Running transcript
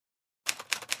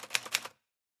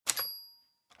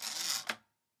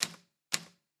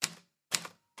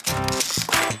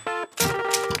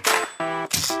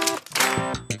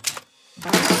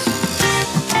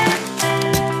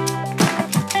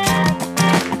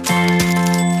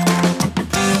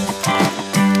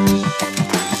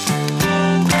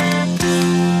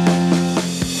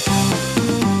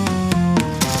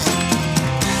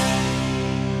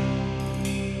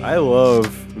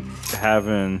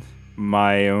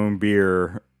my own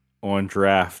beer on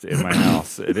draft in my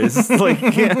house. It is like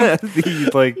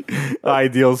the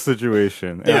ideal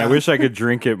situation. And I wish I could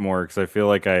drink it more because I feel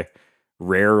like I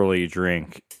rarely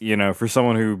drink. You know, for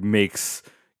someone who makes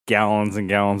gallons and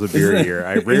gallons of beer a year,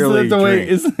 I rarely drink.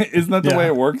 Isn't that the way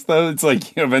it works though? It's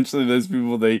like eventually those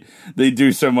people they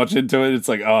do so much into it. It's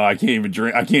like, oh, I can't even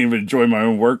drink. I can't even enjoy my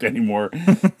own work anymore.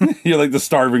 You're like the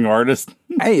starving artist.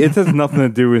 Hey, it has nothing to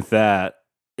do with that.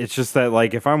 It's just that,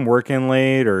 like, if I'm working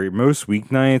late or most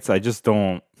weeknights, I just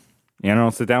don't,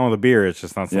 sit down with a beer. It's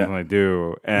just not something I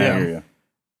do. And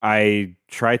I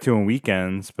try to on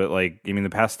weekends, but, the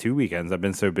past 2 weekends, I've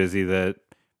been so busy that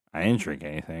I didn't drink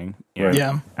anything.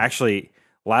 Actually,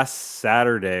 last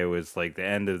Saturday was, the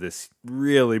end of this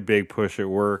really big push at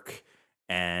work,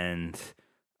 and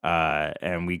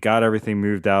we got everything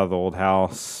moved out of the old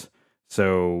house.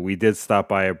 So we did stop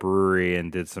by a brewery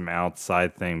and did some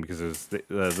outside thing because it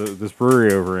was this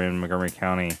brewery over in Montgomery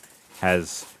County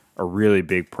has a really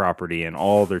big property and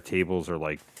all their tables are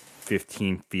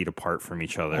 15 feet apart from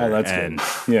each other. Oh, that's and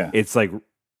good. Yeah, it's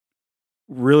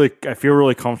really, I feel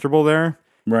really comfortable there.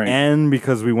 Right. And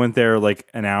because we went there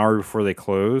an hour before they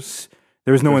close,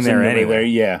 there was no one there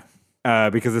anyway.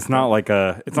 Because it's not like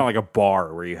a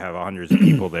bar where you have hundreds of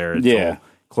people there until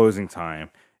closing time.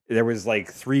 There was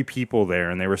 3 people there,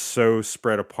 and they were so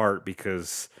spread apart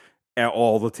because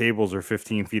all the tables are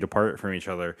 15 feet apart from each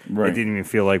other. Right. It didn't even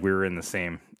feel like we were in the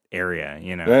same area,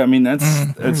 I mean,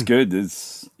 that's good.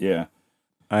 It's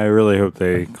I really hope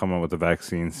they come up with a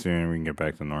vaccine soon and we can get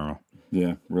back to normal.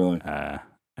 Yeah, really. I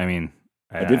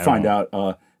did find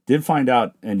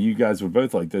out, and you guys were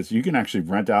both like this. You can actually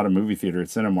rent out a movie theater at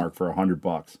Cinemark for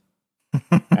 $100,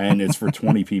 and it's for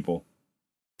 20 people.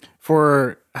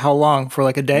 For how long? For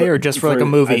a day or just for a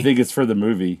movie? I think it's for the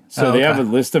movie. So they have a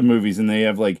list of movies, and they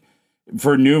have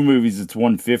for new movies it's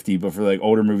 $150, but for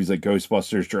older movies like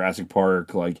Ghostbusters, Jurassic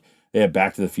Park, they have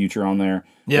Back to the Future on there.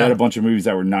 Yeah. They had a bunch of movies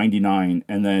that were $99,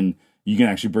 and then you can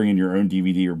actually bring in your own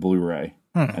DVD or Blu-ray,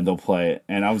 and they'll play it.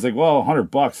 And I was like, well,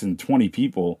 $100 and 20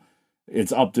 people,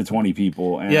 it's up to 20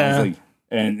 people, and I was like,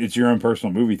 and it's your own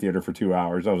personal movie theater for 2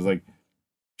 hours. I was like,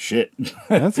 shit.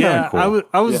 That's kind of cool.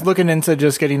 I was looking into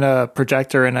just getting a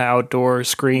projector and an outdoor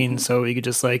screen so you could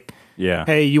just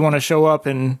hey, you want to show up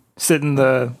and sit in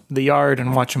the yard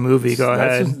and watch a movie, go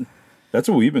ahead. That's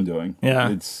what we've been doing. Yeah.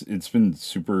 It's been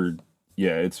super,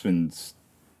 it's been,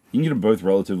 you can get them both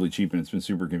relatively cheap, and it's been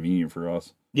super convenient for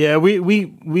us. Yeah,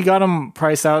 we got them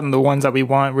priced out, and the ones that we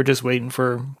want, we're just waiting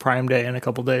for Prime Day in a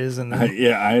couple days. And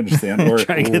then I understand.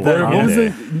 Try to get that what was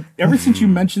it? Ever since you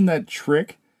mentioned that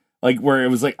trick, where it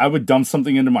was I would dump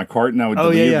something into my cart and I would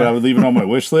delete it, but I would leave it on my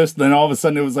wish list. Then all of a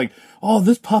sudden it was oh,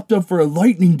 this popped up for a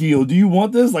lightning deal. Do you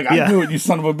want this? I knew it, you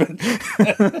son of a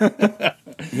bitch.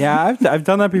 Yeah, I've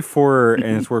done that before,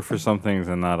 and it's worked for some things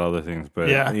and not other things. But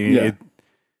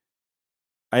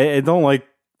I don't like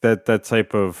that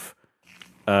type of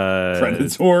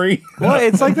predatory. Well,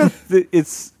 it's that.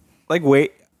 It's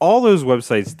all those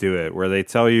websites do it, where they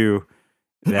tell you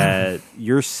that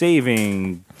you're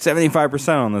saving 75%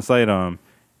 on this item,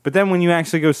 but then when you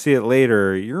actually go see it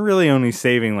later, you're really only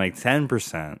saving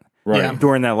 10%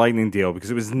 during that lightning deal,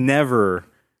 because it was never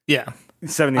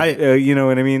 70. You know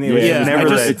what I mean? It was never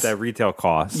that retail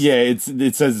cost. Yeah, it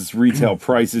says its retail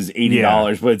price is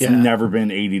 $80, but it's never been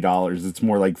 $80. It's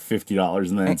more like $50,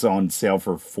 and then it's on sale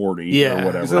for $40 or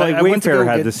whatever. So Wayfair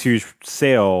had this huge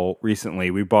sale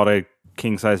recently. We bought a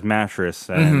king size mattress,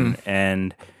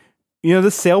 and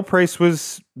the sale price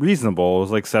was reasonable.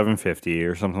 It was $750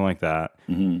 or something like that.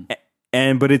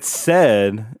 Mm-hmm. But it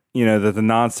said, that the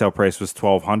non-sale price was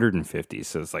 $1,250.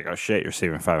 So it's oh shit, you're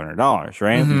saving $500,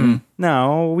 right? Mm-hmm.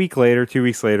 No, a week later, 2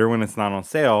 weeks later, when it's not on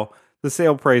sale, the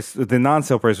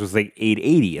non-sale price was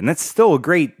 $880, and that's still a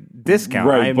great discount.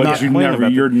 Right, but you're never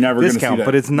going to see that.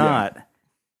 But it's not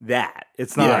that.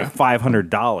 It's not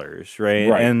 $500,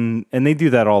 right? And they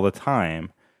do that all the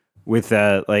time. With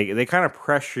that, they kind of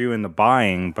pressure you into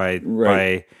buying by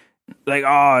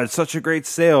oh, it's such a great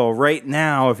sale right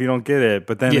now if you don't get it.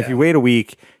 But then if you wait a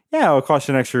week, it'll cost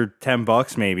you an extra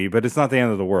 $10 maybe, but it's not the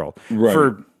end of the world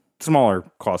for smaller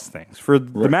cost things. For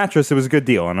the mattress, it was a good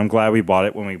deal, and I'm glad we bought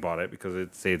it when we bought it because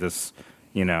it saved us,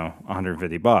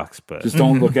 $150. But just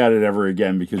don't look at it ever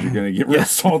again, because you're going to get real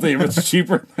salty if it's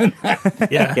cheaper than that.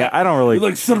 Yeah, I don't really.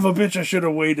 You're son of a bitch, I should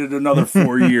have waited another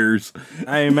 4 years.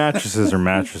 Mattresses are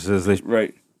mattresses. They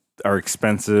are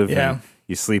expensive. Yeah, and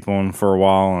you sleep on for a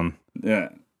while, and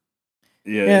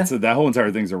it's that whole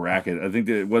entire thing's a racket. I think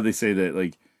that what they say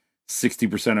that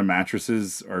 60% of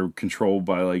mattresses are controlled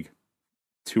by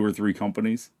 2 or 3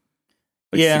 companies.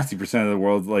 Like 60% of the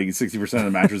world, like 60% of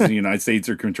the mattresses in the United States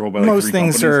are controlled by like most three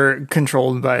things companies. are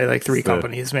controlled by like three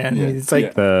companies, man. Yeah. It's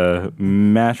like the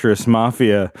mattress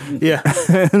mafia. Yeah.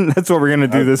 That's what we're gonna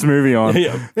do this movie on.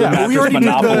 The we already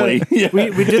monopoly. did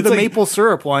we did the maple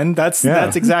syrup one. That's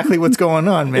exactly what's going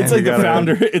on, man. It's like the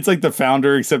founder. It's like the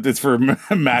founder, except it's for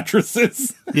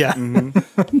mattresses. Yeah.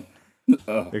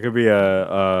 It could be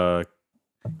a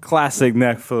classic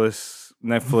Netflix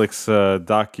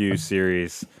docu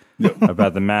series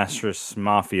about the mattress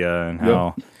mafia and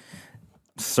how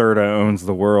Serta owns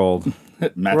the world.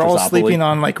 We're all sleeping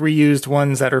on like reused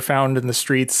ones that are found in the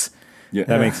streets. Yeah,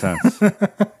 that makes sense.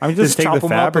 I mean, just take the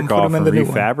fabric off and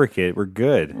refabricate. We're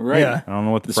good, right? Yeah. I don't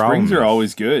know what the springs is. are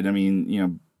always good. I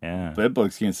mean, bed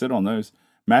bugs can't sit on those.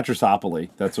 Mattressapoly.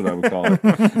 That's what I would call it.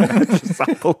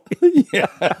 Mattressapoly. Yeah.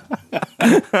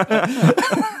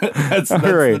 that's all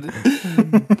right.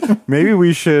 Maybe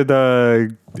we should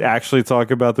actually talk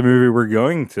about the movie we're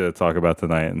going to talk about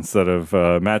tonight instead of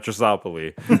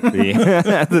Mattressapoly.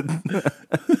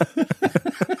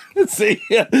 See,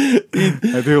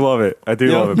 I do love it.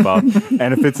 Love it, Bob.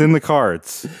 And if it's in the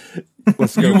cards,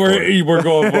 let's go. We're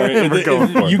going for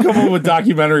it. You come up with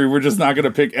documentary, we're just not going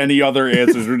to pick any other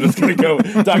answers. We're just going to go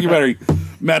documentary,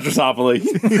 Mattressapoly.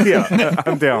 Yeah,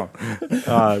 I'm down.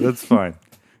 That's fine.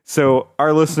 So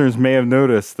our listeners may have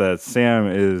noticed that Sam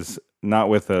is not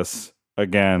with us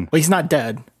again. Well, he's not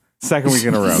dead. Second week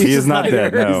in a row. He is not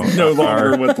dead. No, he's no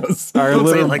longer with us. Our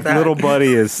little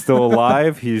buddy is still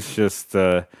alive. He's just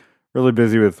really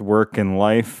busy with work and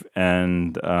life,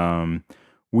 and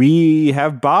we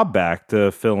have Bob back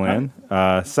to fill in.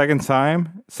 Second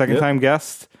time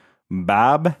guest,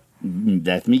 Bob.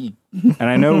 That's me. And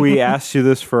I know we asked you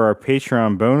this for our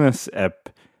Patreon bonus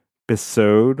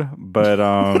episode, but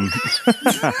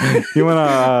you want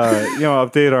to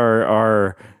update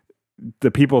our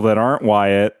the people that aren't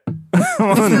Wyatt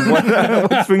on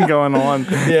what's been going on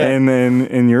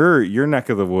in your neck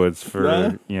of the woods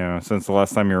for since the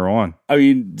last time you were on. I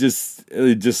mean, just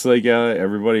like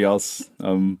everybody else,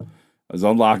 I was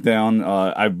on lockdown.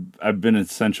 I've been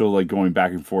essential, like going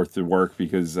back and forth to work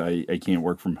because I can't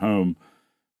work from home.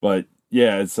 But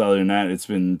yeah, it's other than that, it's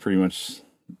been pretty much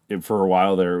for a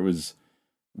while there. It was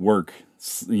work,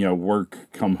 work,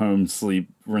 come home, sleep,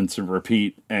 rinse and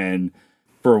repeat, and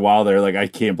for a while there, like I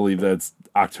can't believe that's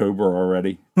October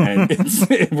already, and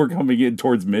we're coming in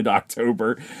towards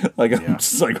mid-October. Like I'm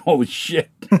just like, holy shit!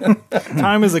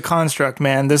 Time is a construct,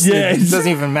 man. This doesn't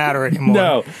even matter anymore.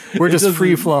 No, we're just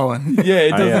free flowing. Yeah,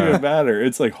 it doesn't even matter.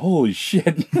 It's like, holy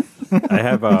shit! I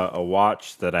have a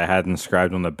watch that I had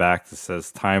inscribed on the back that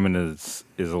says "Time is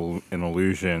an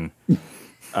illusion."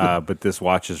 But this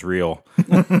watch is real.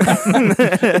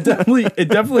 It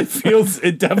definitely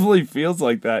feels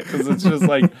like that, because it's just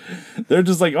like they're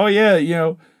just like, oh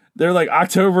yeah, they're like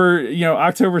October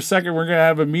 2nd we're gonna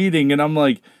have a meeting, and I'm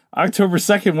like, October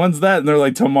 2nd, when's that? And they're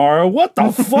like, tomorrow. What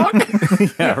the fuck?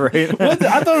 Yeah, right.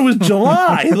 I thought it was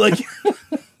July. Like,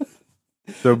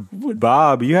 so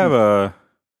Bob, you have a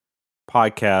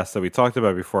podcast that we talked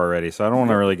about before already, so I don't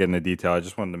want to really get into detail. I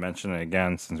just wanted to mention it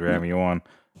again since we're having you on.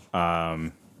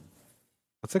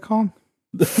 What's it called?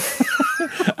 What's it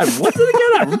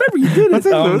again? I remember you did it.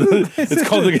 It's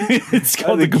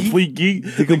called the Complete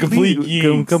Geek. The Complete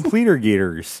Geeks. Completer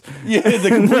Geekers. Yeah, the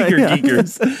Completer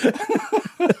Geekers.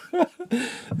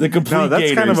 The Complete. No, that's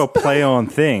Gators. kind of a play on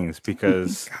things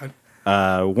because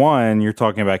one, you're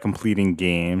talking about completing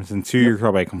games, and two, you're talking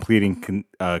about completing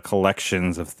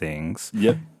collections of things.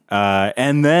 Yep.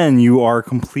 And then you are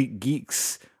complete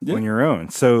geeks on your own.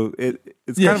 So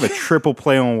it's kind of a triple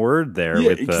play on word there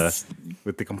with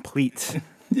the complete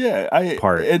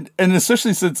part. And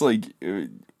especially since like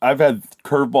I've had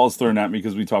curveballs thrown at me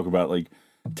because we talk about like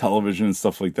television and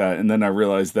stuff like that, and then I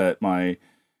realized that my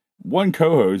one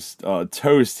co-host,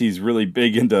 Toast, he's really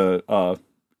big into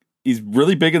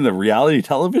reality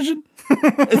television.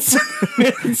 Does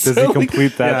he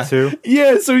complete that too?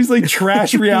 Yeah, so he's like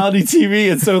trash reality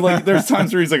TV, and so like there's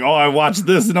times where he's like, "Oh, I watched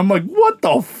this," and I'm like, "What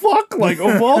the fuck?" Like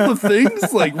of all the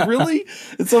things, like really?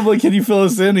 And so I'm like, "Can you fill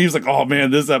us in?" And he's like, "Oh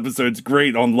man, this episode's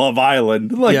great on Love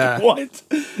Island." Like what?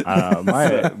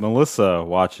 Melissa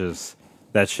watches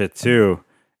that shit too,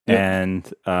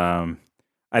 and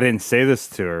I didn't say this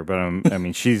to her, but I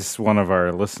mean, she's one of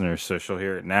our listeners, so she'll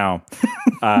hear it now.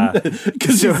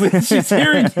 Because she's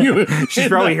hearing you. She's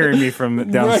probably hearing me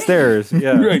from downstairs. Right.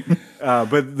 Yeah. Right.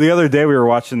 But the other day we were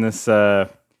watching this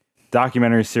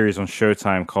documentary series on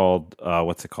Showtime called,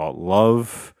 what's it called?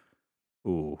 Love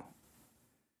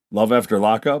After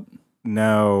Lockup?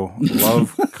 No. Love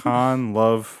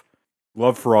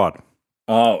Fraud.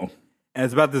 Oh. And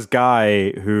it's about this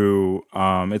guy who,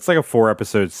 it's like a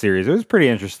 4-episode series. It was pretty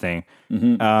interesting.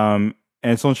 Mm-hmm. And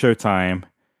it's on Showtime.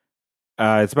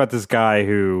 It's about this guy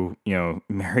who,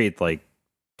 married like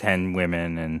 10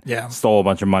 women and stole a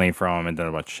bunch of money from them and done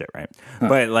a bunch of shit, right? Huh.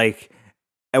 But like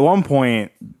at one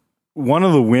point, one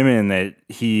of the women that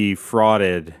he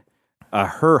frauded,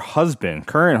 her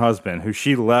current husband, who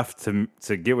she left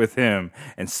to get with him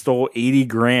and stole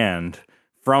 $80,000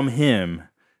 from him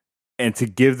and to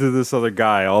give to this other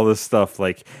guy, all this stuff.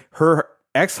 Like her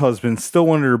ex-husband still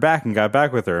wanted her back and got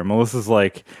back with her. And Melissa's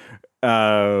like,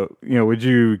 would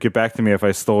you get back to me if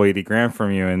I stole $80,000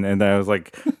 from you? And I was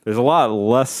like, there's a lot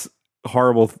less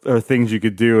horrible things you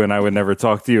could do, and I would never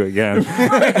talk to you again.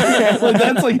 Like,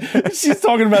 that's like, she's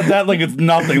talking about that like it's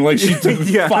nothing. Like she took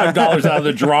 $5 out of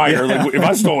the dryer. Like, if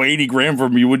I stole $80,000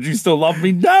 from you, would you still love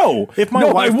me? No. If my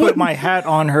wife put my hat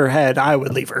on her head, I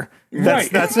would leave her.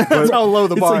 That's how low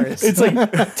the bar is. It's like,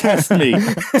 test me.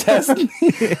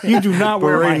 You do not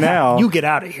wear right my hat. You get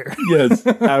out of here. Yes.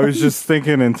 I was just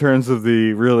thinking in terms of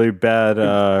the really bad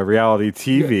reality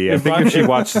TV. I think if she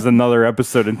watches another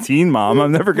episode of Teen Mom,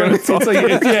 I'm never going to talk.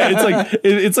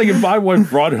 It's like if my wife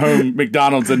brought home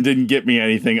McDonald's and didn't get me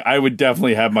anything, I would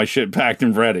definitely have my shit packed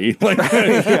and ready. Like,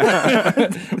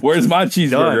 where's my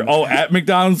cheeseburger? Done. Oh, at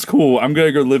McDonald's? Cool. I'm going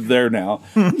to go live there now.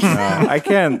 I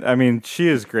can't. I mean, she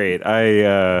is great.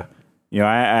 I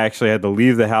actually had to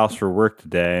leave the house for work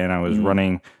today, and I was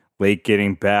running late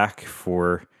getting back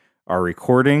for our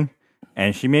recording,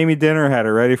 and she made me dinner, had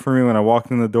it ready for me when I walked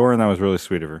in the door, and that was really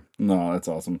sweet of her. No, that's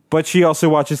awesome. But she also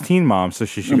watches Teen Mom, so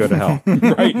she should go to hell.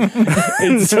 Right.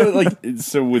 And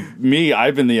so with me,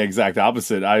 I've been the exact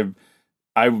opposite.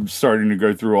 I'm starting to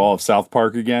go through all of South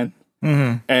Park again.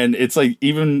 Mm-hmm. And it's like,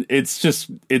 it's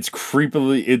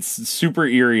creepily, it's super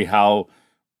eerie how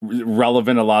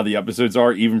relevant a lot of the episodes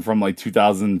are, even from like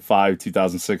 2005,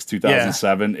 2006,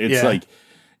 2007. It's like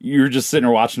you're just sitting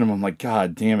there watching them. I'm like,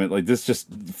 God damn it. Like, this just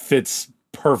fits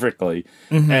perfectly.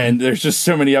 Mm-hmm. And there's just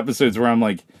so many episodes where I'm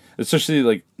like, especially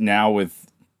like now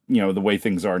with, the way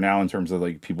things are now in terms of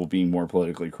like people being more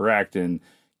politically correct and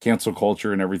cancel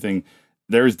culture and everything.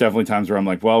 There's definitely times where I'm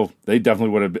like, well, they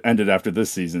definitely would have ended after this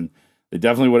season. They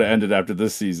definitely would have ended after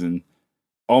this season.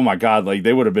 Oh my God, like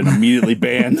they would have been immediately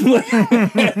banned.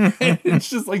 It's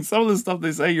just like some of the stuff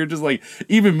they say, you're just like,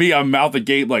 even me, I'm mouth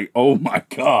agape, like, oh my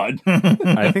God.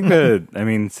 I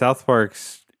think South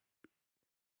Park's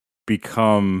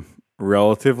become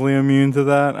relatively immune to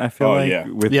that, I feel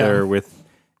with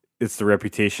it's the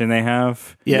reputation they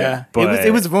have. Yeah. But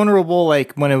it was vulnerable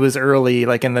like when it was early,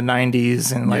 like in the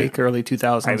 90s and like early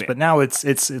 2000s, but now it's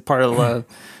part of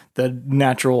the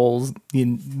natural,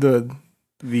 the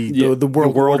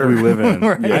world we live in.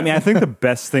 Right. I mean, I think the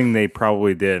best thing they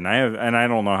probably did, and I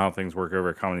don't know how things work over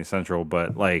at Comedy Central,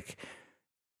 but like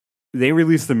they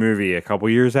released the movie a couple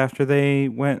years after they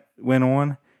went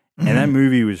on, and that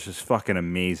movie was just fucking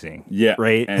amazing. Yeah,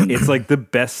 right. And it's like the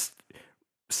best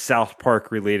South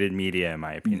Park related media in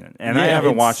my opinion. And I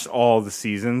haven't watched all the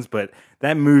seasons, but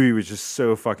that movie was just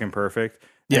so fucking perfect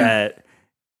that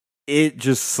it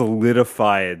just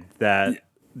solidified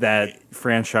that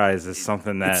franchise is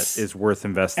something that is worth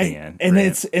investing in. And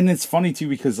it's funny too,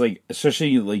 because like,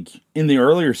 especially like in the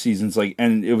earlier seasons, like,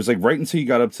 and it was like right until you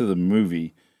got up to the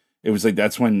movie, it was like,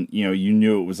 that's when, you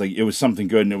knew it was like, it was something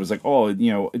good. And it was like, oh,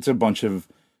 it's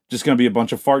just going to be a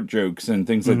bunch of fart jokes and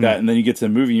things like that. And then you get to the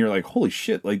movie and you're like, holy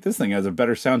shit, like this thing has a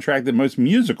better soundtrack than most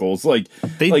musicals. Like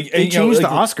they changed the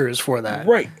Oscars for that.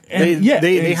 Right. And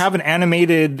they have an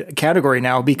animated category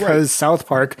now because South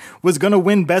Park was going to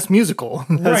win Best Musical.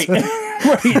 Right.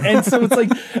 Right. And so it's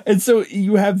like, and so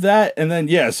you have that. And then,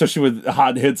 especially with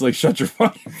hot hits like Shut Your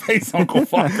Fucking Face, Uncle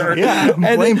Fucker.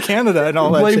 And Blame Canada and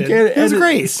all that shit. Canada. It was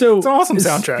great. So it's an awesome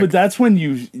soundtrack. But that's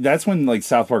when like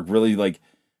South Park really like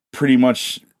pretty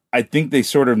much, I think they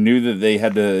sort of knew that they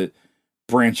had to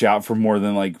branch out for more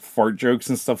than like fart jokes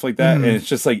and stuff like that. Mm-hmm. And it's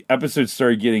just like episodes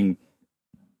started getting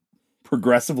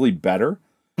progressively better.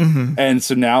 Mm-hmm. And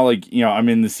so now like, I'm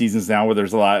in the seasons now where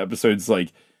there's a lot of episodes,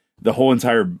 like the whole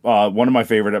entire, one of my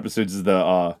favorite episodes is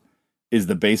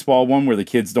the baseball one where the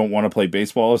kids don't want to play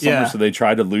baseball or something. So they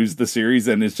try to lose the series.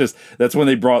 And it's just, that's when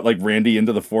they brought like Randy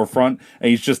into the forefront, and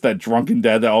he's just that drunken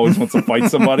dad that always wants to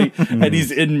fight somebody. And he's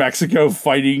in Mexico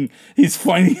he's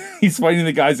fighting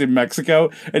the guys in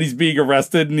Mexico, and he's being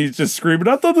arrested, and he's just screaming,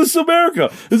 I thought this was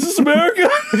America. Is this America?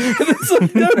 And it's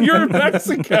like, no, you're in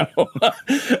Mexico. And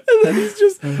then he's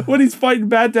just, when he's fighting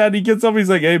Bat Dad, he gets up, he's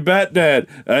like, hey, Bat Dad,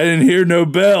 I didn't hear no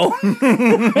bell.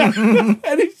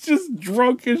 And he's just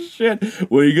drunk as shit.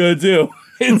 What are you gonna do?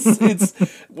 it's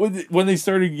when they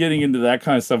started getting into that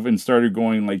kind of stuff and started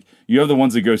going like, you have the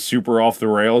ones that go super off the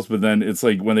rails, but then it's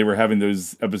like when they were having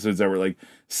those episodes that were like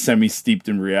semi steeped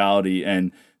in reality,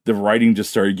 and the writing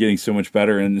just started getting so much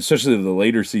better, and especially the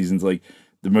later seasons, like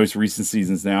the most recent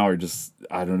seasons now are just,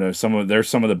 I don't know, they're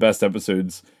some of the best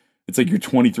episodes. It's like you're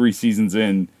 23 seasons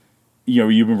in. You know,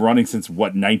 you've been running since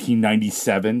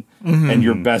 1997, and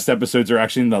your best episodes are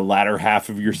actually in the latter half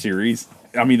of your series.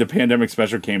 I mean, the pandemic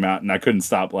special came out, and I couldn't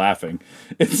stop laughing.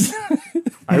 It's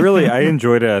I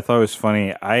enjoyed it. I thought it was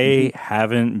funny. I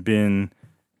haven't been.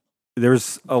 There were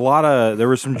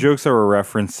some jokes that were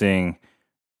referencing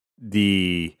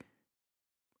the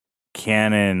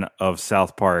canon of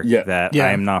South Park that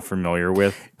I am not familiar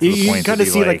with. You kind of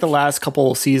see like the last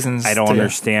couple seasons. I don't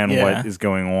understand what is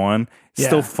going on. It's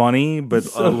still funny, but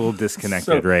a little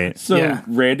disconnected, right? So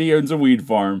Randy owns a weed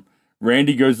farm.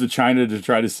 Randy goes to China to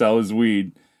try to sell his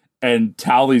weed, and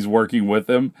Towley's working with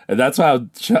him. And that's how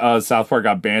South Park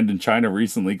got banned in China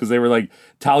recently, because they were like,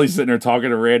 Towley's sitting there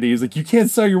talking to Randy. He's like, you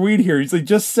can't sell your weed here. He's like,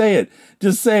 just say it.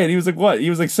 Just say it. He was like, what? He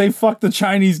was like, say fuck the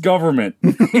Chinese government.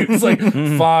 He was like,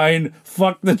 fine,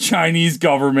 fuck the Chinese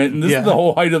government. And this is the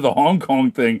whole height of the Hong Kong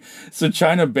thing. So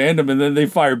China banned him, and then they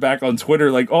fired back on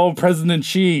Twitter like, oh, President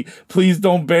Xi, please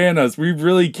don't ban us. We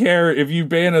really care if you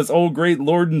ban us. Oh, great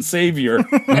Lord and Savior.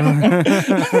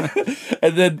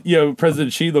 And then, you know,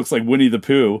 President Xi looks like Winnie the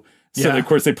Pooh. So of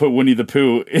course they put Winnie the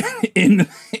Pooh in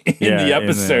the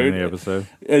episode. And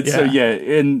so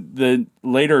in the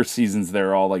later seasons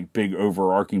they're all like big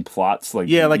overarching plots, like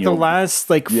the last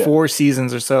 4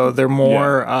 seasons or so, they're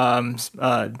more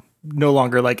no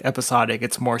longer like episodic.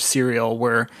 It's more serial,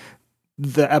 where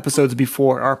the episodes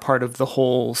before are part of the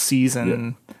whole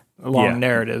season long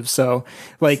narrative. So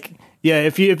like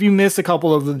if you miss a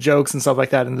couple of the jokes and stuff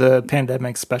like that in the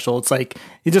pandemic special, it's like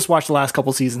you just watch the last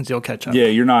couple seasons, you'll catch up. Yeah,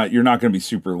 you're not going to be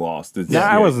super lost.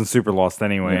 I wasn't super lost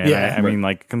anyway. I mean,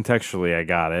 like contextually, I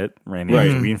got it. Randy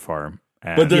was a bean farm,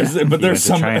 but there's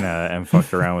some China and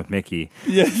fucked around with Mickey.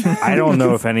 I don't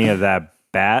know if any of that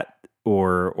bat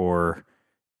or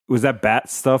was that bat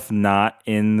stuff not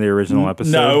in the original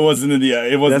episode? No, it wasn't in the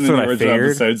original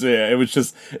episode. So yeah, it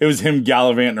was him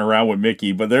gallivanting around with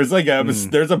Mickey. But there's like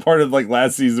there's a part of like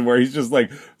last season where he's just like,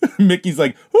 Mickey's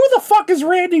like, who the fuck is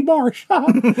Randy Marsh?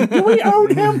 Do we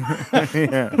own him?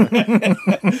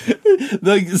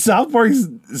 Like South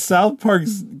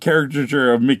Park's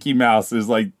caricature of Mickey Mouse is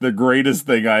like the greatest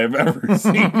thing I have ever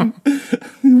seen.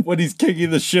 When he's kicking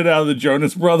the shit out of the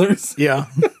Jonas Brothers. Yeah.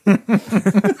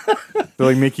 So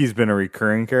like Mickey's been a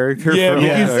recurring character?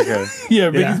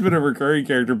 Mickey's been a recurring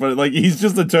character, but like he's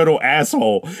just a total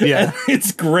asshole. Yeah.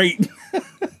 It's great.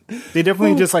 They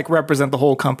definitely just like represent the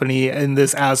whole company in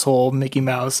this asshole Mickey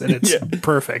Mouse, and it's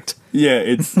perfect. Yeah,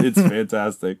 it's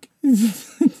fantastic.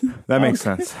 That makes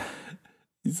sense.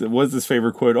 He said, what's his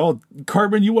favorite quote? Oh,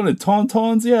 Cartman, you wanted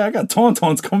tauntauns? Yeah, I got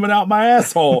tauntauns coming out my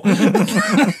asshole.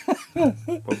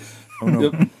 Oh no.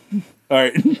 Yep. All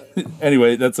right.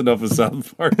 Anyway, that's enough of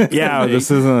South Park. Yeah,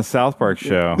 this isn't a South Park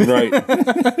show. Right.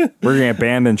 We're getting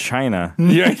banned in China.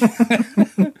 Yeah. I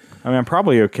mean, I'm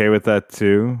probably okay with that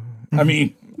too. I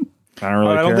mean, I don't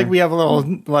really I don't care. think we have a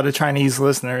lot of Chinese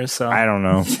listeners, so I don't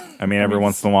know. I mean, every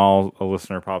once in a while, a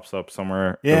listener pops up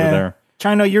somewhere over there.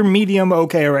 China, you're medium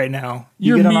okay right now.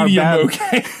 You're medium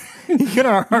okay. You get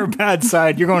on our bad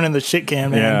side, you're going in the shit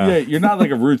can, man. Yeah, you're not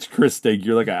like a Ruth's Chris steak.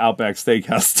 You're like an Outback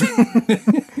Steakhouse.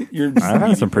 I've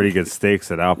had some pretty good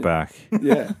steaks at Outback.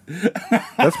 Yeah.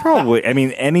 That's probably, I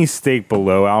mean, any steak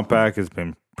below Outback has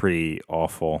been pretty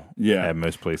awful at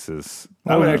most places.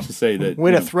 I would actually say that.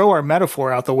 Way to throw our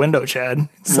metaphor out the window, Chad.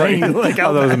 Right. Like,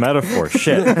 that was a metaphor.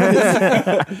 Shit.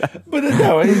 But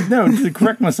no, to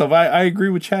correct myself, I agree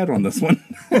with Chad on this one.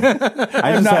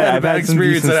 I've had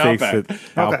experience at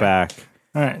Outback.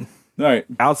 All right. All right.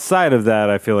 Outside of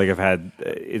that, I feel like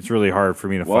it's really hard for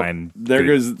me to find. There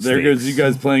goes you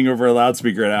guys playing over a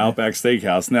loudspeaker at Outback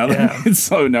Steakhouse. Now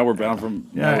now we're banned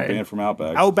from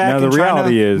Outback. Outback. Now the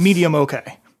reality is medium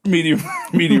okay. Medium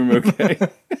okay.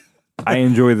 I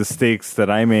enjoy the steaks that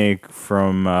I make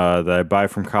from that I buy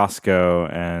from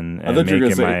Costco and make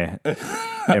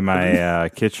in my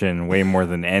kitchen way more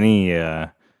than any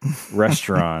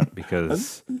restaurant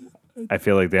because I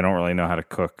feel like they don't really know how to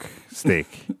cook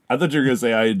steak. I thought you were going to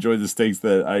say I enjoy the steaks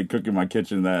that I cook in my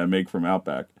kitchen that I make from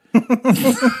Outback. Can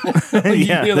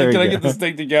I get the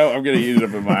steak to go? I'm going to eat it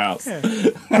up in my house.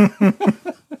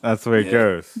 That's the way it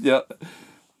goes. Yep.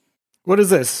 What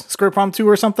is this? Script Prompt 2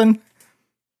 or something?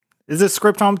 Is this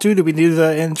Script Prompt 2? Did we do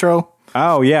the intro?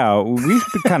 Oh, yeah. We've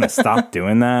kind of stopped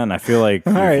doing that, and I feel like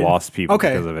we've lost people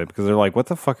because of it. Because they're like, what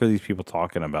the fuck are these people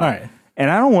talking about? All right. And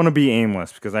I don't want to be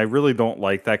aimless because I really don't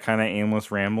like that kind of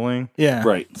aimless rambling. Yeah.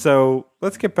 Right. So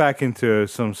let's get back into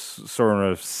some sort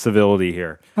of civility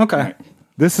here. Okay. Right.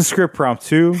 This is Script Prompt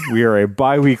 2. We are a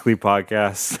bi-weekly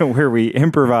podcast where we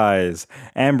improvise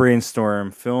and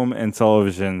brainstorm film and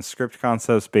television script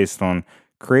concepts based on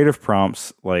creative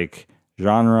prompts like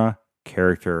genre,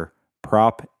 character,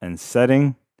 prop, and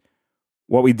setting.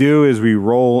 What we do is we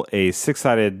roll a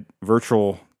 6-sided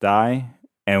virtual die,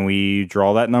 and we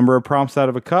draw that number of prompts out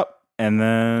of a cup, and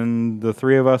then the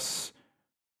three of us,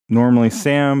 normally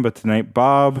Sam, but tonight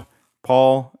Bob,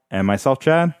 Paul, and myself,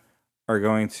 Chad, are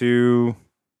going to,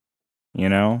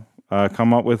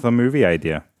 come up with a movie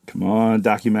idea. Come on,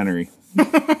 documentary.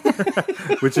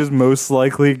 Which is most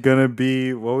likely going to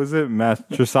be, what was it?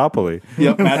 Matrosopoly.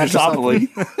 Yep, Matrosopoly.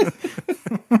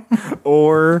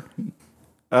 Or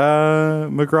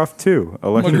McGruff 2,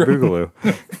 Electric Boogaloo.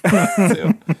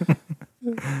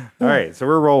 All right, so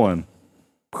we're rolling.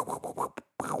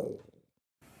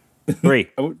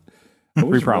 Three. I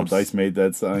wish prompts. Dice made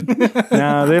that sign.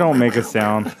 No, they don't make a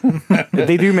sound.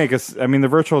 They do make the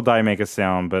virtual die make a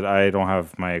sound, but I don't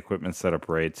have my equipment set up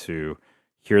right to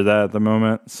hear that at the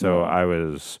moment. So I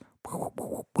was.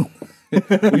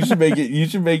 You should make it.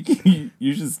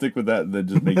 You should stick with that, and then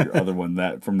just make your other one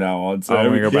that from now on. So I'm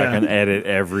gonna go back and edit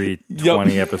every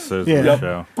 20 episodes of the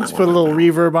show. Just put a little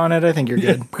reverb on it. I think you're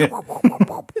good.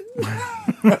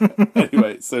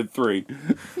 Anyway, so 3.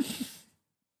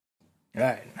 All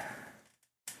right.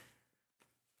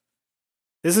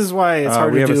 This is why it's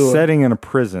hard to do. We have a setting in a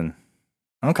prison.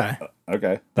 Okay.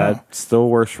 Okay. That still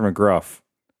works for McGruff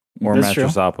or That's true.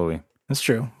 Matrosopoly. That's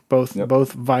true.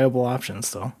 Both viable options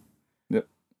still. Yep.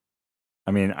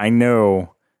 I mean, I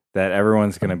know that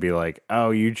everyone's going to be like, "Oh,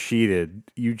 you cheated,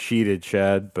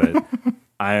 Chad," but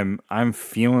I'm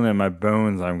feeling in my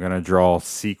bones I'm going to draw a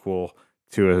sequel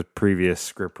to a previous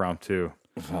script prompt too.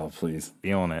 Oh, please.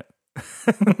 Feeling it.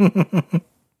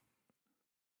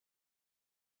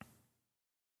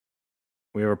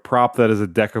 We have a prop that is a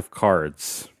deck of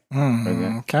cards.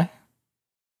 Okay.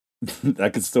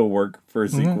 That could still work for a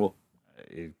sequel.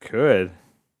 It could.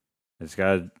 It's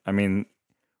got. I mean,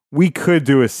 we could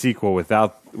do a sequel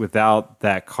without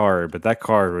that card, but that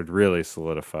card would really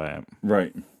solidify it.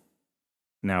 Right.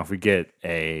 Now, if we get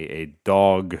a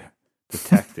dog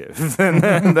detective, then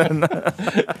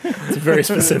it's a very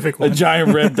specific one. A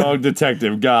giant red dog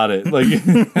detective. Got it. Like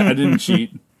I didn't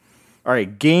cheat. All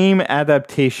right, game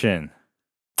adaptation.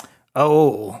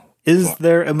 Oh, is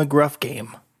there a McGruff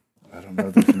game? I don't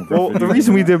know. Well, the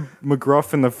reason we did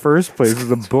McGruff in the first place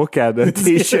is a book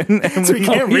adaptation, and so we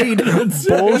can't read.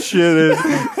 Bullshit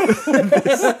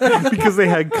because they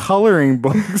had coloring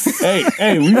books.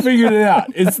 Hey, we figured it out.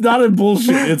 It's not a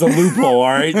bullshit. It's a loophole. All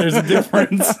right, there's a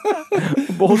difference.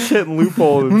 Bullshit and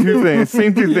loophole, the two things,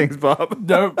 same two things, Bob.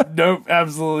 Nope,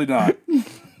 absolutely not.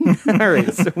 All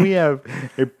right, so we have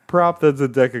a prop that's a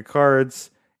deck of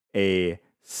cards, a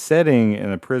setting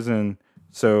in a prison.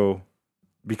 So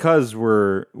because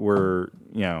we're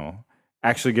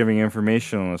actually giving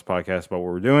information on this podcast about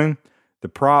what we're doing, the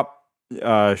prop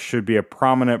should be a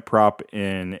prominent prop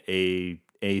in a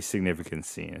significant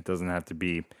scene. It doesn't have to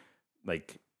be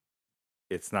like,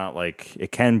 it's not like,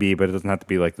 it can be, but it doesn't have to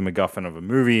be like the MacGuffin of a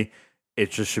movie.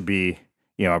 It just should be,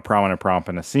 a prominent prop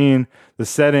in a scene. The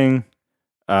setting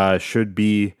should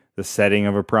be the setting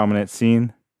of a prominent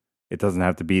scene. It doesn't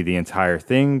have to be the entire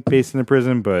thing based in the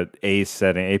prison, but a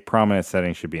prominent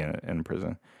setting should be in a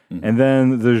prison. Mm-hmm. And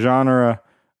then the genre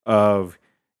of,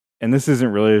 and this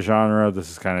isn't really a genre,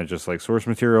 this is kind of just like source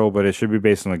material, but it should be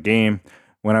based on the game.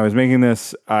 When I was making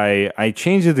this, I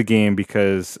changed the game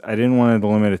because I didn't want to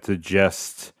limit it to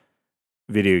just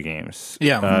video games.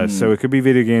 Yeah. So it could be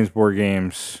video games, board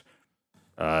games,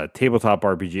 tabletop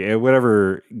RPG,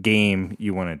 whatever game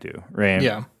you want to do, right?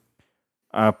 Yeah.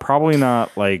 Probably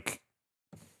not like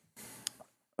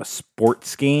a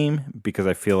sports game, because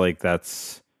I feel like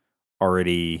that's covered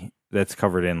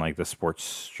in like the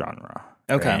sports genre.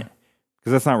 Okay. Right?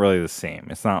 Because that's not really the same.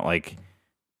 It's not like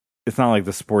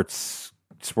the sports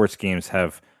games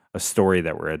have a story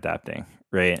that we're adapting,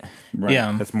 right?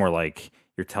 Yeah. It's more like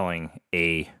you're telling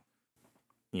a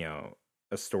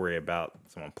story about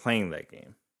someone playing that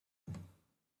game.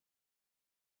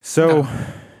 So,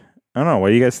 I don't know. What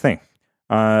do you guys think?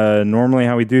 Normally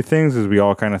how we do things is we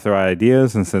all kind of throw out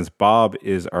ideas, and since Bob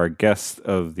is our guest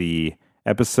of the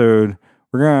episode,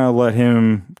 we're going to let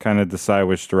him kind of decide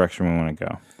which direction we want to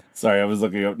go. Sorry, I was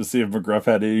looking up to see if McGruff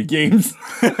had any games.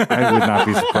 I would not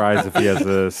be surprised if he has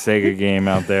a Sega game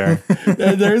out there.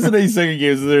 There isn't any Sega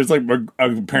games. There's like,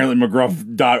 apparently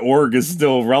McGruff.org is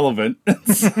still relevant.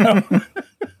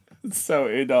 So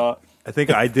I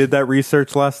think I did that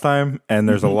research last time, and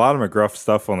there's a lot of McGruff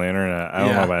stuff on the internet. I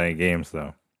don't know about any games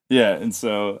though. Yeah, and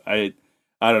so I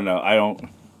don't know.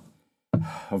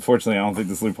 Unfortunately, I don't think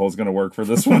this loophole is going to work for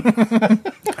this one.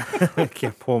 I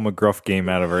can't pull a McGruff game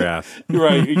out of our ass.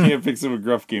 Right, you can't pick some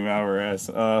McGruff game out of our ass.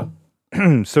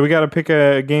 So we got to pick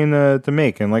a game to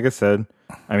make, and like I said,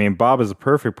 I mean, Bob is a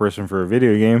perfect person for a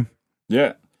video game.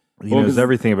 Yeah, he knows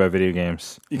everything about video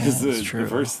games. Because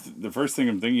the first thing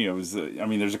I'm thinking of is I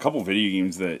mean, there's a couple video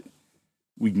games that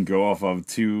we can go off of,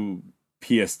 two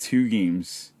PS2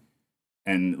 games,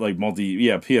 and like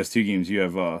PS2 games. You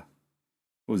have what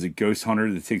was it, Ghost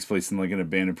Hunter, that takes place in like an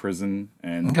abandoned prison,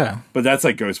 and but that's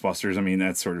like Ghostbusters. I mean,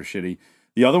 that's sort of shitty.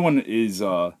 The other one is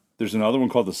there's another one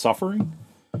called The Suffering,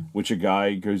 which a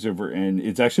guy goes over, and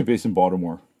it's actually based in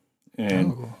Baltimore.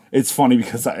 And it's funny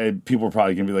because people are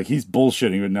probably gonna be like, he's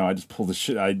bullshitting, but no, I just pulled the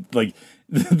shit. I like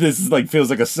this is like feels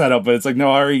like a setup, but it's like, no,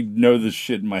 I already know this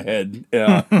shit in my head.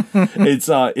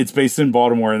 It's based in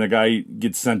Baltimore, and the guy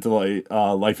gets sent to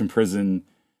life in prison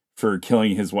for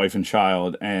killing his wife and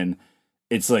child, and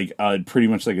it's like pretty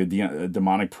much like a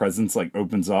demonic presence like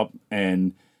opens up,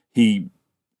 and he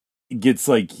gets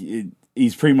like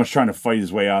he's pretty much trying to fight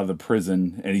his way out of the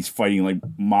prison, and he's fighting like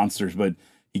monsters, but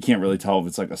he can't really tell if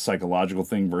it's like a psychological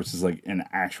thing versus like an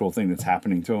actual thing that's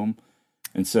happening to him.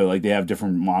 And so like they have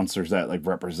different monsters that like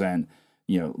represent,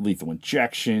 lethal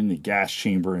injection, the gas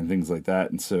chamber, and things like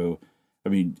that. And so, I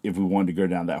mean, if we wanted to go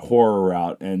down that horror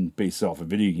route and base it off a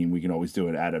video game, we can always do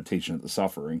an adaptation of The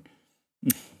Suffering.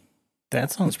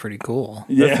 That sounds pretty cool.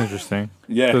 That's interesting.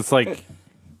 Yeah. So it's like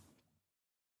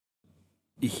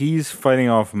he's fighting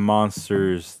off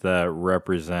monsters that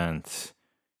represent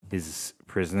his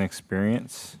prison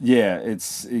experience. Yeah,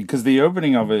 it's because the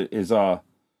opening of it is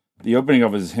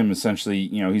him essentially,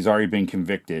 he's already been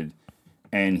convicted,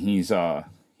 and he's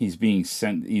being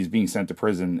sent to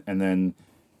prison, and then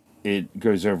it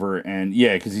goes over, and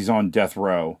because he's on death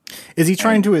row. Is he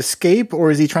trying to escape, or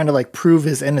is he trying to like prove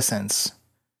his innocence?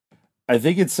 I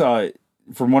think it's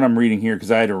from what I'm reading here,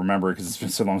 because I had to remember because it's been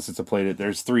so long since I played it.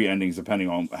 There's 3 endings depending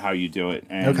on how you do it,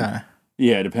 and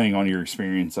depending on your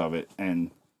experience of it,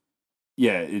 and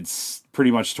it's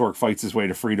pretty much Torque fights his way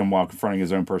to freedom while confronting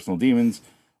his own personal demons,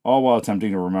 all while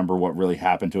attempting to remember what really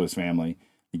happened to his family.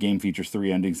 The game features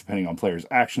 3 endings depending on players'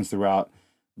 actions throughout,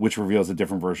 which reveals a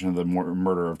different version of the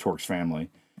murder of Torque's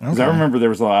family. Because I remember there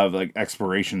was a lot of like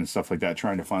exploration and stuff like that,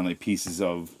 trying to find like pieces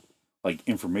of like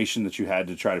information that you had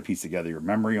to try to piece together your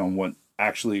memory on what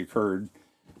actually occurred.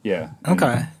 Yeah.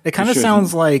 Okay. It kind of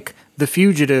sounds like The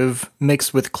Fugitive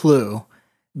mixed with Clue.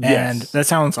 And that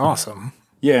sounds awesome.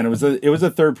 Yeah, and it was a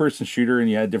third person shooter, and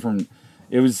you had different.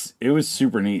 It was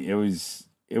super neat. It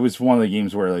was one of the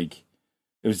games where like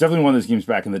it was definitely one of those games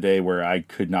back in the day where I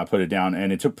could not put it down,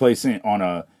 and it took place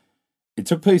I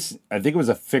think it was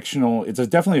a fictional. It's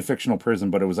definitely a fictional prison,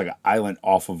 but it was like an island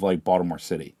off of like Baltimore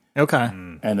City. Okay.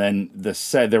 And then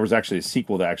there was actually a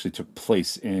sequel that actually took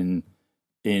place in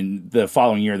the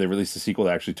following year. They released a sequel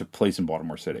that actually took place in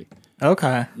Baltimore City.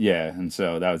 Okay. Yeah, and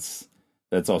so that's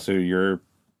also your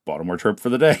Baltimore trope for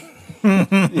the day.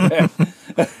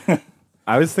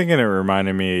 I was thinking it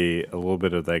reminded me a little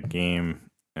bit of that game,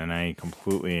 and I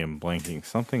completely am blanking.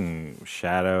 Something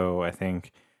Shadow, I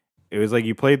think. It was like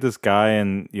you played this guy,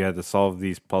 and you had to solve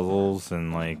these puzzles,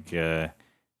 and like,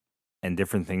 and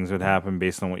different things would happen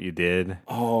based on what you did.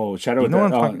 Oh, Shadow of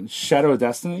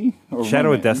Destiny? Or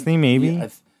Shadow of Destiny, maybe? Yeah,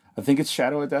 I think it's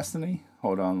Shadow of Destiny.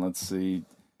 Hold on, let's see.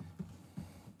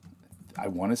 I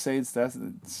want to say it's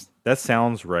Destiny. That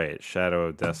sounds right. Shadow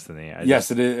of Destiny. It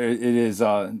is.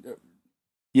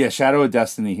 Shadow of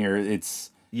Destiny here. It's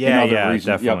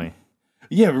definitely.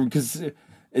 Yep. Yeah, because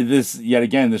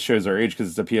this shows our age because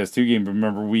it's a PS2 game. But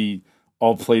remember, we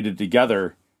all played it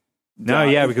together. No,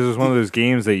 because it was one of those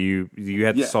games that you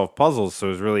had to solve puzzles, so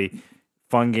it was really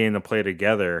fun game to play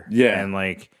together. Yeah, and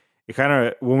like it kind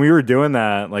of when we were doing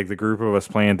that, like the group of us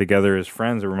playing together as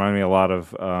friends, it reminded me a lot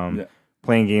of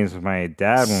playing games with my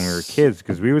dad when we were kids,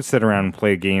 because we would sit around and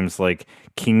play games like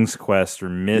King's Quest or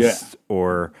Myst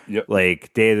or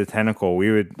like Day of the Tentacle. We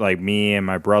would, like, me and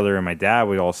my brother and my dad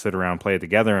would all sit around and play it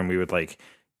together, and we would like,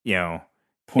 hey,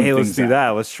 let's do that,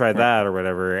 let's try that or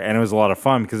whatever. And it was a lot of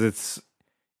fun because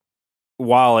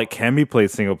while it can be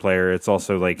played single player, it's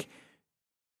also like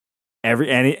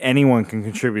anyone can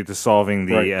contribute to solving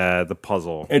the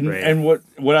puzzle. And what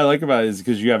I like about it is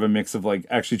because you have a mix of like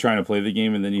actually trying to play the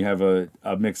game, and then you have a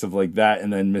mix of like that,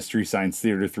 and then Mystery Science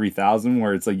Theater 3000,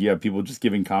 where it's like you have people just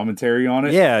giving commentary on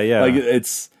it. Yeah. Like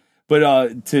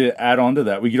but to add on to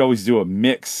that, we could always do a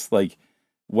mix. Like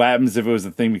what happens if it was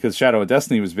a thing, because Shadow of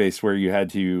Destiny was based where you had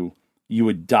to you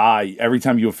would die every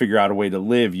time you would figure out a way to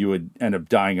live. You would end up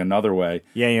dying another way.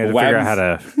 Yeah, you had to figure out how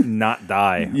to not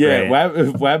die. Yeah,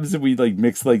 right? What happens if we like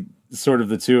mix like sort of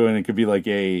the two, and it could be like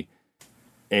a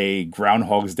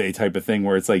Groundhog's Day type of thing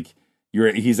where it's like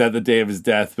he's at the day of his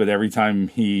death, but every time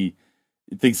he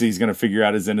thinks he's going to figure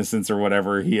out his innocence or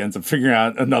whatever, he ends up figuring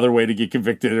out another way to get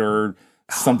convicted or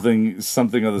something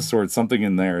of the sort. Something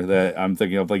in there that I'm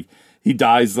thinking of, like he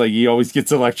dies, like he always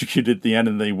gets electrocuted at the end,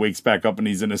 and then he wakes back up and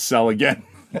he's in a cell again.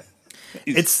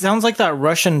 It sounds like that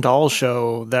Russian Doll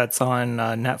show that's on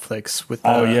Netflix with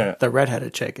the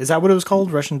redheaded chick. Is that what it was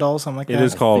called? Russian Doll, something like that? It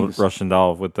is called Russian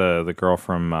Doll with the girl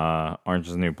from Orange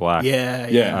is the New Black.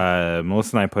 Yeah.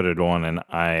 Melissa and I put it on, and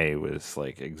I was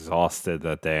like exhausted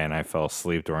that day, and I fell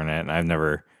asleep during it, and I've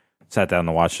never sat down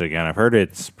to watch it again. I've heard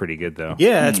it's pretty good, though.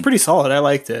 Yeah, it's pretty solid. I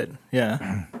liked it.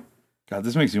 Yeah. God,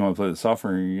 this makes me want to play The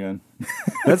Suffering again.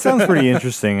 That sounds pretty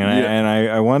interesting, and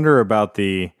I wonder about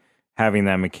having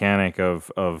that mechanic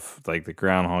of like the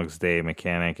Groundhog's Day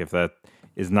mechanic, if that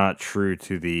is not true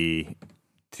to the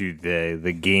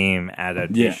game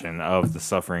adaptation of The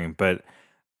Suffering. But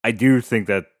I do think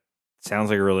that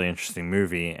sounds like a really interesting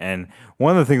movie. And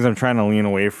one of the things I'm trying to lean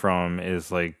away from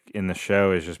is like in the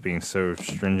show is just being so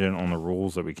stringent on the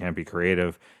rules that we can't be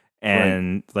creative.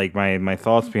 And like my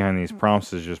thoughts behind these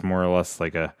prompts is just more or less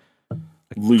like a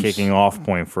kicking off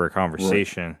point for a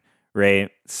conversation.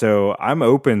 Right. So I'm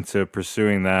open to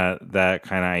pursuing that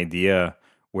kind of idea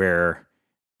where,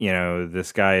 you know,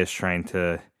 this guy is trying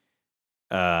to,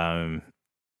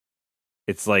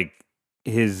 it's like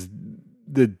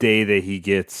the day that he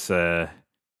gets,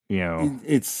 you know,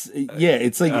 it's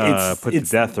like it's put to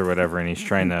death or whatever. And he's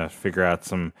trying to figure out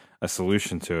a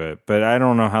solution to it. But I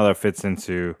don't know how that fits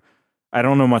into, I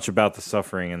don't know much about The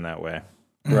Suffering in that way.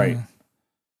 Right.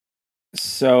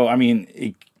 So, I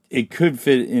mean, it could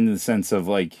fit in the sense of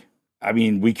like, I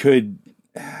mean, we could.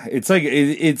 It's like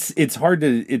it's hard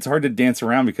to dance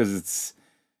around because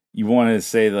you want to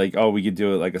say like, oh, we could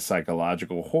do it like a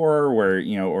psychological horror where,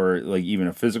 you know, or like even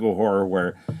a physical horror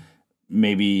where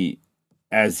maybe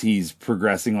as he's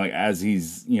progressing, like as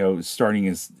he's, you know, starting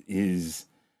his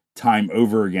time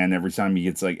over again, every time he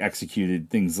gets like executed,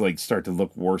 things like start to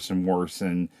look worse and worse,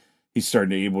 and he's starting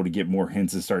to able to get more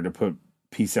hints and start to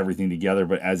piece everything together.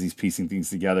 But as he's piecing things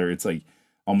together, it's like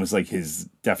almost like his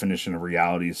definition of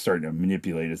reality is starting to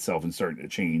manipulate itself and starting to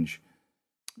change.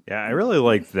 Yeah, I really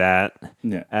like that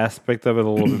aspect of it a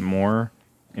little bit more,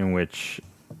 in which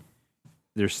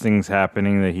there's things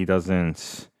happening that he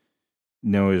doesn't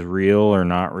know is real or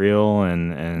not real,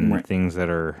 and things that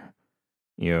are,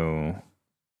 you know,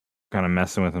 kind of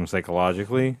messing with him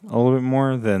psychologically a little bit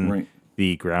more than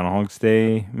the Groundhog's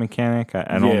Day mechanic.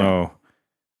 I don't know.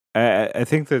 I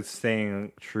think that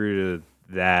staying true to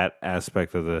that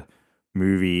aspect of the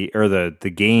movie or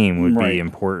the game would be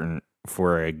important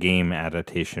for a game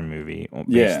adaptation movie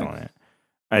based on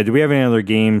it. Do we have any other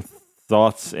game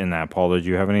thoughts in that, Paul? Did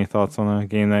you have any thoughts on a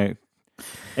game that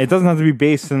it doesn't have to be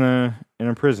based in a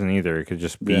prison either? It could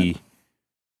just be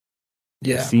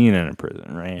seen in a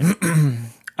prison, right?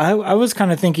 I was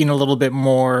kind of thinking a little bit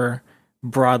more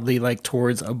broadly, like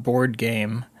towards a board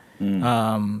game.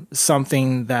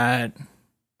 Something that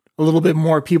a little bit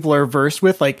more people are versed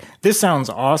with. Like, this sounds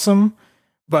awesome,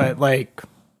 but like,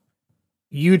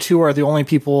 you two are the only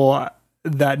people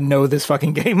that know this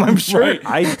fucking game, I'm sure.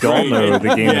 I don't know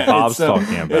the game that Bob's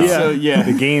talking about.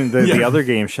 The game, the other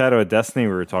game, Shadow of Destiny,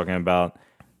 we were talking about.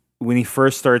 When he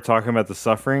first started talking about The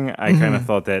Suffering, I kind of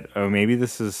thought that, oh, maybe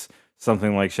this is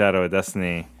something like Shadow of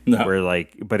Destiny, where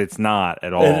like, but it's not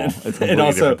at all. It's a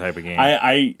completely different type of game.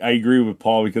 I agree with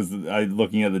Paul because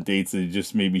looking at the dates, it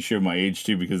just made me show my age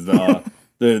too, because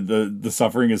the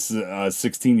Suffering is a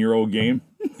 16-year-old game.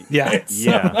 Yeah.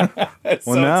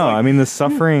 Well, no, I mean The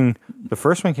Suffering, the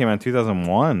first one came out in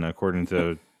 2001, according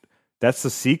to that's the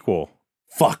sequel.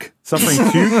 Fuck. Suffering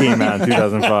 2 came out in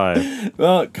 2005.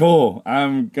 Well, cool.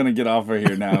 I'm gonna get off of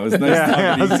here now. It was nice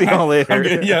talking to you. I'll see y'all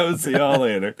later. We'll see y'all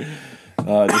later.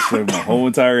 Just showed my whole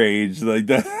entire age like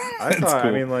that. I thought,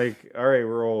 cool. I mean, like, all right,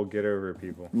 we're all get over it,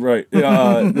 people. Right.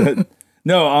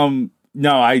 No,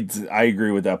 I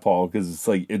agree with that, Paul, because it's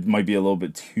like it might be a little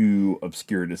bit too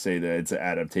obscure to say that it's an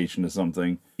adaptation to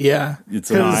something. Yeah,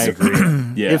 I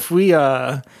agree. Yeah, if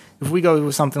we go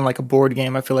with something like a board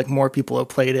game, I feel like more people have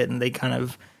played it and they kind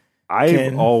of.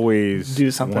 I've always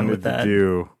do something with that.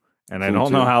 And I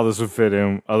don't know how this would fit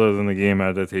in other than the game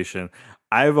adaptation.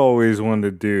 I've always wanted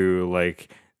to do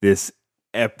like this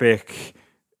epic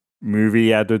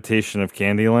movie adaptation of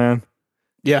Candyland.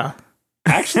 Yeah.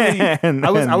 Actually,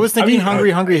 I was thinking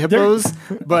Hungry Hippos,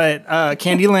 but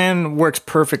Candyland works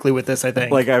perfectly with this. I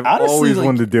think. Like I've honestly, always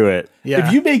wanted to do it. Yeah.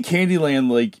 If you made Candyland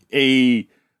like a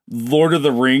Lord of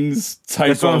the Rings type,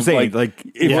 that's what I'm saying. Like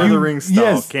Lord of the Rings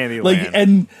style Candyland,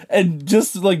 like and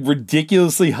just like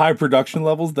ridiculously high production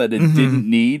levels that it didn't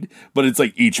need, but it's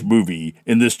like each movie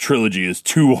in this trilogy is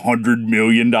 $200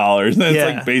 million, and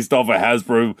it's like based off of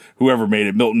Hasbro, whoever made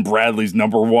it, Milton Bradley's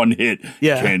 #1 hit,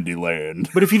 Candyland.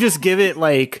 But if you just give it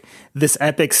like this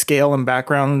epic scale and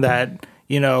background that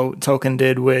Tolkien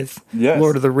did with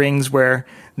Lord of the Rings, where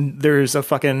there's a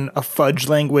fudge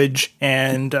language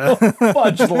and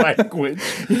fudge language,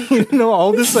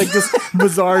 all this like this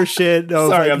bizarre shit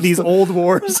of these old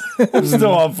wars. I'm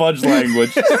still on fudge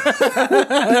language.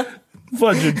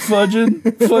 Fudging, fudging.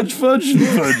 Fudging,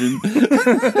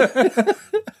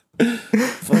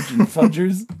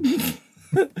 fudgers.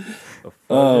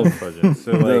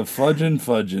 So like, the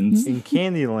fudgins. In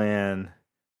Candyland,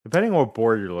 depending on what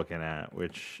board you're looking at,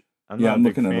 which I'm not a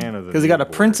big fan of. Because they got a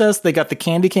princess, they got the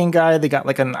candy cane guy, they got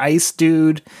like an ice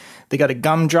dude, they got a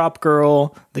gumdrop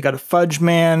girl, they got a fudge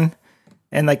man,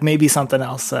 and like maybe something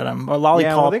else that a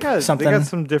lollipop. They got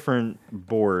some different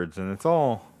boards, and it's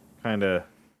all kind of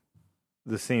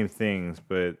the same things.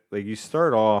 But like you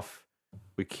start off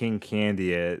with King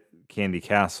Candy at Candy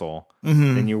Castle,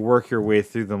 then you work your way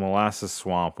through the molasses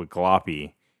swamp with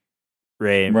Gloppy,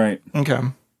 right? Right. Okay.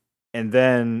 And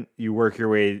then you work your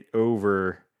way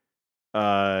over,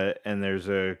 and there's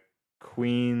a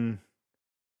queen.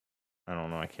 I don't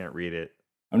know. I can't read it.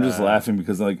 I'm just laughing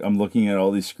because like I'm looking at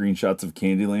all these screenshots of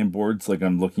Candyland boards, like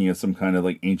I'm looking at some kind of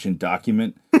like ancient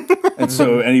document. And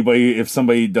so if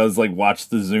somebody does like watch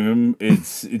the Zoom,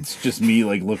 it's just me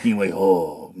like looking like,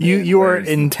 oh man, you are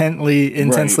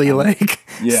intensely like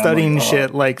studying like,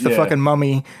 shit like the fucking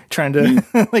mummy trying to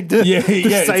like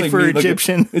decipher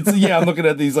Egyptian. I'm looking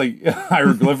at these like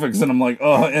hieroglyphics and I'm like,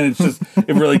 oh, and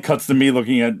it really cuts to me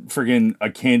looking at friggin' a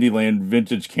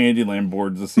vintage Candyland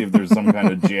board to see if there's some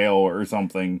kind of jail or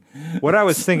something. What I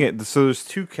was thinking, so there's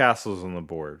 2 castles on the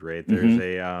board, right? There's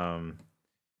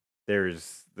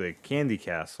there's the Candy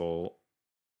Castle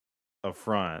up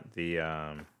front, the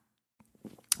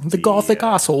Gothic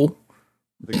Castle.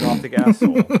 The Gothic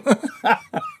Castle.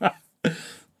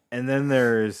 And then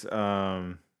there's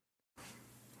can't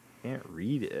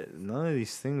read it. None of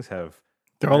these things have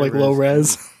they're all like low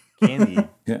res candy.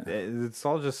 It's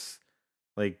all just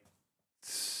like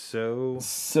so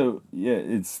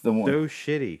it's the one so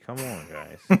shitty. Come on,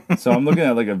 guys. So I'm looking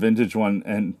at like a vintage one,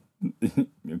 and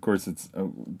of course it's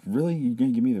really, you're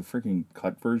gonna give me the freaking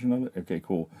cut version of it? Okay,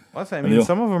 cool. Well, I mean,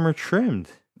 some of them are trimmed.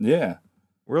 Yeah,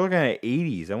 we're looking at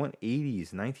 80s. I want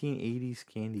 1980s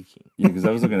Candy King. Yeah, because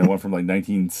I was looking at one from like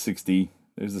 1960.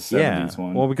 There's the 70s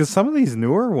one. Well, because some of these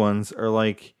newer ones are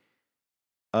like,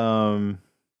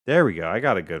 there we go. I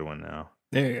got a good one now.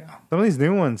 There you go. Some of these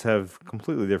new ones have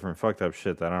completely different fucked up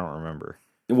shit that I don't remember.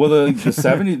 Well, the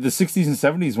 70s, the 60s and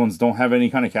 70s ones don't have any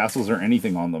kind of castles or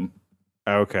anything on them.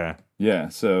 Okay. Yeah,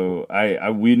 so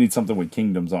we need something with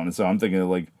kingdoms on it. So I'm thinking of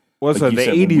like, well, so the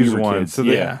 80s one. Kids. So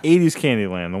the 80s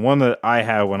Candyland, the one that I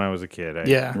had when I was a kid,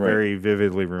 I very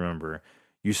vividly remember.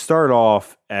 You start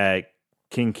off at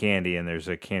King Candy, and there's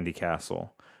a candy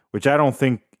castle, which I don't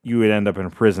think you would end up in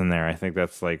a prison there. I think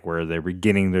that's like where they're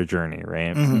beginning their journey,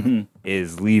 right? Mm-hmm.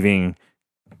 Is leaving.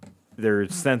 They're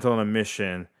sent on a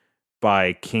mission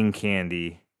by King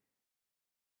Candy.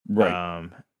 Right.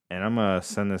 And I'm gonna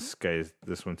send this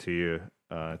one to you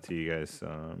guys,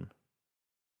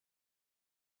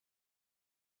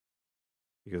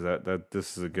 because that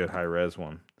this is a good high res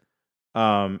one.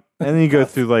 And then you go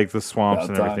through like the swamps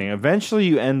and everything. Eventually,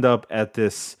 you end up at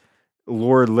this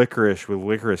Lord Licorice with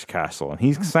Licorice Castle, and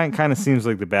he kind of seems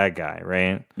like the bad guy,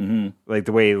 right? Mm-hmm. Like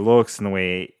the way he looks and the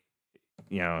way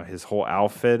his whole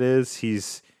outfit is.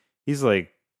 He's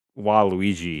like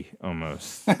Waluigi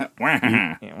almost.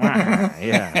 Yeah.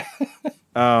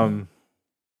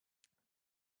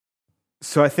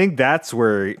 So I think that's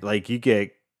where like you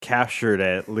get captured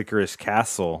at Licorice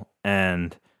Castle,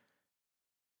 and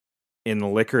in the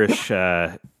licorice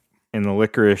prison,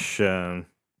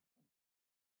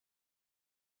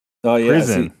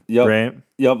 right?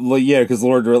 Yep, yeah, because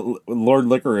Lord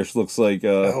Licorice looks like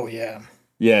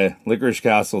yeah, Licorice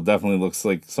Castle definitely looks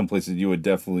like someplace that you would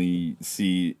definitely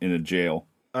see in a jail.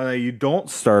 You don't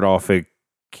start off at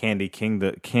Candy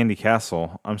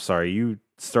Castle. I'm sorry, you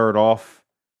start off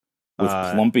with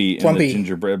Plumpy and the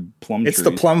gingerbread plum trees. It's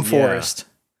the plum forest.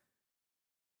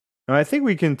 Now, I think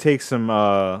we can take some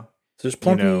there's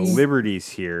Plumpy, liberties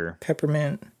here.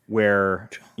 Peppermint.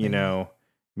 Where,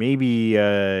 maybe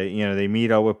they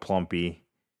meet up with Plumpy,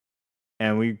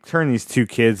 and we turn these two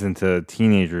kids into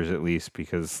teenagers at least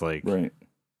because like right.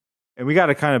 And we got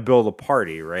to kind of build a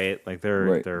party, right? Like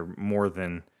they're more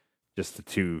than just the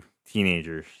two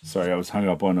teenagers. Sorry, I was hung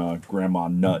up on Grandma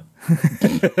Nut.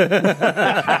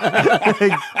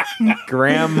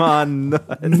 Grandma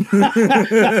Nut.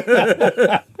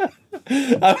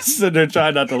 I was sitting there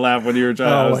trying not to laugh when you were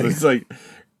trying.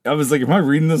 I was like, am I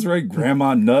reading this right?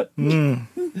 Grandma Nut?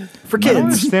 For kids. I don't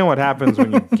understand what happens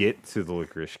when you get to the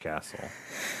Licorice Castle.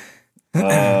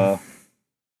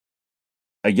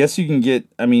 I guess you can get.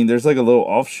 I mean, there's like a little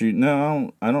offshoot.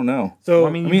 No, I don't know. So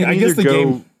I mean, I guess the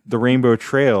game, the Rainbow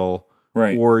Trail,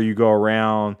 right? Or you go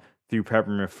around through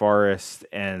Peppermint Forest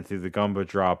and through the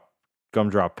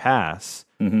Gumdrop Pass,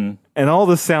 and all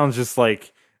this sounds just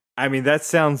like. I mean, that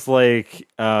sounds like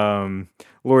Lord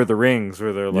of the Rings,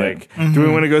 where they're like, "Do we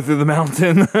want to go through the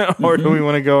mountain, or do we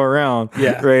want to go around?"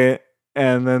 Yeah, right.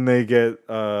 And then they get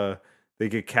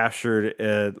captured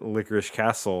at Licorice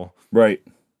Castle, right.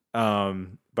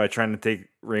 By trying to take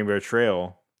Rainbow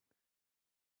Trail.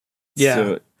 Yeah.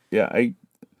 So, yeah, I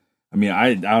mean,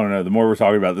 I don't know. The more we're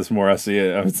talking about this, the more I see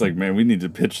it. It's like, man, we need to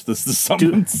pitch this to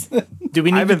someone. Do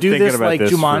we need to do this like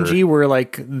Jumanji, where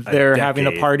like they're having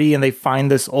a party and they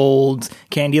find this old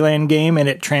Candyland game and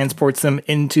it transports them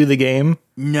into the game?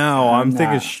 No, I'm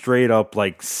thinking straight up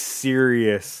like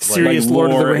serious like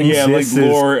Lord of the Rings. Yeah, like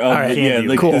lore of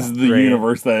cool. This is the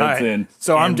universe that it's in.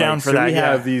 So I'm down for that. We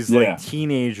have these like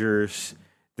teenagers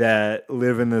that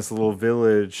live in this little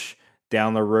village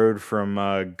down the road from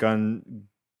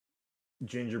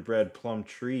gingerbread plum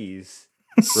trees,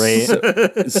 right?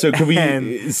 So can we?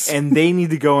 And they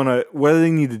need to go on a. What do they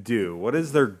need to do? What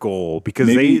is their goal? Because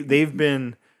they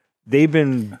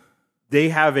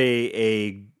have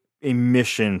a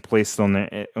mission placed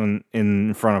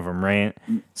in front of them, right?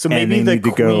 So maybe they need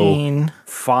to go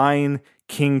find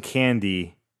King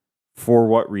Candy. For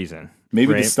what reason?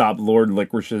 Maybe to stop Lord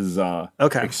Licorice's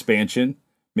expansion.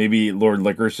 Maybe Lord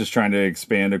Licorice is trying to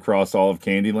expand across all of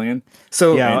Candyland.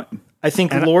 So I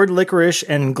think Lord Licorice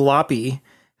and Gloppy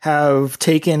have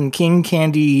taken King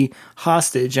Candy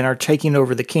hostage and are taking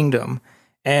over the kingdom.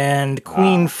 And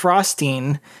Queen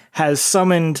Frostine has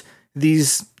summoned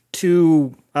these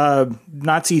two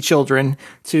Nazi children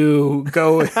to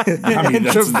go and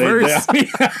traverse.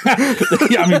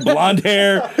 I mean, blonde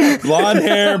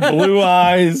hair, blue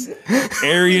eyes,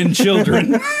 Aryan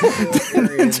children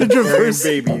to traverse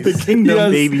the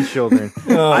kingdom, baby children.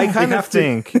 I kind of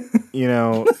think,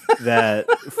 that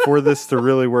for this to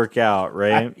really work out,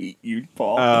 right? I hate you,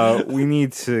 Paul. We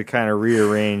need to kind of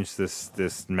rearrange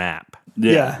this map.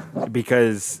 Yeah.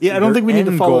 Because I don't think we need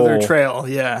to follow their trail.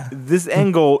 Yeah. This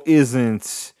end goal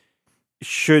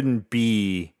shouldn't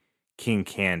be King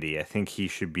Candy. I think he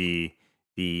should be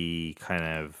the kind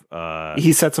of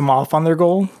he sets them off on their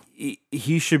goal.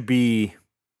 He should be,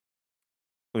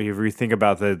 if you think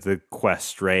about the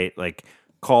quest, right? Like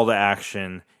call to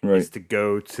action is to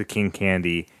go to King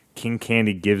Candy. King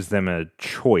Candy gives them a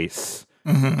choice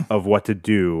of what to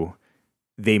do.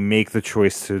 They make the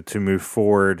choice to move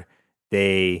forward.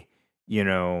 They,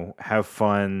 have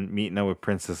fun meeting up with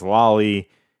Princess Lolly,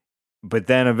 but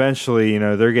then eventually,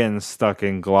 they're getting stuck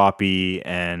in Gloppy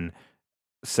and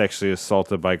sexually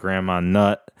assaulted by Grandma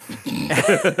Nut. I'm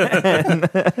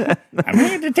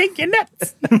going to take your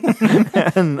nuts.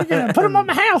 I'm going to put them on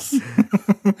my house.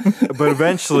 But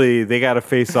eventually, they got to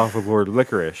face off with Lord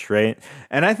Licorice, right?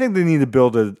 And I think they need to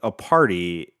build a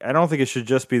party. I don't think it should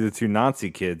just be the two Nazi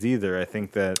kids either. I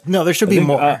think that there should be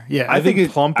more. I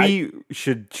think Plumpy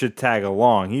should tag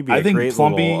along. He'd be great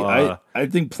Plumpy. Little, I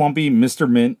think Plumpy, Mr.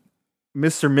 Mint.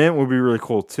 Mr. Mint would be really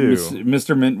cool too.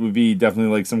 Mr. Mint would be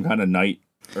definitely like some kind of knight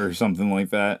or something like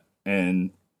that.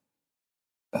 And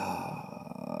no,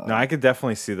 I could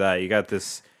definitely see that. You got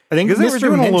this. I think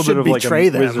Mr. Mint should betray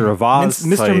them. Wizard of Oz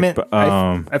Mr. Mint,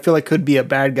 I feel like could be a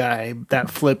bad guy that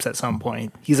flips at some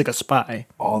point. He's like a spy.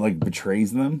 Oh, like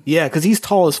betrays them? Yeah, because he's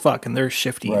tall as fuck and they're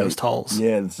shifty, those talls.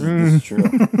 Yeah, this is true.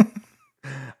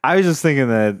 I was just thinking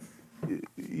that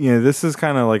this is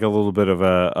kind of like a little bit of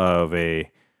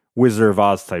a Wizard of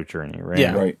Oz type journey, right?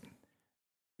 Yeah, right.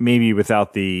 Maybe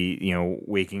without the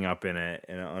waking up in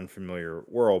an unfamiliar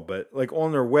world, but like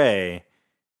on their way,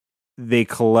 they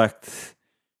collect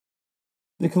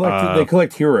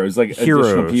heroes, like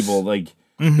additional people, like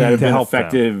that have been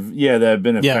effective. Them. Yeah, that have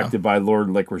been affected by Lord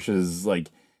Licorice's like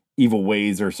evil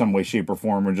ways or some way, shape, or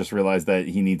form, or just realize that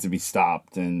he needs to be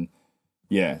stopped. And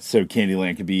so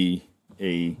Candyland could be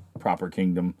a proper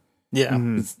kingdom. Yeah,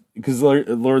 because Lord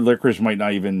Licorice might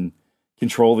not even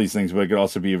control these things, but it could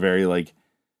also be a very like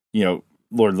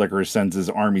Lord Licorice sends his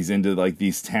armies into like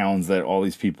these towns that all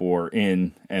these people are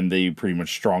in, and they pretty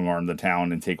much strong arm the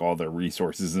town and take all their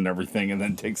resources and everything, and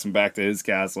then takes them back to his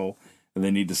castle, and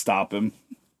they need to stop him.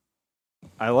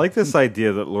 I like this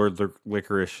idea that Lord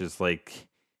Licorice is like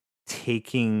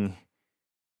taking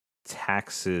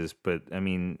taxes, but I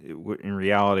mean, in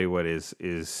reality, what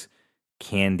is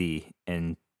candy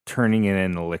and turning it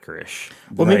into licorice.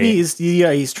 Well, right? Maybe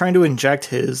he's trying to inject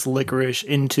his licorice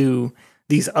into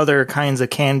these other kinds of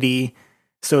candy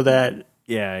so that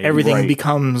everything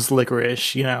becomes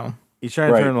licorice, you know. He's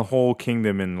trying to turn the whole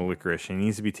kingdom into licorice, and he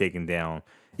needs to be taken down.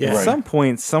 Yeah. At some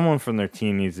point, someone from their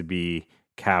team needs to be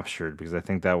captured, because I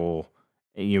think that will,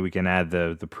 we can add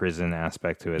the prison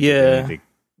aspect to it. Yeah.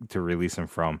 To release him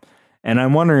from. And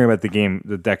I'm wondering about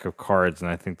the deck of cards, and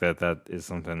I think that is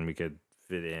something we could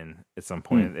fit in at some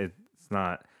point. It's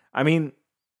not, I mean,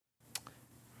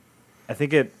 I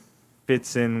think it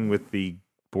fits in with the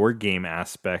board game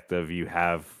aspect of you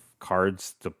have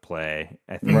cards to play.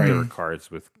 I think there were cards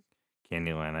with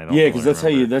Candyland. I don't. Yeah, because that's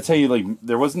how you like.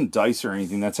 There wasn't dice or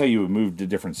anything. That's how you would move to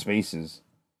different spaces.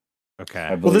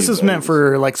 Okay. Well, this is meant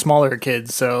for like smaller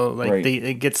kids, so like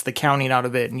it gets the counting out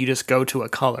of it, and you just go to a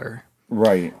color.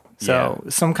 Right. So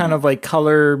some kind of like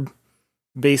color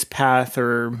based path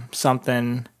or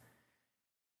something.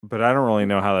 But I don't really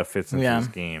know how that fits into this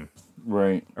game.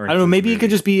 Right. I don't know. Maybe it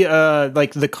could just be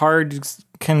like the cards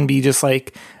can be just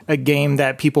like a game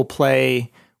that people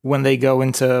play when they go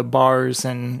into bars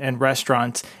and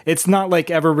restaurants. It's not like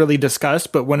ever really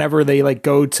discussed, but whenever they like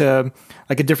go to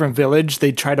like a different village,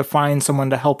 they try to find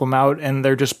someone to help them out, and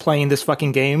they're just playing this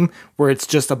fucking game where it's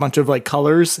just a bunch of like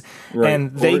colors,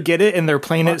 and they get it and they're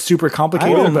playing it super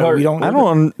complicated, but we don't. I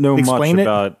don't know much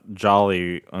about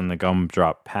Jolly on the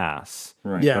Gumdrop Pass.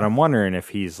 Right. Yeah. But I'm wondering if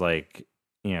he's like,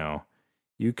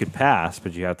 you could pass,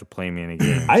 but you have to play me in a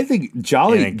game. I think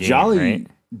Jolly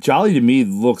to me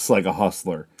looks like a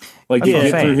hustler. Like to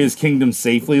get through his kingdom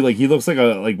safely. Like he looks like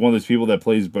one of those people that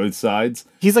plays both sides.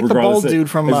 He's like the bald dude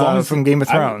from Game of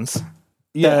Thrones.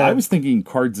 I was thinking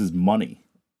cards is money.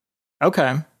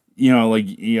 Okay.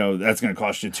 That's going to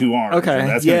cost you 2 arms. Okay.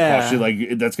 That's going to cost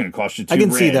you that's going to cost you 2 I can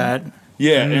rand. see that.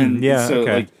 Yeah, so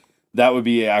like that would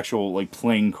be an actual like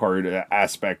playing card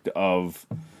aspect of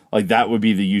like that would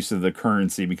be the use of the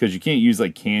currency, because you can't use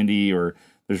like candy, or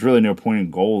there's really no point in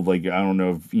gold. Like, I don't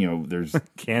know if, there's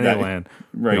Candyland.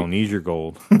 Right. You don't need your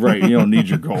gold. Right. You don't need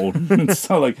your gold. It's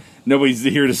not like nobody's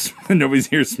here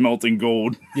smelting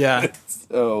gold. Yeah.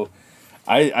 So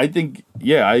I think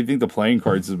the playing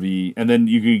cards would be, and then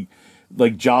you could,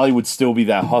 like, Jolly would still be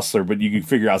that hustler, but you could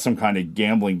figure out some kind of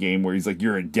gambling game where he's like,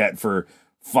 you're in debt for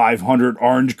 500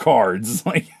 orange cards.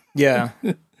 Like, yeah.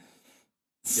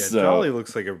 Jolly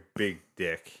looks like a big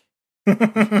dick.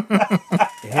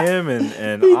 Him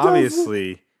and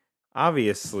obviously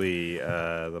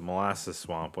the molasses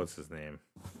swamp, what's his name?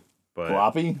 But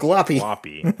Gloppy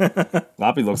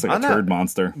Gloppy looks like a turd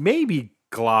monster. Maybe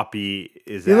Gloppy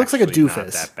he looks like a doofus. Not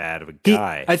that bad of a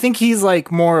guy. I think he's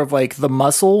like more of like the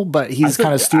muscle, but he's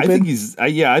kind of stupid.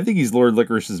 I think he's Lord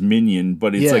Licorice's minion,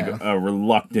 but it's like a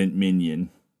reluctant minion.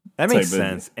 That makes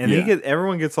sense. And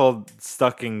everyone gets all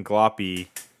stuck in Gloppy,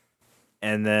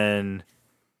 and then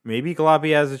maybe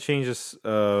Gloppy has a change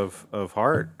of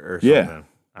heart or something. Yeah.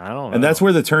 I don't know. And that's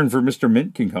where the turn for Mr.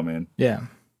 Mint can come in. Yeah.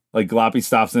 Like Gloppy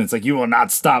stops and it's like, you will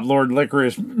not stop Lord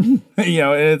Licorice. And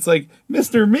it's like,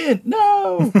 Mr. Mint,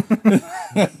 no.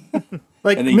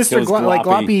 Like Mr.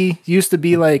 Gloppy used to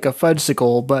be like a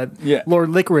fudgesicle, but Lord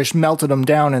Licorice melted him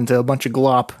down into a bunch of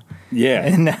glop.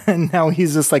 Yeah. And now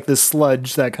he's just like this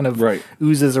sludge that kind of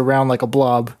oozes around like a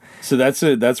blob. So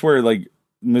that's where like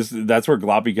that's where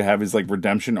Gloppy could have his like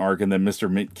redemption arc, and then Mr.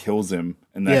 Mint kills him,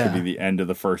 and that could be the end of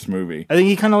the first movie. I think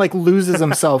he kind of like loses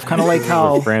himself, kind of like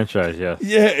how franchise. Yeah,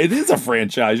 it is a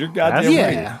franchise. You're goddamn right.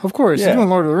 Yeah, of course. You're doing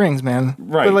Lord of the Rings, man.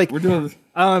 Right. But like we're doing.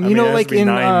 Like in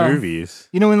 9 movies.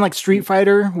 In like Street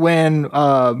Fighter when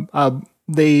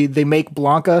they make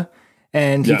Blanca,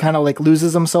 and he kind of like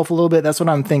loses himself a little bit. That's what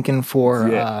I'm thinking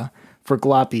for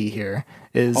Gloppy here.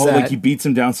 Is like he beats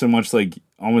him down so much, like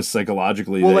almost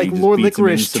psychologically. Well, like Lord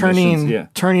Licorice turning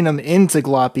him into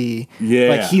Gloppy.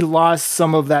 Yeah, like he lost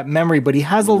some of that memory, but he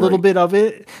has a little bit of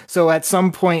it. So at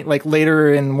some point, like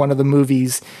later in one of the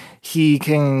movies, he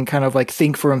can kind of like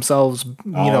think for himself,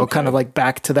 kind of like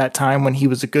back to that time when he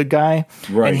was a good guy,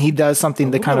 and he does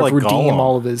something to kind of like redeem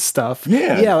all of his stuff.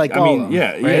 Yeah, like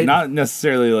Gollum, not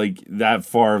necessarily like that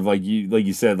far of like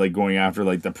you said, like going after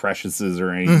like the Preciouses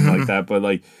or anything like that, but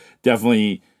like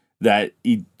definitely that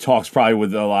he talks probably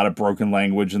with a lot of broken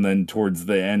language, and then towards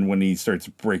the end when he starts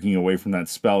breaking away from that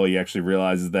spell, he actually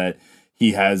realizes that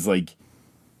he has like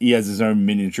he has his own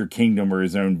miniature kingdom or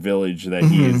his own village that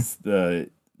he is the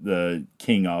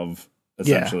king of,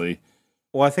 essentially.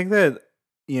 Well, I think that,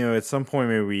 at some point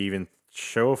maybe we even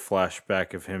show a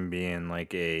flashback of him being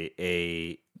like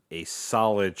a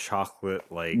solid chocolate,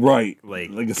 like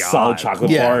a solid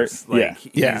chocolate bar.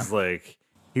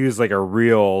 He was like a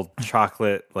real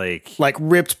chocolate, like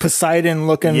ripped Poseidon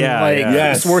looking,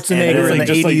 Schwarzenegger in the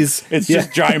 80s. It's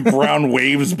just giant brown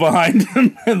waves behind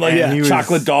him and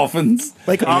chocolate dolphins.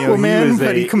 Like Aquaman,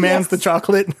 but he commands the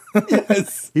chocolate.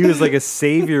 Yes. He was like a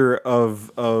savior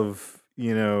of the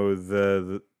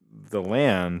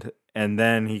land, and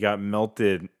then he got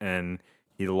melted and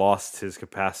he lost his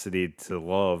capacity to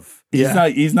love.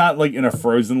 He's not like in a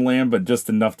frozen land, but just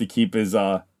enough to keep his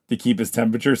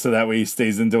temperature, so that way he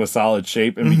stays into a solid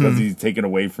shape. And because he's taken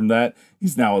away from that,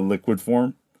 he's now a liquid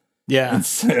form. Yeah.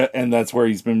 And that's where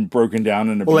he's been broken down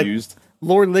and abused.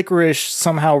 Lord Licorice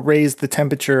somehow raised the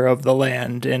temperature of the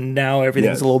land, and now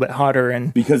everything's a little bit hotter.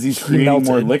 And because he's creating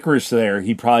more licorice there,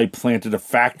 he probably planted a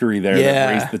factory there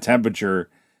that raised the temperature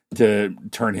to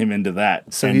turn him into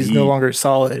that. So he's no longer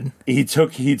solid. He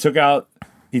took out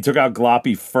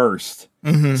Gloppy first,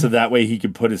 so that way he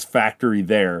could put his factory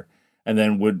there, and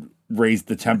then would raise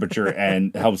the temperature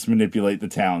and helps manipulate the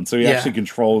town. So he actually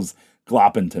controls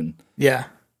Gloppington. Yeah.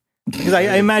 Because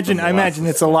I imagine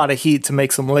it's a lot of heat to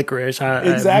make some licorice.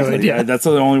 Exactly. Yeah, that's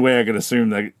the only way I could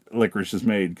assume that licorice is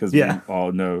made, because we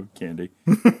all know candy.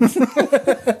 You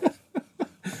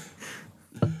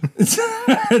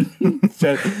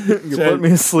put me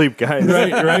to sleep, guys.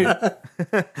 Right.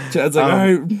 Chad's like, all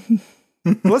right.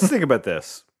 Let's think about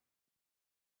this.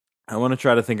 I want to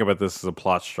try to think about this as a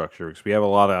plot structure, because we have a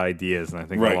lot of ideas, and I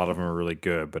think a lot of them are really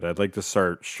good. But I'd like to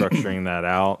start structuring that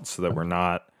out so that we're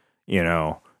not,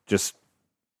 just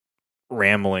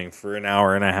rambling for an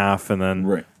hour and a half, and then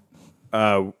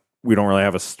we don't really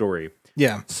have a story.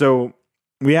 Yeah. So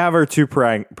we have our two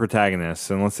protagonists,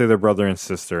 and let's say they're brother and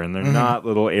sister, and they're not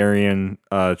little Aryan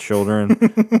children.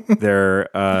 They're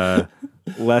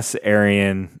less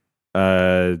Aryan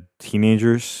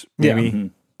teenagers,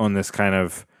 maybe, on this kind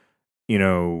of,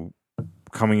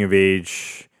 coming of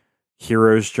age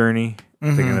hero's journey.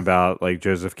 Thinking about like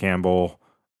Joseph Campbell,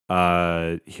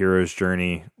 hero's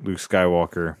journey, Luke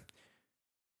Skywalker,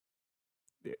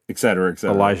 et cetera,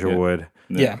 Elijah Wood.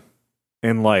 Yeah.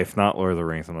 In life, not Lord of the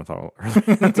Rings. I'm not talking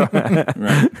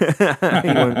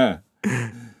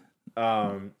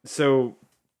about. So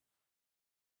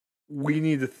we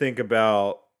need to think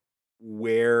about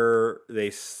where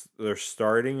they're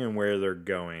starting and where they're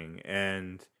going,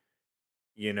 and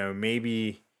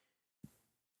maybe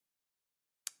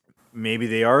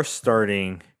they are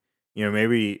starting.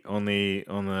 Maybe only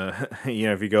on the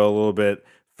if you go a little bit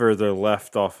further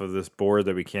left off of this board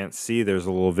that we can't see, there's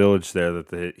a little village there that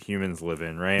the humans live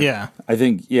in, right? Yeah. I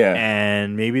think,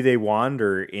 and maybe they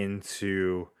wander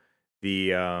into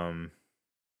the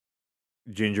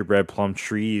gingerbread plum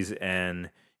trees and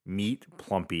meet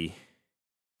Plumpy,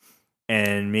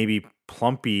 and maybe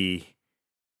Plumpy,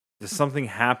 does something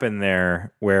happen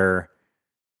there where,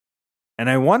 and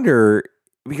I wonder,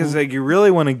 because like you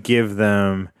really want to give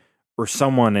them, or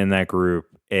someone in that group,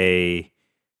 a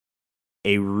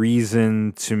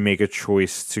reason to make a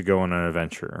choice to go on an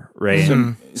adventure,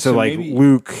 right? So like maybe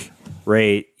Luke,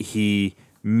 right? He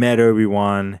met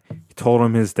Obi-Wan, he told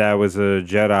him his dad was a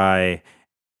Jedi,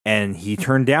 and he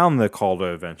turned down the call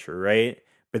to adventure, right?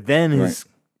 But then his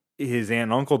aunt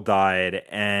and uncle died,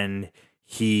 and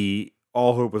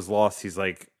all hope was lost. He's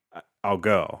like, I'll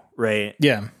go, right?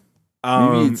 Yeah.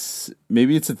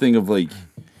 Maybe it's a thing of like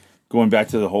going back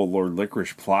to the whole Lord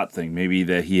Licorice plot thing. Maybe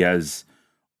that he has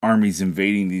armies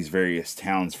invading these various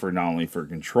towns for not only for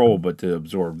control, but to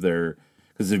absorb their.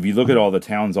 Because if you look at all the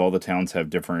towns have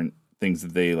different things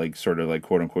that they like, sort of like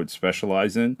quote unquote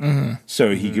specialize in.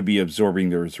 So he could be absorbing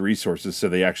those resources. So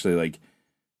they actually like,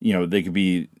 they could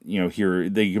be, here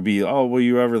they could be. Oh, will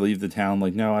you ever leave the town?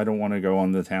 Like, no, I don't want to go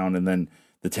on the town. And then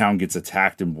the town gets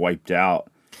attacked and wiped out.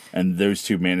 And those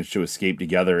two manage to escape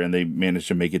together, and they manage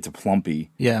to make it to Plumpy.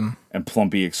 Yeah. And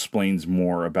Plumpy explains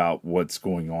more about what's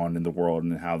going on in the world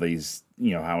and how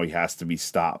how he has to be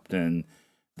stopped. And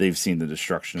they've seen the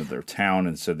destruction of their town,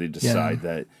 and so they decide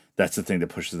that that's the thing that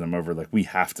pushes them over. Like, we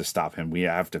have to stop him. We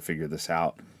have to figure this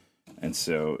out. And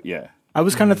so, I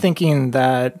was kind of thinking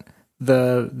that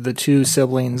the two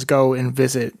siblings go and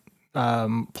visit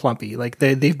Plumpy. Like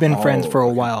they've been friends for a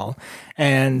while,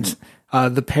 and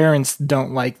the parents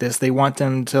don't like this. They want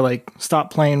them to like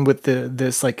stop playing with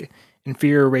this like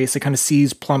inferior race that kind of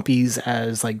sees Plumpies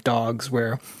as like dogs,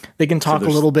 where they can talk a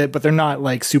little bit, but they're not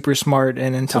like super smart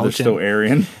and intelligent. So they're still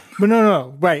Aryan. But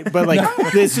no, right? But like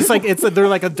it's just like they're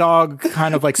like a dog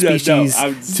kind of like species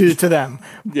to them.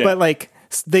 Yeah. But like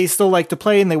they still like to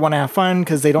play and they want to have fun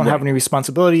because they don't have any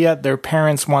responsibility yet. Their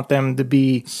parents want them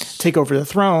to take over the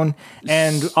throne.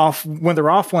 And when they're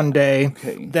off one day,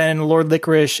 then Lord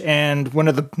Licorice and one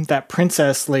of that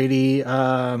princess lady,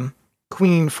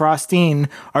 Queen Frostine,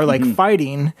 are like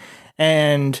fighting,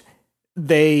 and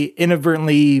they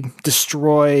inadvertently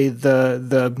destroy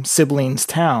the siblings'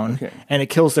 town, and it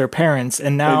kills their parents.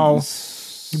 And now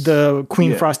the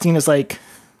Queen Frostine is like,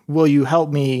 "Will you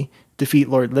help me defeat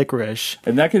Lord Licorice?"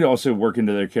 And that could also work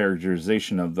into their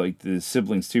characterization of like the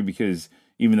siblings too, because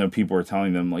even though people are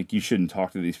telling them like you shouldn't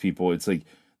talk to these people, it's like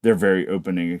they're very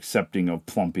open and accepting of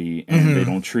Plumpy, and they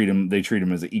don't treat him. They treat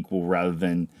him as an equal rather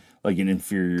than like an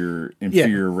inferior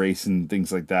race and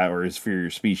things like that, or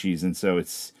inferior species. And so it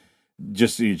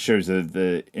shows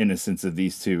the innocence of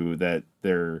these two, that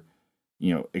they're,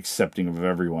 you know, accepting of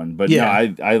everyone. But no,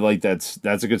 I like that's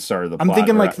a good start of the plot. I'm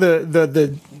thinking like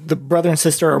the brother and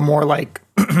sister are more like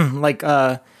like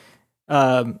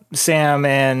Sam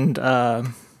and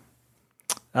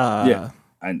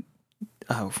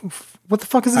what the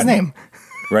fuck is his name?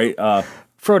 Right,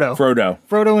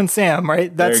 Frodo and Sam,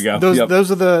 right? That's there you go.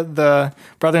 Those are the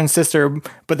brother and sister.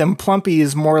 But then Plumpy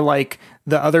is more like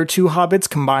the other two hobbits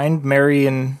combined, Merry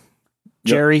and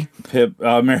Jerry. Pip,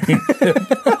 Merry and Pip.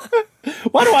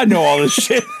 Why do I know all this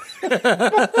shit?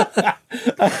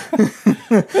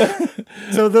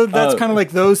 So that's kind of like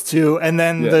those two, and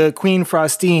then the Queen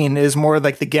Frostine is more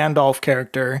like the Gandalf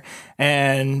character,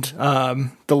 and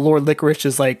the Lord Licorice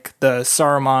is like the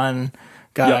Saruman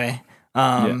guy.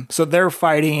 So they're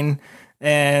fighting,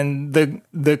 and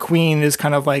the Queen is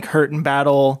kind of like hurt in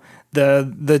battle.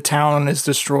 The town is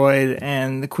destroyed,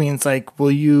 and the Queen's like,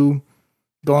 "Will you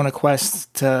go on a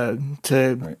quest to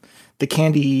the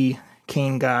candy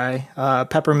cane guy,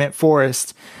 Peppermint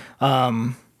Forest,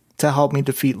 to help me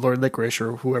defeat Lord Licorice,"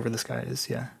 or whoever this guy is.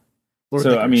 Yeah. Lord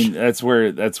Licorice. I mean, that's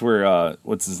where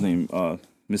what's his name?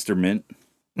 Mr. Mint.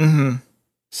 Mm-hmm.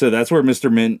 So that's where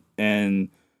Mr. Mint and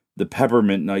the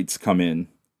Peppermint Knights come in.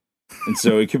 And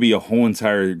so it could be a whole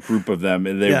entire group of them,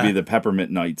 and they would be the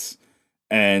Peppermint Knights.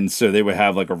 And so they would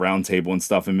have like a round table and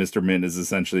stuff, and Mr. Mint is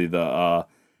essentially the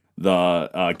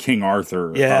King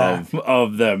Arthur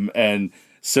of them. And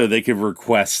so they could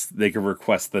request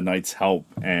the Knights' help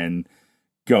and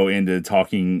go into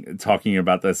talking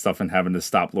about that stuff and having to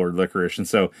stop Lord Licorice. And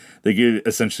so they could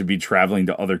essentially be traveling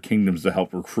to other kingdoms to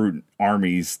help recruit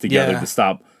armies together to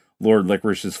stop Lord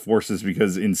Licorice's forces,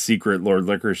 because in secret Lord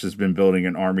Licorice has been building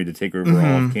an army to take over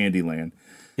all of Candyland.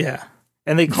 Yeah.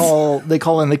 And they call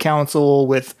in the council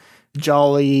with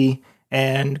Jolly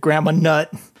and Grandma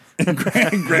Nut.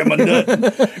 Grandma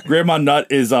Nut. Grandma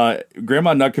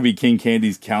Nut could be King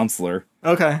Candy's counselor.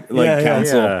 Okay.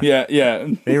 Council. Yeah.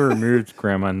 They removed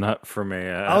Grandma Nut from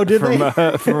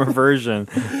a version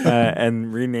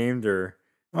and renamed her.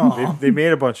 They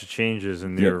made a bunch of changes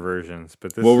in newer versions,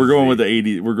 but we're going with the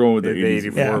 80. We're going with the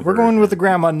 84. Yeah, we're going with the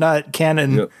Grandma Nut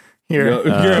canon here.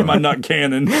 Grandma Nut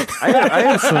canon. I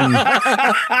have some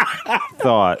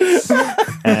thoughts,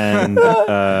 and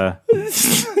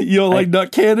you don't like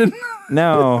nut cannon?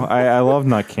 No, I love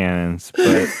nut cannons,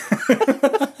 but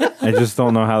I just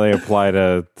don't know how they apply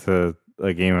to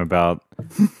a game about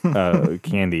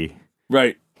candy.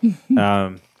 Right.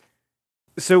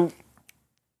 So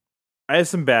I have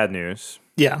some bad news.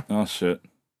 Yeah. Oh shit.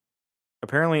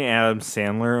 Apparently Adam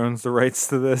Sandler owns the rights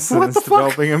to this and is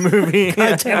developing a movie.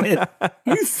 God damn it. Are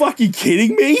you fucking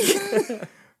kidding me?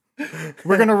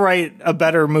 We're going to write a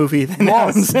better movie than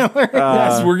Adam Sandler.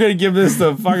 Yes, we're going to give this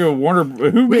to fucking Warner.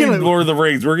 Who made Lord of the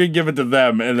Rings? We're going to give it to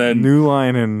them, and then New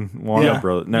Line and Warner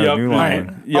Brothers. No, New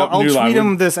Line. I'll tweet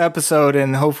him this episode,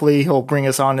 and hopefully he'll bring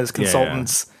us on as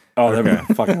consultants. Yeah. Oh, that'd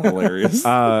be fucking hilarious.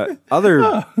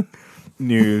 Other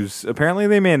news. Apparently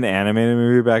they made an animated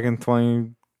movie back in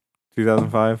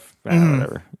 2005.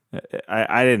 Whatever.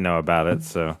 I didn't know about it,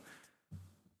 so.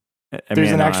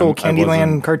 There's an actual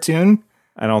Candyland cartoon?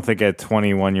 I don't think at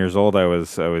 21 years old I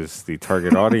was the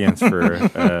target audience for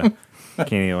a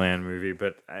Candyland movie,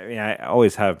 but I mean I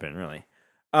always have been, really.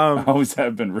 I always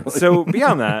have been, really. So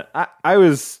beyond that, I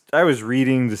was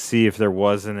reading to see if there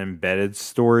was an embedded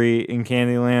story in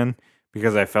Candyland,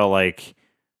 because I felt like,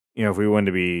 you know, if we wanted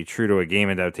to be true to a game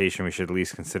adaptation, we should at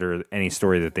least consider any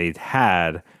story that they'd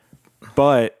had.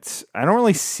 But I don't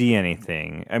really see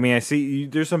anything. I mean, I see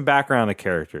there's some background of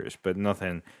characters, but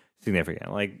nothing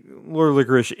significant. Like Lord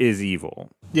Licorice is evil.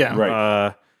 Yeah.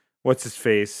 Right. What's his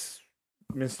face?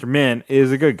 Mr. Mint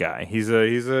is a good guy. He's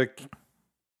a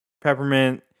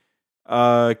peppermint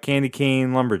candy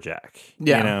cane lumberjack.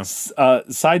 Yeah.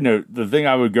 Side note, the thing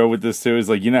I would go with this too is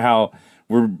like, you know how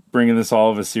we're bringing this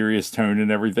all of a serious tone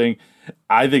and everything.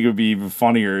 I think it would be even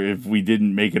funnier if we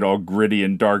didn't make it all gritty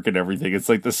and dark and everything. It's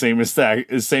like the same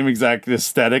exact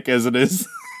aesthetic as it is.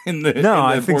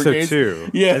 I think so too.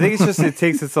 Yeah, I think it's just it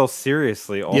takes itself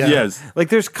seriously. Also. Yeah. Yes, like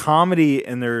there's comedy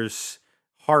and there's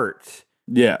heart.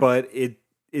 Yeah, but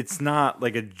it's not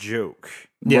like a joke.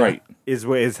 Yeah. Right,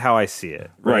 is how I see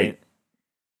it. Right.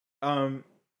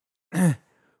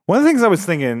 One of the things I was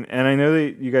thinking, and I know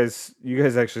that you guys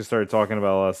actually started talking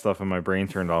about a lot of stuff, and my brain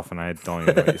turned off, and I don't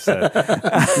even know what you said.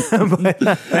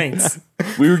 But, thanks.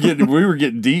 We were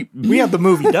getting deep. We had the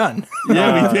movie done.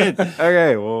 Yeah, we did.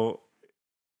 Okay, well,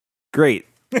 great.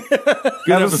 Good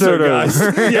episode, guys.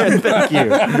 Yeah, thank you.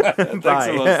 Thanks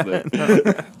for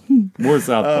listening. More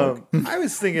South Park. I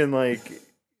was thinking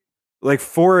like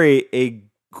for a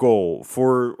goal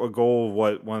of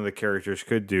what one of the characters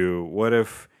could do. What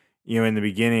if, in the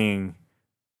beginning,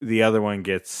 the other one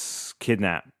gets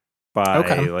kidnapped by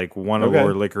like one of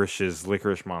Lord Licorice's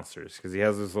licorice monsters, because he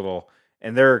has this little,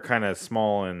 and they're kind of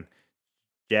small and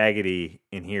jaggedy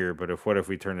in here. But what if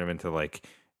we turn them into like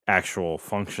actual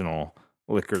functional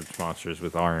licorice monsters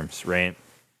with arms, right?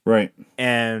 Right.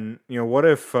 And what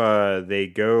if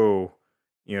they go,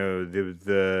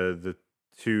 the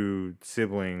two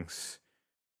siblings,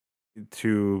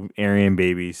 two Aryan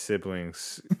baby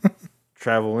siblings,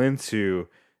 travel into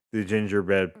the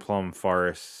gingerbread plum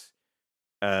forest.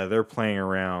 They're playing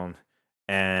around,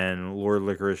 and Lord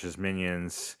Licorice's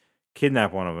minions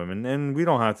kidnap one of them, and then we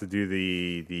don't have to do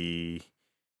the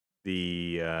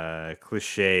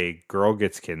cliche girl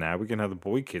gets kidnapped. We can have the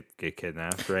boy get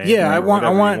kidnapped, right? Yeah, I want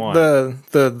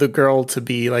the girl to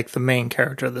be like the main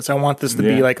character of this. I want this to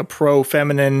be like a pro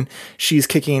feminine, she's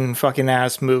kicking fucking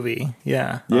ass movie.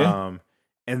 Yeah.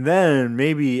 And then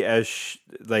maybe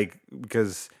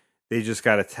because they just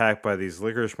got attacked by these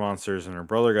licorice monsters and her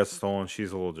brother got stolen,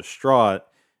 she's a little distraught.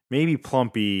 Maybe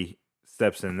Plumpy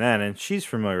steps in then, and she's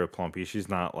familiar with Plumpy. She's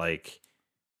not like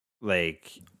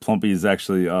Plumpy is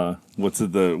actually what's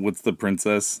the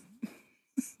princess?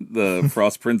 The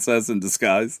Frost Princess in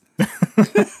disguise.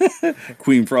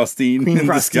 Queen Frostine in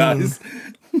disguise.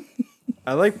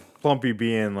 I like Plumpy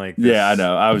being like this, I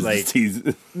know. I was just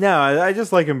teasing. No, I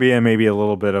just like him being maybe a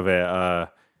little bit of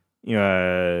a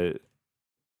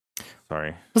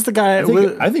sorry. What's the guy?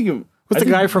 The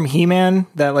guy from He-Man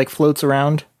that like floats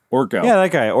around? Orko. Yeah,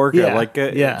 that guy,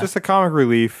 Orko. Just a comic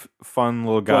relief, fun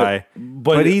little guy.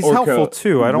 But he's Orko, helpful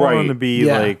too. I don't want him to be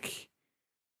like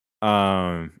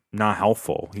not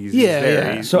helpful. He's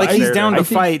there. He's, so like he's down to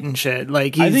fight and shit.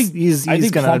 Like I think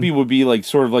Plumpy would be like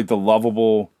sort of like the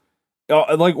lovable,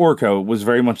 like Orko was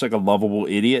very much like a lovable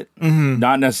idiot. Mm-hmm.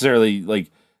 Not necessarily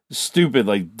like stupid,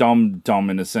 like dumb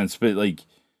in a sense, but like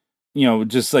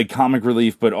just like comic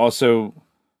relief, but also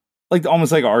like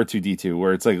almost like R2-D2,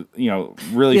 where it's like,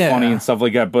 really funny and stuff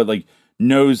like that, but like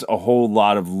knows a whole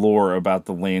lot of lore about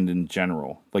the land in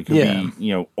general. Like could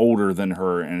be, older than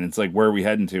her, and it's like, where are we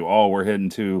heading to? Oh, we're heading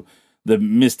to the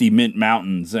Misty Mint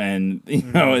Mountains, and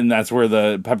and that's where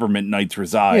the Peppermint Knights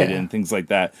reside and things like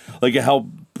that. Like it helped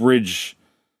push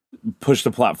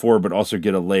the plot forward, but also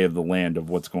get a lay of the land of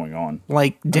what's going on.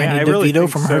 Like Danny DeVito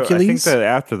from Hercules. I think that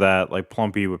after that, like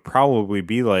Plumpy would probably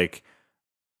be like,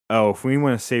 oh, if we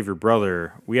want to save your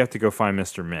brother, we have to go find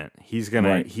Mr. Mint. He's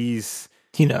gonna he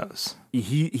knows.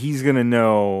 He's gonna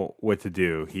know what to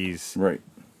do. He's right.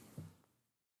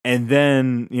 And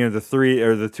then,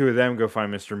 the two of them go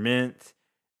find Mr. Mint.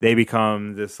 They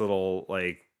become this little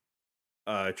like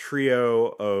trio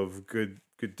of good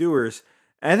doers.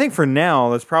 And I think for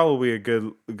now, that's probably a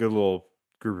good little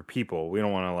group of people. We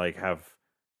don't want to like have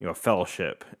a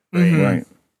fellowship, right? Mm-hmm.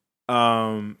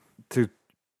 Right. To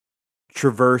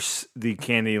traverse the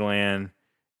Candyland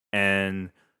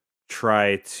and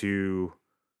try to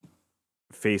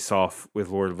face off with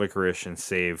Lord Licorice and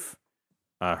save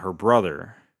her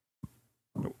brother.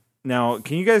 Now,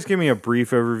 can you guys give me a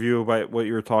brief overview about what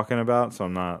you were talking about? So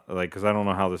I'm not because I don't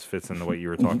know how this fits into what you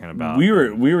were talking about. We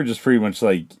were just pretty much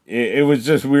like it was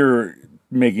just we were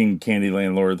making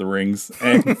Candyland Lord of the Rings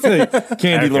and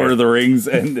Candy Lord of the Rings,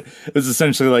 and it was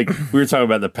essentially like we were talking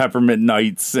about the Peppermint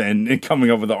Knights and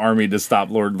coming up with an army to stop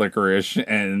Lord Licorice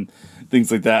and things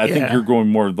like that. I think you're going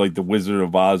more like the Wizard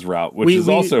of Oz route, which is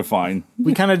also fine.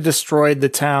 We kind of destroyed the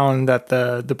town that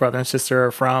the brother and sister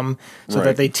are from, so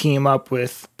that they team up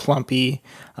with Plumpy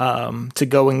to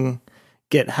go and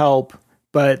get help.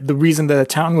 But the reason the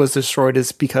town was destroyed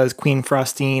is because Queen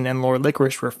Frostine and Lord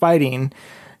Licorice were fighting.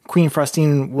 Queen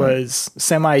Frostine was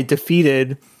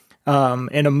semi-defeated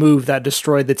in a move that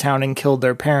destroyed the town and killed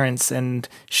their parents, and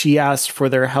she asked for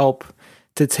their help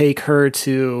to take her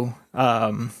to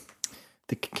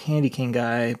the Candy King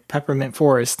guy, Peppermint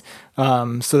Forest,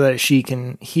 so that she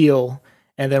can heal.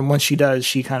 And then once she does,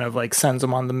 she kind of like sends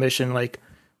them on the mission. Like,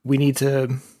 we need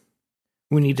to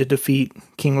defeat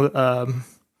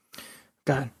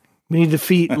we need to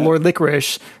defeat Lord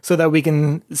Licorice so that we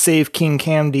can save King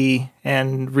Camdy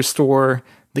and restore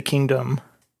the kingdom.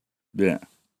 Yeah.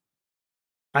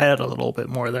 I had a little bit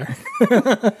more there.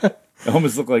 It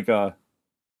almost looked like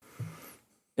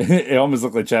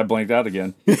Chad blanked out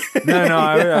again. No,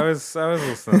 I was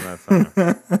listening that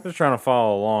time. Just trying to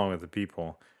follow along with the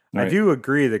people. Right. I do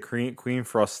agree that Queen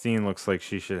Frostine looks like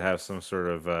she should have some sort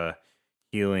of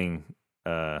healing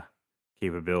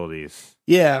capabilities.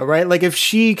 Yeah, right. Like if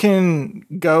she can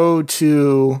go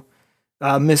to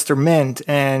Mr. Mint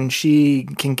and she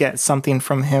can get something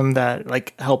from him that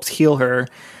like helps heal her,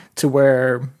 to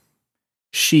where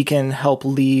she can help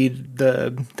lead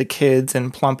the kids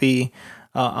and Plumpy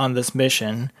on this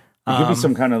mission. It could be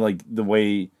some kind of like the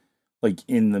way, like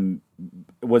in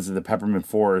the Peppermint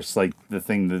Forest, like the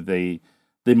thing that they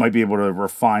might be able to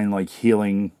refine like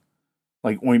healing,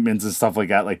 like ointments and stuff like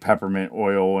that, like peppermint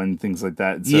oil and things like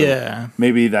that. So yeah,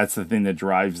 maybe that's the thing that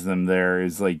drives them there,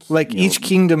 is like each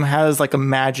kingdom has like a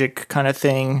magic kind of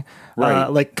thing, right?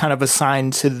 Like kind of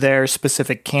assigned to their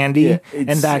specific candy,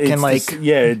 and that can based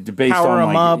power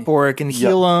them up, or it can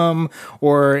heal them,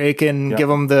 or it can give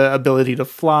them the ability to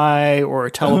fly or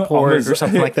teleport or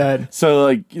something like that.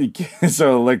 So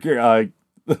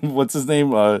what's his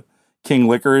name? King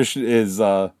Licorice is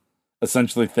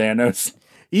essentially Thanos.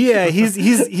 Yeah,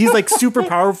 he's like super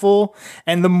powerful,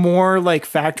 and the more like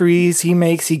factories he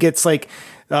makes, he gets like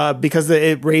because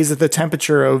it raises the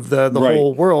temperature of the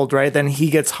whole world, right? Then he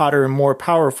gets hotter and more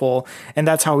powerful, and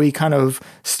that's how he kind of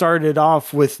started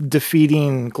off with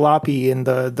defeating Gloppy in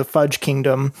the Fudge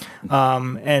Kingdom,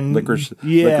 and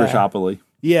Licoriceopoly.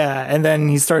 Yeah, and then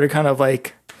he started kind of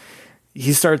like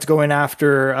he starts going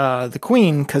after the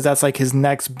Queen, because that's like his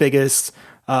next biggest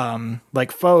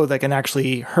like foe that can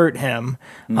actually hurt him.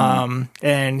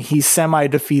 And he semi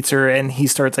defeats her, and he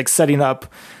starts like setting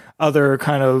up other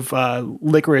kind of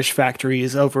licorice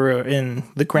factories over in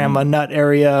the Grandma Nut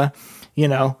area,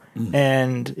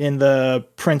 and in the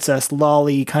Princess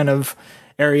Lolly kind of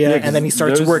area. And then he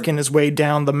starts working his way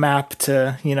down the map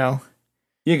to, Yeah,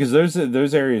 because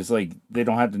those areas, like, they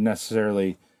don't have to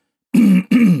necessarily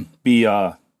be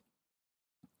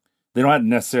they don't have to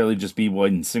necessarily just be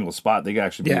one single spot. They could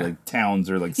actually be like towns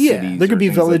or like cities. There could be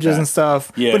villages and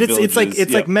stuff. Yeah, but it's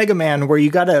like Mega Man, where you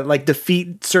gotta like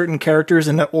defeat certain characters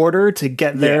in order to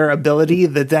get their ability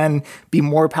that then be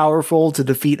more powerful to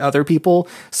defeat other people.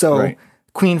 So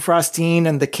Queen Frostine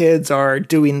and the kids are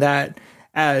doing that,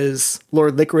 as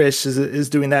Lord Licorice is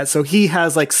doing that. So he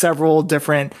has like several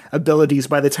different abilities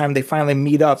by the time they finally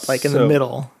meet up, like in the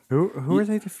middle. Who are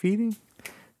they defeating?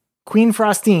 Queen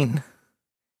Frostine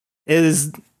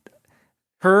is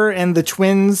her and the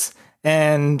twins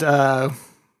and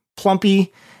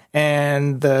Plumpy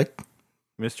and the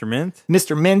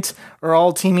Mr. Mint are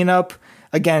all teaming up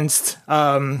against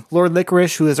Lord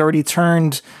Licorice, who has already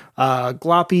turned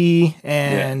Gloppy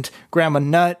and Grandma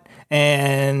Nut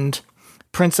and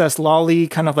Princess Lolly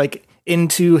kind of like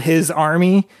into his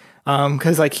army,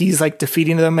 because like he's like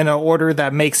defeating them in an order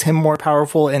that makes him more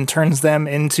powerful and turns them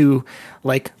into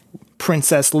like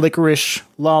Princess Licorice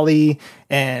Lolly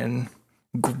and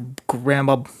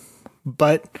Grandma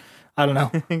Butt. I don't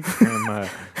know. Grandma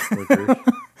Licorice.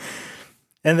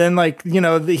 And then, like,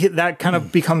 that kind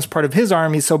of becomes part of his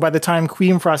army. So by the time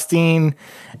Queen Frostine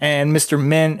and Mr.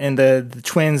 Mint and the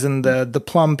twins and the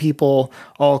Plum people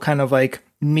all kind of like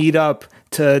meet up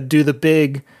to do the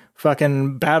big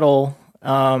fucking battle,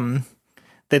 that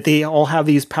they all have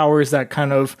these powers that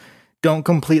kind of don't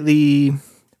completely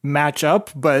match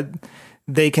up, but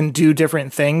they can do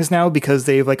different things now because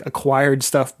they've like acquired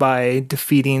stuff by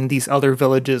defeating these other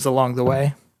villages along the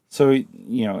way. So,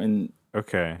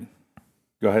 okay.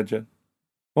 Go ahead, Jed.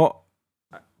 Well,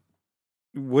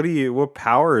 what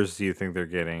powers do you think they're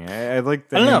getting? I like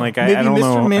that. I don't know. Maybe I don't Mr.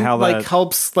 know Mint how like that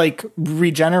helps like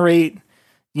regenerate,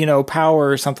 power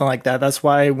or something like that. That's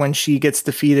why when she gets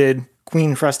defeated,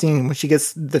 Queen Frostine, when she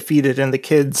gets defeated in the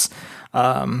kids'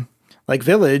 like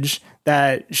village,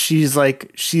 that she's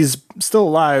still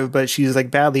alive, but she's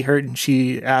like badly hurt, and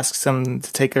she asks them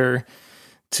to take her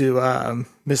to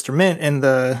Mr. Mint in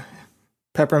the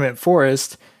Peppermint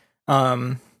Forest,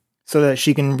 so that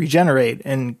she can regenerate,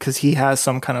 and because he has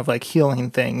some kind of like healing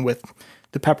thing with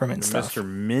the peppermint stuff. Mr.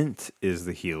 Mint is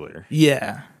the healer.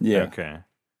 Yeah. Yeah. Okay.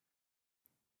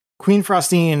 Queen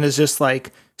Frostine is just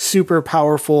like super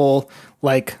powerful,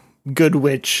 like good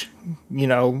witch,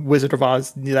 Wizard of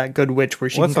Oz, that good witch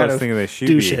where she can kind of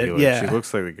do shit. Yeah, she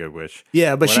looks like the good witch.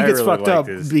 Yeah, but she gets really fucked up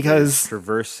because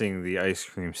traversing the ice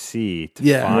cream sea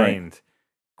to find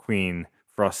Queen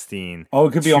Frostine. Oh,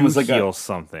 it could be almost like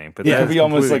something, but it could be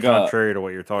almost like contrary to what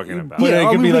you're talking about. But it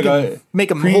could be like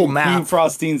make a whole map. Queen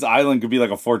Frostine's island could be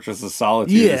like a fortress of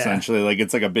solitude, essentially. Like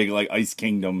it's like a big like ice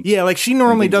kingdom. Yeah, like she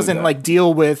normally doesn't like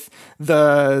deal with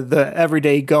the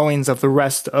everyday goings of the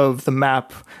rest of the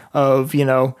map of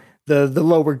the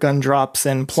lower gumdrops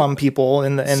and plum people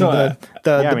and the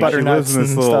butternuts she lives in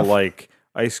this and little stuff. like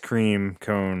ice cream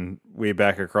cone way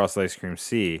back across the ice cream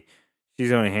sea.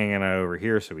 She's only hanging out over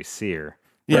here, so we see her.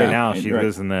 Right now, she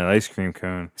lives in that ice cream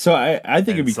cone. So I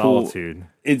think it'd be solitude. Cool.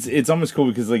 It's almost cool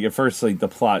because like at first like the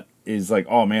plot is like,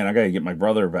 oh man, I gotta get my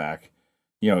brother back.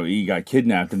 He got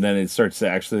kidnapped, and then it starts to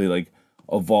actually like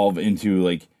evolve into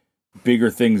like bigger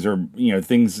things or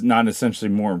things not essentially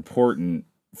more important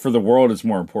for the world. It's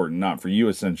more important, not for you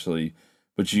essentially,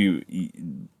 but you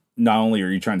not only are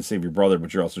you trying to save your brother,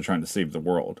 but you're also trying to save the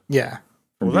world. Yeah.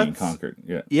 From being conquered.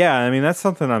 Yeah. I mean, that's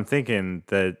something I'm thinking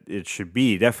that it should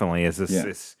be definitely is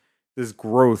this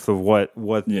growth of what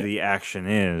the action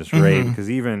is, right? Because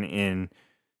even in,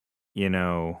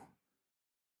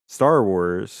 Star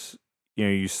Wars,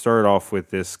 you start off with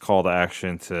this call to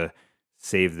action to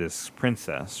save this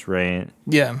princess, right?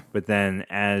 Yeah. But then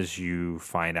as you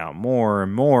find out more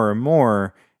and more and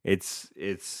more, it's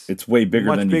way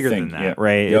bigger than you think. That,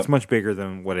 right? Yep. It's much bigger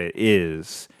than what it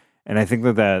is. And I think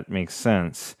that makes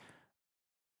sense.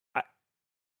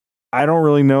 I don't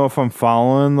really know if I'm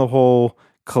following the whole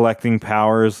collecting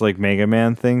powers like Mega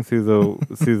Man thing through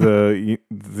the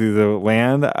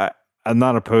land. I'm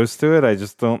not opposed to it. I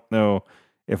just don't know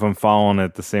if I'm following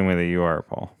it the same way that you are,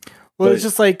 Paul. Well, it's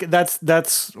just like that's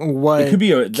what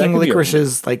King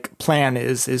Licorice's like plan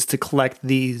is to collect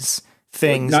these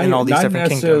things in all these different kingdoms. Not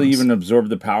necessarily even absorb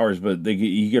the powers, but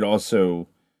he could also.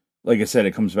 Like I said,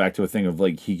 it comes back to a thing of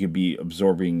like he could be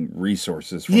absorbing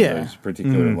resources from those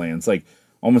particular lands, like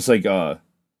almost like an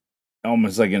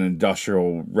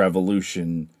industrial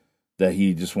revolution that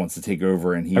he just wants to take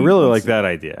over. And I really like that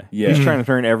idea. Yeah, he's trying to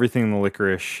turn everything into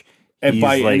licorice. And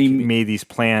he's made these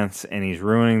plants, and he's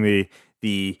ruining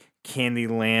the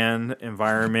Candyland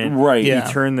environment. Right, He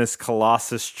turned this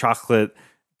Colossus chocolate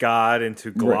god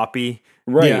into Gloppy.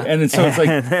 Right, and so it's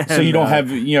like so you don't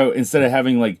have instead of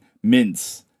having like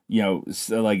mints.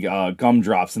 Like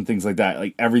gumdrops and things like that.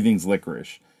 Like everything's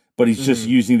licorice, but he's just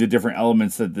using the different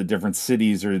elements that the different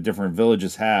cities or the different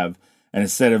villages have, and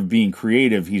instead of being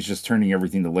creative, he's just turning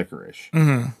everything to licorice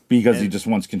because he just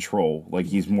wants control. Like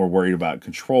he's more worried about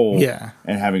control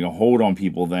and having a hold on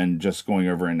people than just going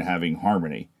over and having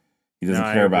harmony. He doesn't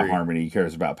care about harmony; he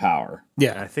cares about power.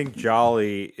 Yeah, I think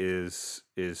Jolly is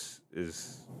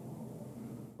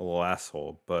a little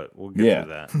asshole, but we'll get to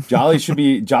that. Jolly should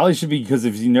be because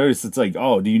if you notice, it's like,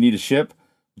 oh, do you need a ship?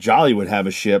 Jolly would have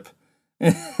a ship.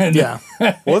 Well,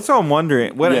 that's what I'm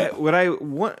wondering. What I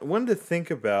wanted to think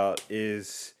about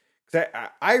is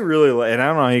I really like, and I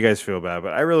don't know how you guys feel about it,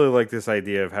 but I really like this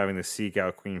idea of having to seek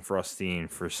out Queen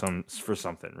Frostine for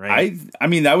something, right? I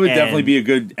mean, that would definitely be a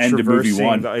good end to movie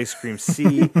one. The ice cream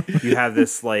sea. You have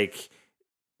this like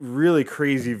really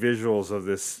crazy visuals of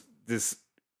this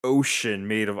ocean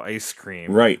made of ice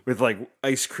cream, right? With like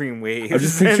ice cream waves. I'm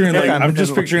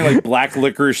just picturing like black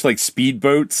licorice like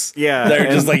speedboats. Yeah, they're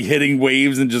just like hitting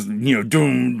waves and just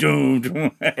doom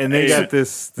doom. And they got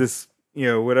this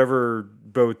whatever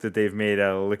boat that they've made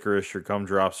out of licorice or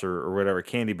gumdrops or whatever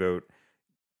candy boat,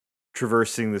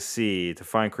 traversing the sea to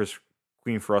find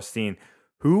Queen Frostine.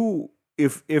 Who,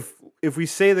 if we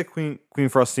say that Queen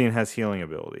Frostine has healing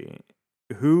ability,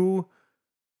 who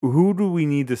do we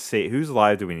need to save? Whose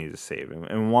life do we need to save,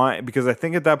 and why? Because I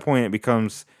think at that point it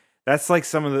becomes that's like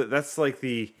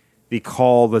the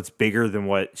call that's bigger than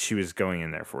what she was going in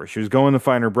there for. She was going to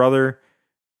find her brother,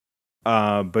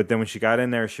 but then when she got in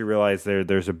there, she realized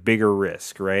there's a bigger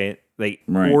risk, right?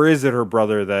 Or is it her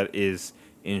brother that is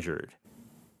injured?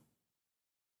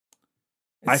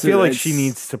 I feel like she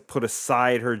needs to put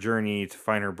aside her journey to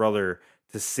find her brother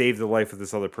to save the life of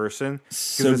this other person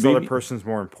because this other person's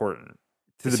more important.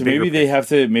 So maybe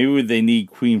they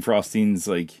need Queen Frostine's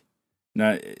because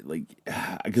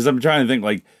I'm trying to think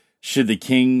like should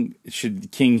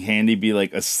King Handy be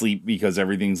like asleep because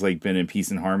everything's like been in peace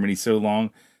and harmony so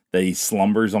long that he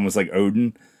slumbers almost like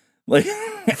Odin, like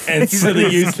and so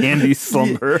they use Candy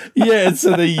slumber. Yeah, and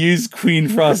so they use Queen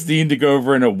Frostine to go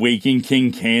over and awaken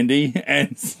King Candy,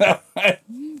 and so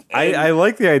I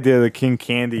like the idea that King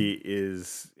Candy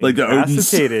is like the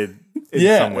incapacitated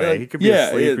in some way. He could be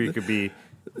asleep, or he could be,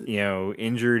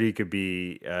 injured. He could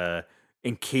be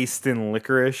encased in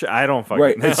licorice. I don't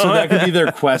fucking know. So that could be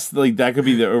their quest. Like that could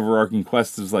be the overarching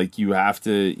quest. Is like you have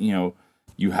to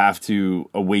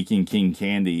awaken King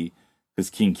Candy, because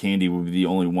King Candy would be the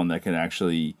only one that can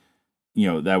actually,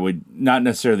 that would not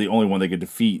necessarily the only one that could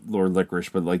defeat Lord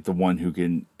Licorice, but like the one who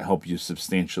can help you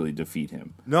substantially defeat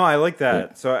him. No, I like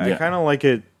that. So I kind of like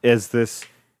it as this.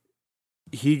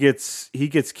 He gets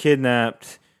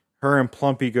kidnapped. Her and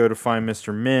Plumpy go to find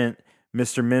Mr. Mint.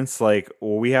 Mr. Mint's like,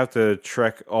 well, we have to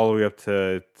trek all the way up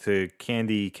to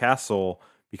Candy Castle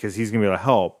because he's gonna be able to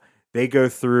help. They go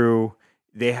through.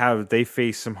 They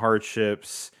face some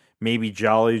hardships. Maybe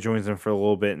Jolly joins them for a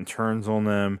little bit and turns on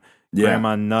them. Yeah.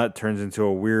 Grandma Nut turns into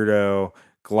a weirdo.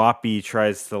 Gloppy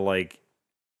tries to like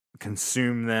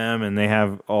consume them, and they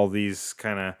have all these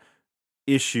kind of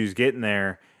issues getting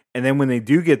there. And then when they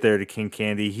do get there to King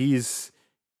Candy, he's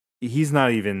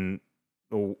not even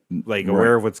like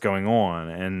aware of what's going on,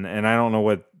 and I don't know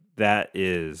what that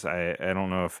is. I don't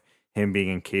know if him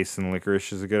being encased in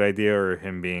licorice is a good idea, or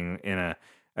him being in a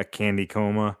candy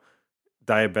coma,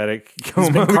 diabetic coma.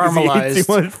 He's been caramelized.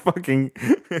 Too much fucking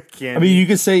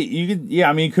candy.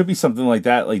 I mean, it could be something like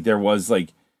that. Like there was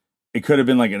like, it could have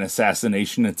been like an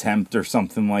assassination attempt or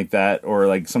something like that, or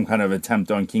like some kind of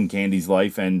attempt on King Candy's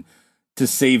life, and to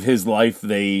save his life,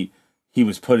 he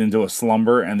was put into a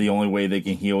slumber, and the only way they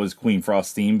can heal is Queen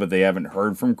Frostine, but they haven't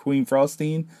heard from Queen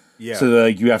Frostine. Yeah. So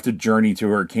like you have to journey to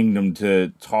her kingdom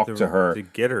to talk to her. To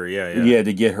get her,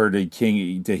 to get her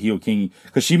to heal King,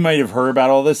 because she might have heard about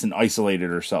all this and isolated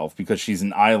herself because she's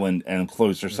an island and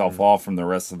closed herself off from the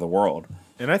rest of the world.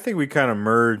 And I think we kind of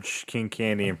merge King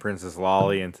Candy and Princess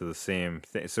Lolly into the same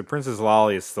thing. So Princess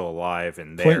Lolly is still alive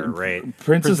and there, right?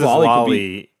 Princess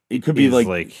Lolly could be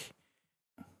like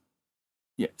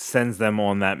sends them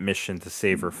on that mission to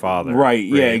save her father. Right.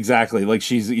 Yeah, exactly. Like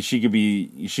she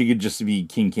could just be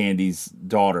King Candy's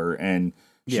daughter, and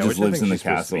she just lives in the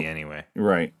castle anyway.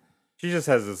 Right. She just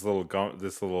has this little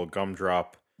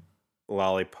gumdrop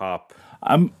lollipop.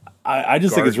 I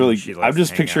just think it's really. I'm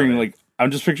just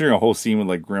picturing a whole scene with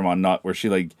like Grandma Nut where she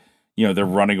like, they're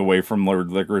running away from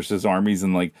Lord Licorice's armies,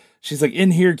 and like she's like, "In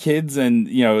here, kids," and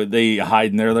they hide,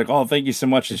 and they're like, "Oh, thank you so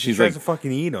much." And she's tries like, to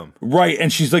fucking eat them, right?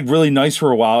 And she's like really nice for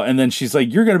a while, and then she's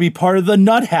like, "You're gonna be part of the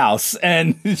Nut House,"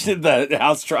 and the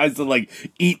house tries to like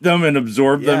eat them and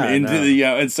absorb them into the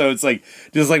and so it's like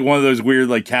just like one of those weird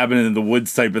like cabin in the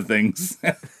woods type of things.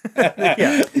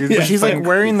 She's like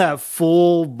wearing that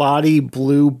full body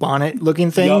blue bonnet looking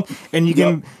thing, and you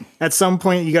can. At some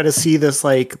point, you got to see this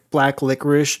like black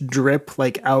licorice drip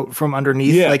like out from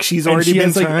underneath. Yeah. Like she's already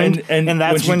been turned, like, and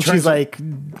that's when she's like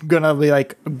gonna be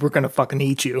like, "We're gonna fucking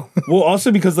eat you." Well,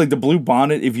 also because like the blue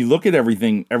bonnet, if you look at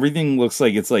everything looks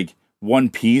like it's like one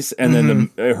piece, and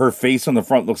then her face on the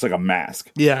front looks like a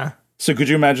mask. Yeah. So could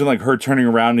you imagine like her turning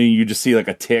around and you just see like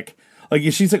a tick? Like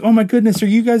she's like, "Oh my goodness, are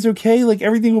you guys okay? Like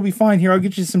everything will be fine. Here, I'll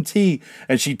get you some tea."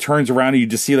 And she turns around and you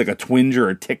just see like a twinge or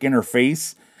a tick in her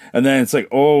face. And then it's like,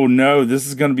 oh no, this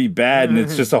is going to be bad. And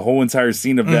it's just a whole entire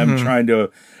scene of them trying to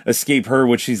escape her,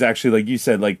 which she's actually, like you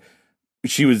said, like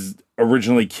she was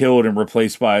originally killed and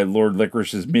replaced by Lord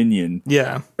Licorice's minion.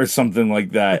 Yeah. Or something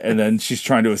like that. And then she's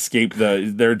trying to escape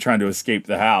they're trying to escape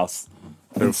the house.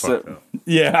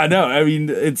 Yeah, I know. I mean,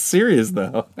 it's serious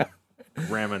though.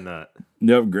 Grandma Nut.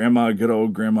 Nope, good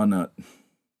old Grandma Nut.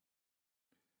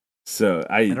 So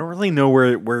I don't really know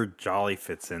where Jolly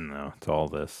fits in though to all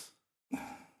this.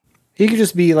 He could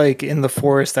just be like in the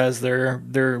forest as they're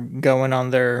going on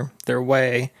their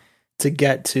way to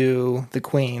get to the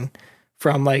queen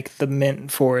from like the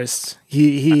mint forest.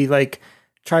 He like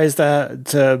tries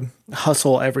to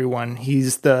hustle everyone.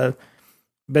 He's the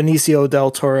Benicio del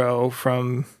Toro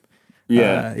from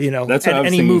that's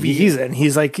any movie he's in.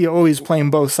 He's like always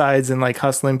playing both sides and like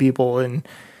hustling people and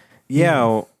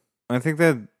I think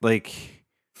that like.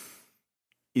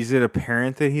 Is it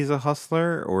apparent that he's a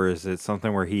hustler, or is it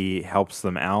something where he helps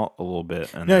them out a little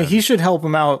bit? No, he should help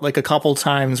them out like a couple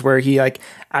times where he like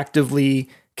actively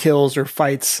kills or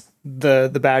fights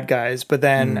the bad guys, but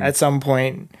then at some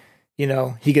point,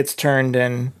 he gets turned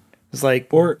and is like,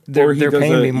 they're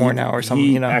paying me more now or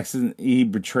something. He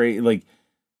betray like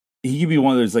he could be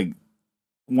one of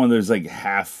those like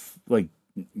half like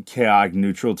chaotic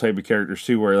neutral type of characters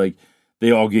too, where like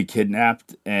they all get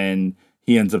kidnapped and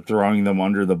he ends up throwing them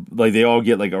under they all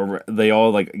get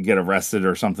get arrested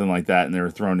or something like that, and they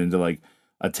were thrown into like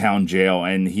a town jail,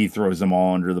 and he throws them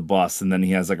all under the bus, and then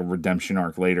he has like a redemption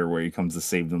arc later where he comes to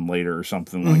save them later or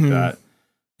something like that.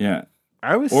 Yeah,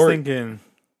 I was thinking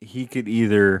he could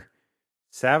either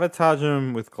sabotage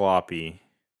him with Gloppy,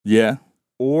 yeah,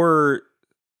 or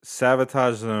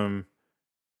sabotage them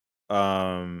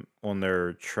on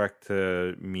their trek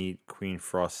to meet Queen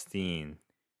Frostine.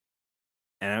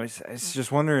 And I was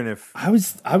just wondering if I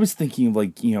was thinking of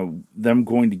like, you know, them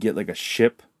going to get like a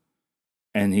ship,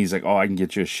 and he's like, "Oh, I can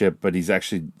get you a ship," but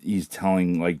he's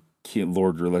telling like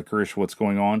Lord Licorice what's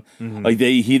going on. Mm-hmm. Like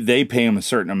they pay him a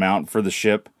certain amount for the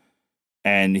ship,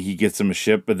 and he gets him a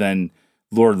ship, but then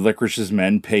Lord Licorice's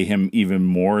men pay him even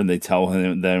more, and they tell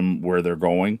them where they're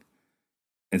going,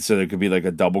 and so there could be like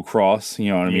a double cross.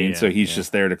 You know what I mean? So he's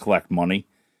just there to collect money.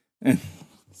 I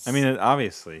mean,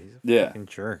 obviously, he's a fucking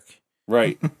jerk.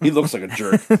 Right. He looks like a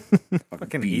jerk.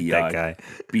 Fucking eat that guy.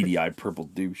 Beady-eyed purple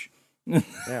douche.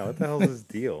 Yeah, what the hell is his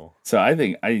deal? So I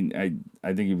think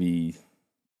it'd be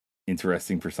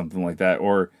interesting for something like that.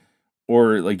 Or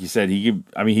like you said, he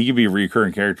could be a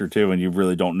recurring character too, and you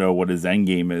really don't know what his end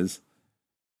game is.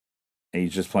 And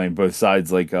he's just playing both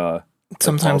sides like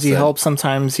sometimes he helps,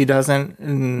 sometimes he doesn't,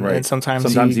 and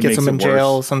sometimes he gets him in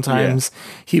jail, worse. Sometimes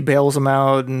he bails him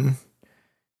out, and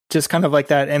just kind of like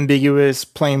that ambiguous,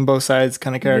 playing both sides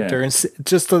kind of character, and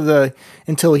just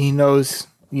until he knows,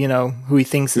 you know, who he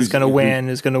thinks is going to win.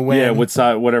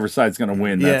 Yeah, whatever side's going to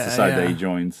win, that's the side that he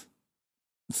joins.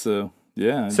 So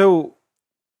yeah. So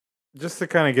just to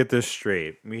kind of get this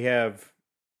straight, we have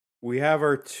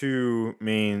our two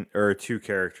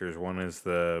characters. One is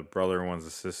the brother, and one's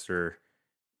the sister.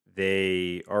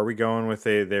 Are we going with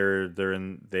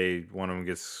one of them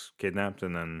gets kidnapped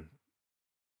and then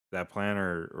that plan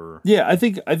or yeah, I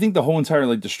think the whole entire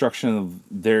like destruction of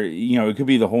their, you know, it could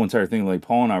be the whole entire thing like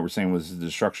Paul and I were saying was the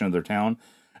destruction of their town,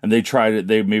 and they tried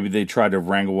to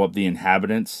wrangle up the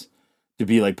inhabitants to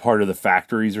be like part of the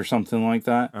factories or something like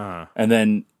that. And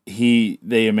then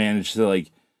they managed to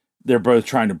like, they're both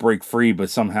trying to break free, but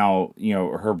somehow, you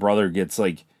know, her brother gets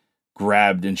like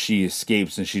grabbed and she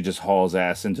escapes and she just hauls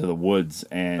ass into the woods.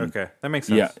 And okay, that makes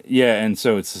sense. Yeah, and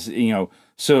so it's, you know,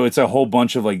 so it's a whole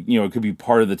bunch of like, you know, it could be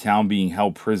part of the town being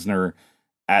held prisoner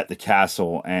at the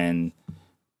castle, and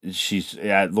she's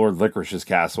at Lord Licorice's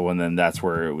castle, and then that's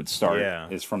where it would start. Yeah,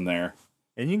 is from there.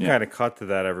 And you can kind of cut to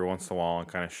that every once in a while and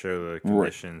kind of show the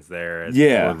conditions there at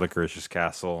Lord Licorice's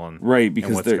castle and because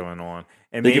and what's going on.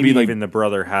 And maybe even the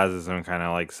brother has his own kind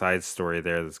of like side story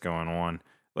there that's going on,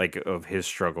 like of his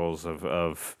struggles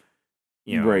of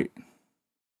you know,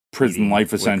 prison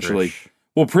life essentially. Licorice.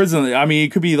 Well, prison, I mean,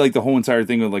 it could be like the whole entire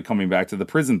thing of like coming back to the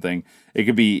prison thing. It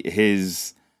could be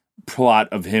his plot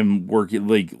of him working,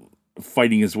 like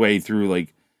fighting his way through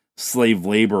like slave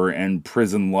labor and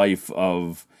prison life,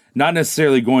 of not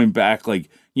necessarily going back like,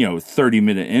 you know,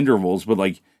 30-minute intervals, but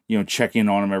like, you know, checking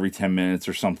on him every 10 minutes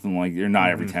or something like, or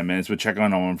not every 10 minutes, but check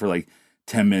on him for like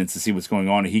 10 minutes to see what's going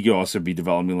on. He could also be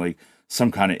developing like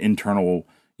some kind of internal,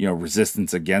 you know,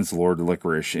 resistance against Lord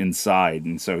Licorice inside.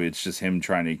 And so it's just him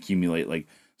trying to accumulate like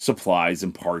supplies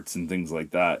and parts and things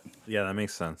like that. Yeah, that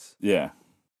makes sense. Yeah.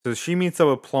 So she meets up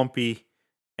with Plumpy,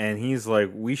 and he's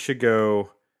like, we should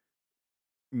go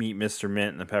meet Mr.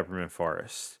 Mint in the Peppermint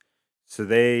Forest. So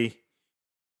they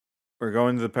are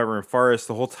going to the Peppermint Forest.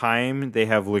 The whole time they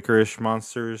have licorice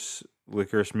minions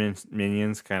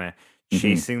kind of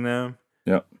chasing them.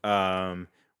 Yep.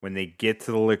 When they get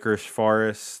to the licorice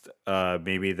forest,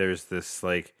 maybe there's this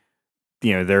like,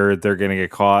 you know, they're gonna get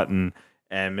caught, and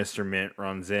Mr. Mint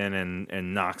runs in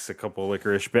and knocks a couple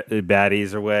licorice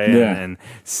baddies away and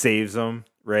saves them,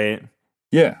 right?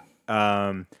 Yeah.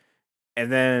 And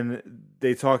then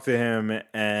they talk to him,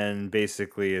 and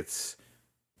basically it's,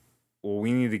 well,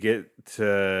 we need to get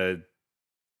to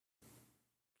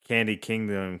Candy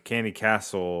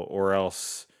Castle, or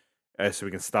else, so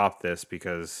we can stop this,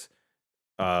 because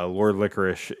Lord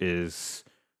Licorice is,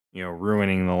 you know,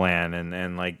 ruining the land,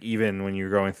 and like even when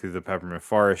you're going through the Peppermint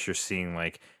Forest, you're seeing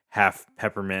like half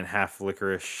peppermint, half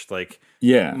licorice, like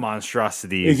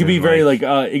monstrosities. It could be very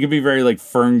like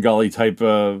Fern Gully type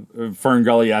of Fern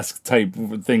Gully-esque type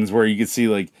things, where you could see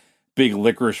like big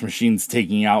licorice machines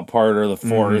taking out part of the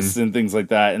forest and things like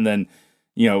that, and then,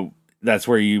 you know, that's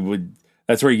where you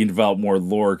can develop more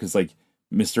lore, because like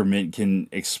Mr. Mint can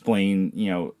explain,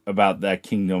 you know, about that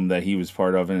kingdom that he was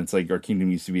part of, and it's like, our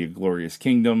kingdom used to be a glorious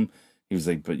kingdom. He was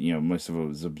like, but you know, most of it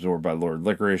was absorbed by Lord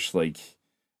Licorice, like,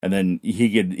 and then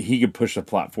he could push the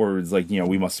plot forward. It's like, you know,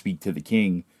 we must speak to the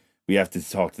king. We have to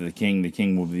talk to the king. The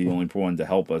king will be the only one to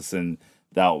help us, and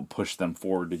that will push them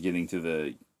forward to getting to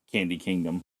the Candy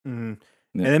Kingdom. Mm-hmm.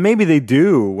 Yeah. And then maybe they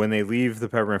do, when they leave the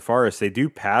Peppermint Forest, they do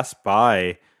pass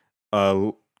by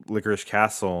Licorice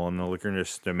Castle and the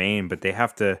Licorice Domain, but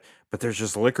there's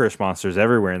just licorice monsters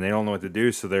everywhere, and they don't know what to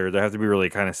do, so they have to be really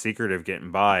kind of secretive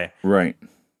getting by. Right.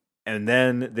 And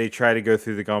then they try to go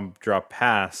through the Gumdrop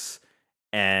Pass,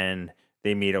 and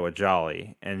they meet up with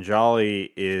Jolly, and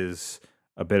Jolly is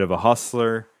a bit of a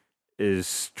hustler,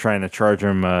 is trying to charge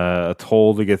him a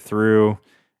toll to get through,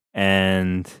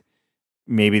 and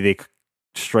maybe they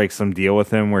strike some deal with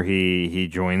him where he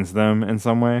joins them in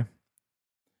some way.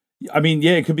 I mean,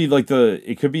 yeah, it could be like the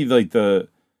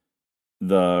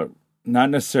not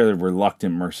necessarily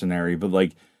reluctant mercenary, but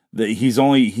like he's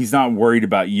not worried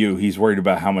about you. He's worried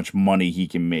about how much money he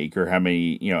can make, or how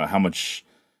much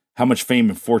fame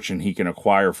and fortune he can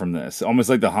acquire from this. Almost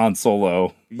like the Han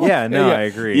Solo. Yeah, no, yeah, I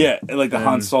agree. Yeah, like the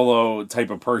Han Solo type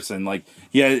of person. Like,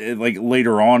 yeah, like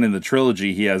later on in the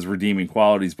trilogy, he has redeeming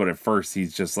qualities, but at first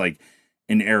he's just like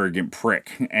an arrogant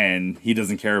prick, and he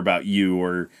doesn't care about you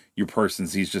or your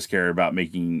persons. He's just care about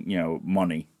making,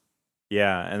 money.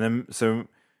 Yeah, and then so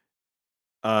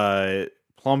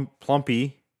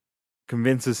Plumpy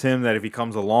convinces him that if he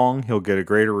comes along, he'll get a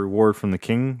greater reward from the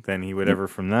king than he would ever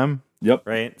from them. Yep.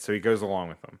 Right? So he goes along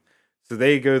with them. So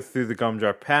they go through the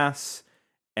Gumdrop Pass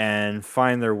and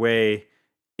find their way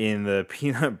in the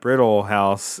Peanut Brittle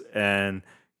house, and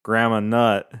Grandma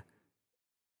Nut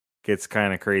gets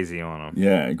kind of crazy on them.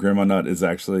 Yeah, Grandma Nut is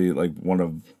actually like one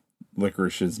of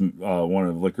Licorice's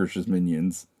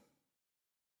minions.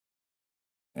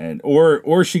 And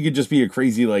or she could just be a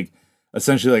crazy, like,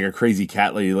 essentially like a crazy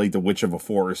cat lady, like the Witch of a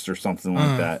Forest or something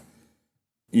like that.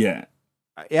 Yeah.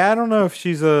 Yeah, I don't know if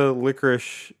she's a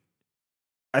Licorice.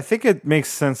 I think it makes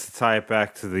sense to tie it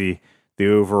back to the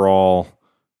overall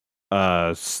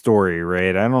story,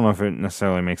 right? I don't know if it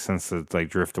necessarily makes sense to like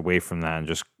drift away from that and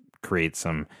just create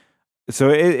some. So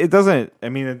it doesn't. I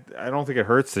mean, I don't think it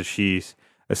hurts that she's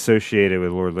associated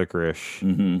with Lord Licorice.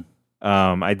 Mm-hmm.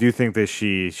 I do think that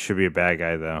she should be a bad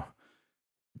guy, though.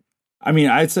 I mean,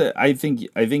 I think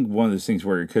one of those things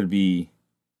where it could be,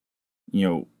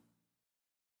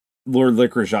 Lord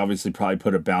Licorice obviously probably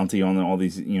put a bounty on all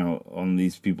these, on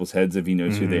these people's heads if he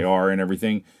knows who they are and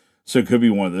everything. So it could be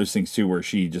one of those things too, where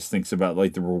she just thinks about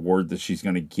like the reward that she's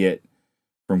going to get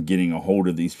from getting a hold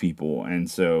of these people, and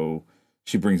so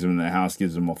she brings them in the house,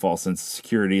 gives them a false sense of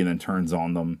security, and then turns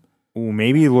on them. Ooh,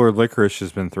 maybe Lord Licorice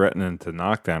has been threatening to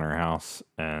knock down her house,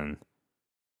 and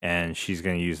she's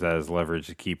going to use that as leverage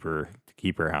to keep her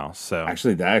house. So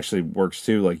actually, that actually works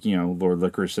too. Like, Lord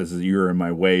Licorice says, "You're in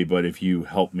my way, but if you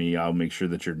help me, I'll make sure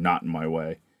that you're not in my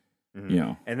way."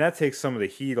 Mm-hmm. And that takes some of the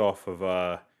heat off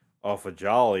of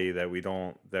Jolly that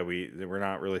we're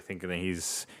not really thinking that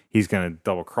he's going to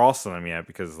double cross them yet,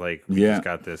 because like we just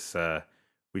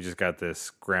got this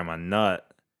Grandma Nut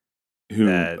who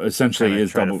essentially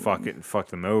is trying to fuck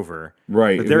them over,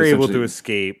 right? But they're able to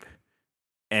escape,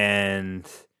 and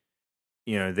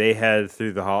they head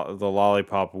through the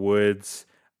Lollipop Woods.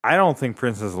 I don't think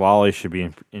Princess Lolly should be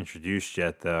introduced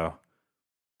yet, though.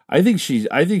 I think she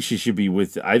should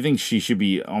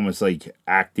be almost like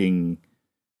acting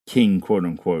king, quote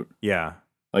unquote. Yeah.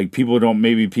 Like people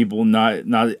not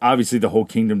obviously the whole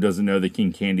kingdom doesn't know that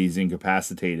King Candy's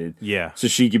incapacitated. Yeah. So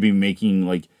she could be making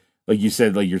like you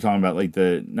said, like you're talking about like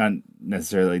the, not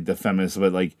necessarily like the feminist,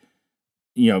 but like,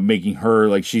 making her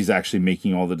like she's actually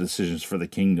making all the decisions for the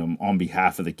kingdom on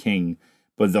behalf of the king,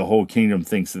 but the whole kingdom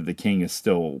thinks that the king is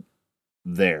still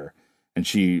there. And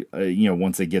she,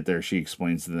 once they get there, she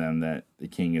explains to them that the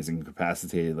king is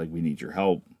incapacitated, like, we need your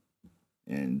help,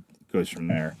 and goes from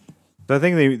there. So I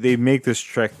think they make this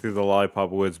trek through the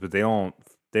Lollipop Woods, but they don't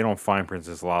find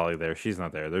Princess Lolly there. She's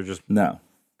not there. They're just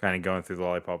kind of going through the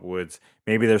Lollipop Woods.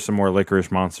 Maybe there's some more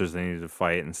licorice monsters they need to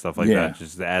fight and stuff like that,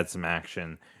 just to add some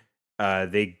action.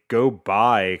 They go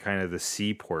by kind of the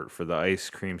seaport for the Ice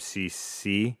Cream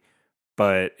CC,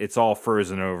 but it's all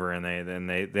frozen over, and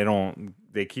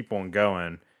they keep on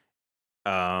going.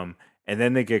 And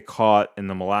then they get caught in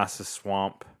the molasses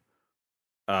swamp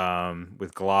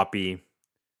with Gloppy.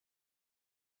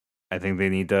 I think they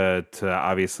need to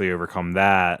obviously overcome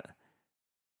that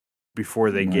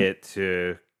before they get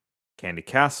to Candy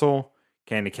Castle.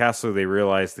 Candy Castle, they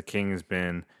realize the king has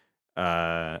been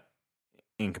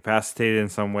incapacitated in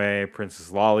some way.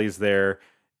 Princess Lolly's there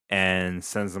and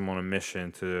sends them on a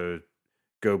mission to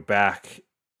go back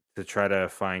to try to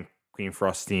find Queen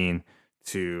Frostine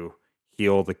to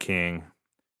heal the king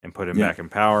and put him back in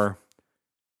power.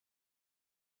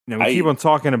 Now, we keep on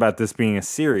talking about this being a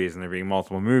series and there being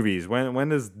multiple movies. When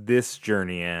does this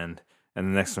journey end and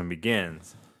the next one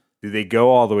begins? Do they go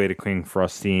all the way to Queen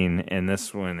Frostine in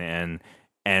this one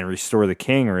and restore the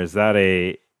king, or is that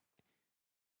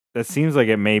that seems like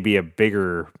it may be a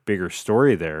bigger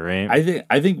story there, right?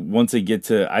 I think once they get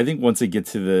to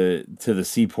the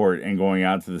seaport and going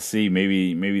out to the sea,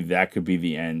 maybe that could be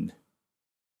the end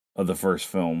of the first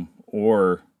film,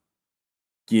 or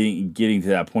getting to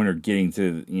that point, or getting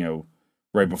to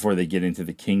right before they get into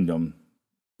the kingdom,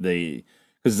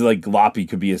 because like Loppy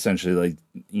could be essentially like,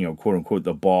 you know, quote unquote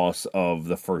the boss of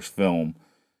the first film,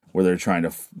 where they're trying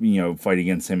to, you know, fight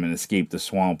against him and escape the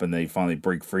swamp, and they finally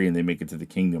break free and they make it to the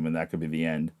kingdom, and that could be the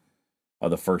end of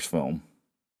the first film.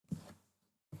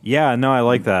 Yeah, no, I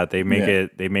like that. They make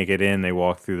it. They make it in. They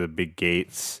walk through the big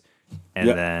gates, and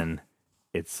then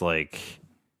it's like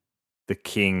the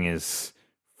king is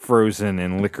frozen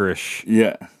in licorice.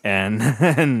 Yeah, and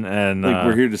like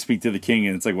we're here to speak to the king,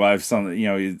 and it's like, well, I have something, you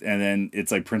know, and then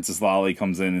it's like Princess Lolly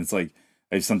comes in, and it's like,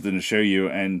 I have something to show you,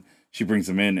 and she brings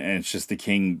him in, and it's just the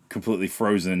king completely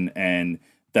frozen, and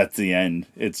that's the end.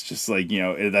 It's just like, you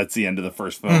know, that's the end of the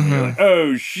first film. Mm-hmm. You're like,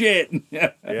 oh shit.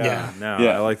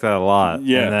 I like that a lot.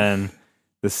 Yeah. And then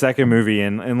the second movie,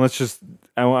 and let's just,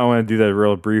 I want to do that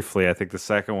real briefly. I think the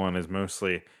second one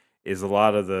is a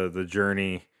lot of the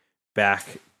journey back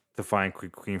to find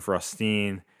Queen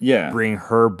Faustine. Yeah. Bring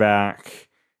her back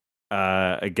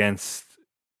against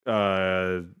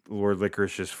Lord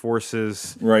Licorice's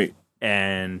forces. Right.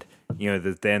 And, you know,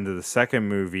 at the end of the second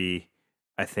movie,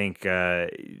 I think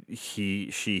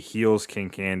she heals King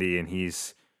Candy, and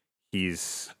he's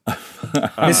Mr.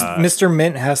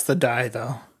 Mint has to die,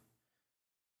 though.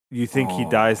 You think he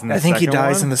dies in the I think second he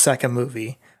dies one? in the second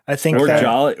movie. I think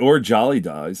Jolly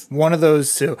dies. One of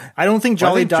those two. I don't think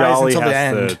Jolly dies until the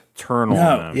end. To turn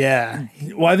on him. Yeah.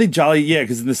 Well, I think Jolly,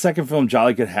 because in the second film,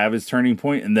 Jolly could have his turning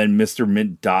point, and then Mr.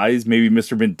 Mint dies. Maybe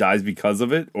Mr. Mint dies because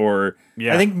of it, or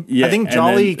I think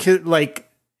Jolly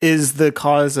is the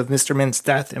cause of Mr. Mint's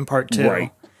death in part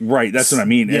 2. Right. That's what I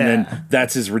mean. And then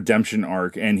that's his redemption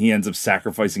arc, and he ends up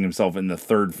sacrificing himself in the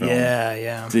third film.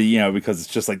 Yeah. To, you know, because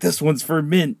it's just like, this one's for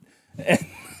Mint.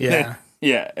 Yeah.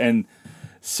 And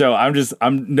so I was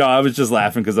just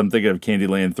laughing because I'm thinking of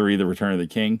Candyland 3, The Return of the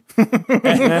King.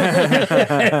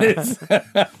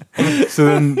 So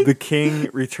then the king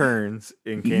returns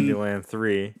in Candyland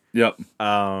 3. Yep.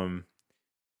 I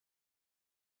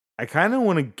kind of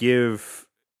want to give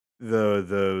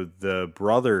the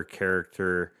brother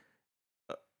character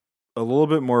a little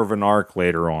bit more of an arc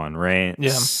later on, right? Yeah.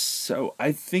 So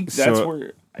I think that's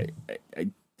where I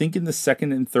think in the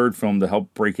second and third film, to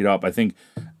help break it up, I think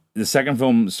the second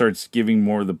film starts giving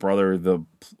more of the brother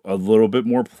a little bit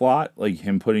more plot, like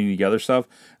him putting together stuff,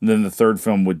 and then the third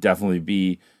film would definitely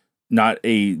be not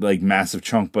a like massive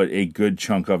chunk, but a good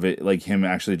chunk of it, like him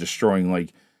actually destroying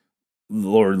like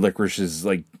Lord Licorice's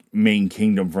like main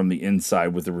kingdom from the inside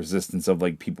with the resistance of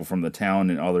like people from the town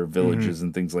and other villages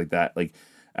and things like that, like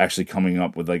actually coming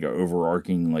up with like an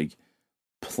overarching like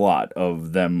plot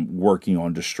of them working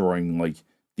on destroying like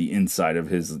the inside of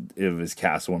his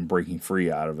castle and breaking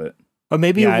free out of it. But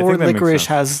maybe Lord Licorice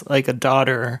has like a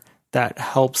daughter that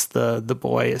helps the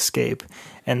boy escape,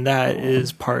 and that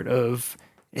is part of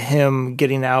him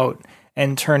getting out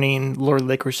and turning Lord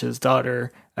Licorice's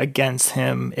daughter against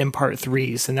him in part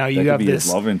 3. So now you have this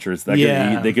his love interest.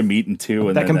 They can meet in 2,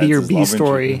 and that can be your B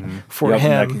story for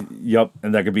him.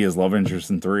 And that could be his love interest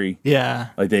in 3. Yeah,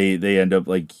 like they end up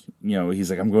like, you know, he's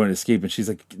like, I'm going to escape, and she's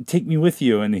like, take me with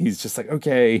you, and he's just like,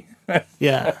 okay.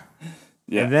 Yeah.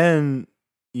 And then,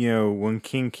 you know, when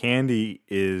King Candy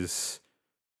is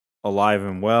alive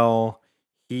and well,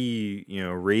 he, you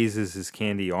know, raises his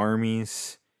candy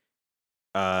armies.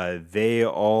 They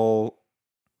all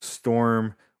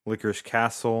storm Licorice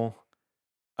Castle.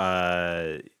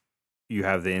 You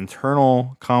have the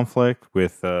internal conflict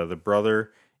with the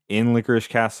brother in Licorice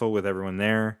Castle with everyone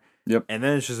there. Yep. And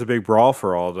then it's just a big brawl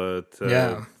for all to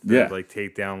like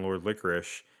take down Lord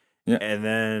Licorice. Yeah. And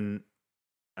then,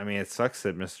 I mean, it sucks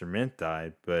that Mr. Mint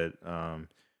died, but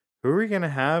who are we gonna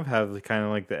have kind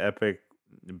of like the epic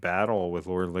battle with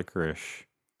Lord Licorice?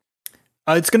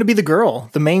 It's gonna be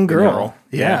the main girl.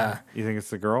 Yeah. You think it's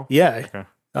the girl? Yeah.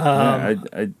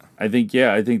 Okay. I think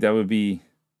that would be.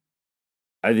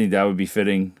 I think that would be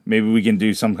fitting. Maybe we can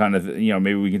do some kind of,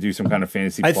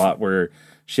 fantasy plot where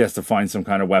she has to find some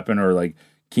kind of weapon, or like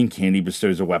King Candy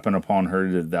bestows a weapon upon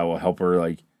her that will help her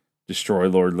like destroy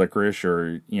Lord Licorice,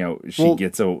 or, you know, she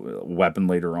gets a weapon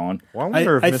later on. Well,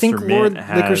 I think Lord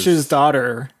Licorice's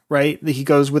daughter, right? He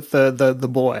goes with the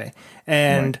boy,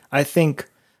 and right. I think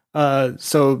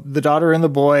so. The daughter and the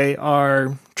boy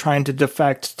are trying to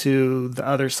defect to the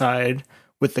other side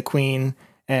with the queen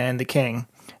and the king.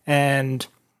 And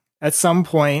at some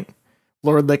point,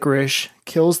 Lord Licorice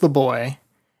kills the boy,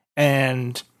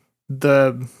 and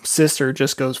the sister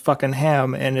just goes fucking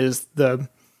ham and is the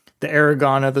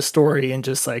Aragon of the story, and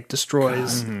just like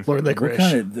destroys Lord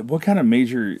Licorice. What kind of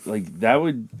major, like, that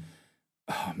would,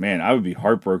 Oh man, I would be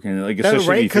heartbroken. Like, especially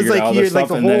right, if you figured out all this stuff,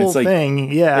 the and then whole it's like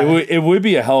thing. Yeah, it would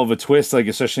be a hell of a twist. Like,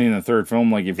 especially in the third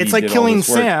film, like if it's like killing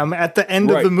Sam at the end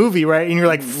of the movie, right? And you're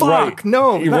like, "Fuck,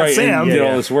 no, not Sam." And did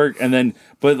all this work, and then,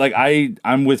 but like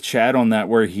I'm with Chad on that,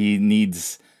 where he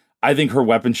needs. I think her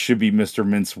weapon should be Mr.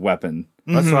 Mint's weapon.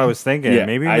 That's what I was thinking. Yeah,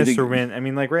 maybe Mr. Mint. I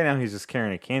mean, like right now he's just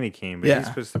carrying a candy cane, but he's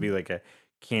supposed to be like a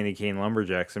candy cane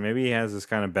lumberjack. So maybe he has this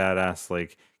kind of badass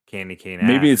like candy cane axe.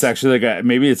 Maybe it's actually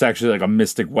like a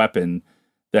mystic weapon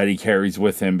that he carries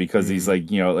with him, because he's like,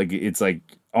 like it's like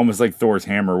almost like Thor's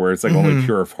hammer, where it's like only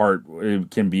pure of heart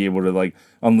can be able to like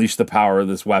unleash the power of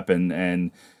this weapon,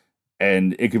 and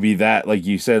it could be that, like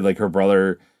you said, like her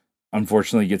brother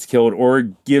unfortunately gets killed, or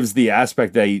gives the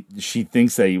aspect that she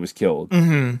thinks that he was killed.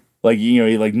 Like,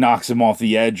 he like knocks him off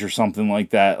the edge or something like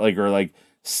that, like, or like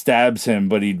stabs him,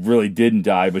 but he really didn't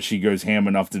die, but she goes ham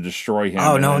enough to destroy him.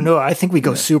 Oh, no, I think we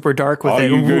go super dark with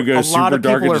it. A lot of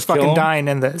people are fucking dying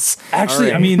in this. Actually,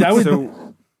 right. I mean, that would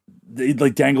they'd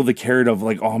like dangle the carrot of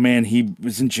like, oh man, he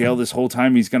was in jail this whole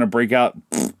time, he's gonna break out.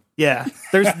 Yeah,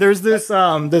 there's this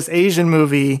this Asian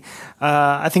movie,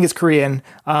 I think it's Korean,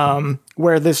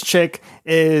 where this chick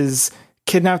is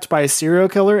kidnapped by a serial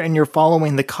killer, and you're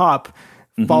following the cop,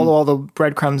 follow all the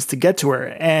breadcrumbs to get to her,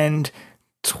 and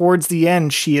towards the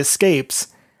end she escapes,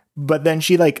 but then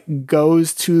she like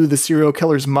goes to the serial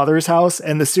killer's mother's house,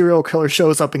 and the serial killer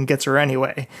shows up and gets her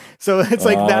anyway. So it's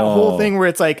like that whole thing where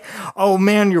it's like, oh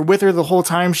man, you're with her the whole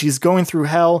time, she's going through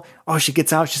hell, oh, she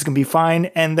gets out, she's gonna be fine,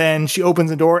 and then she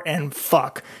opens the door and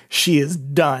fuck, she is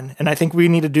done. And I think we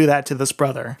need to do that to this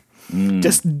brother.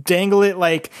 Just dangle it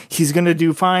like he's gonna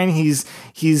do fine, he's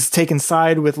taken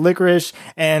side with Licorice,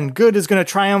 and good is gonna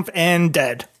triumph, and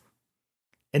dead.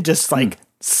 And just like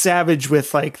savage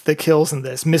with like the kills in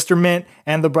this. Mr. Mint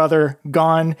and the brother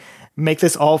gone. Make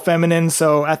this all feminine,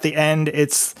 so at the end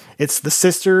it's the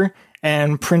sister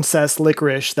and Princess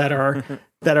Licorice that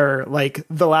are like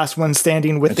the last one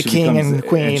standing with the king and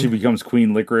queen. And she becomes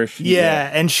Queen Licorice. Yeah,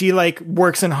 and she like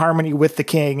works in harmony with the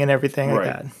king and everything like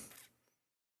that.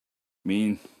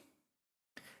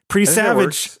 Pretty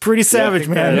savage,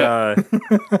 man.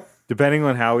 That, depending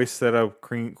on how we set up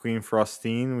Queen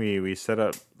Frostine, we set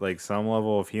up like some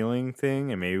level of healing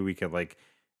thing, and maybe we could like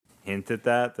hint at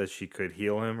that she could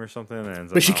heal him or something.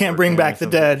 But she can't bring back the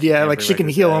dead. Yeah, like she can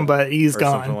heal him, but he's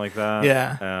gone. Something like that.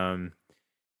 Yeah.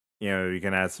 You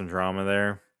can add some drama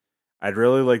there. I'd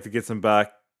really like to get some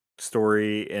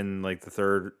backstory in like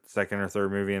the second or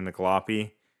third movie in the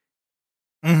Gloppy.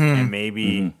 And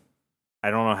maybe, I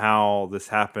don't know how this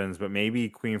happens, but maybe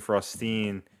Queen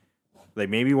Frostine, like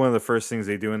maybe one of the first things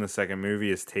they do in the second movie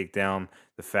is take down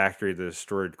the factory that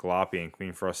destroyed Gloppy, and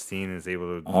Queen Frostine is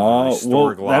able to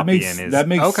restore Gloppy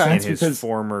in his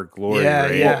former glory. Yeah,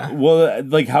 right? yeah. Well,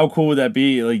 like how cool would that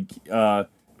be? Like,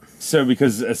 so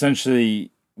because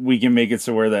essentially we can make it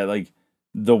so where that like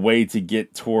the way to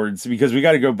get towards, because we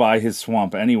got to go by his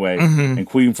swamp anyway, and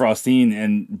Queen Frostine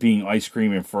and being ice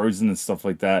cream and frozen and stuff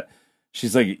like that.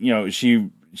 She's like,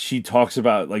 she talks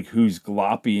about like who's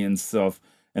Gloppy and stuff.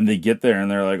 And they get there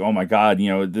and they're like, oh my God,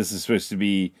 this is supposed to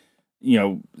be,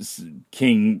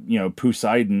 King,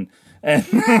 Poseidon. And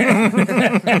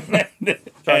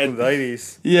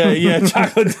Chocolatitis. Yeah,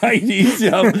 Chocolatitis.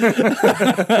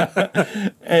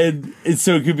 And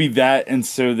so it could be that. And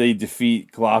so they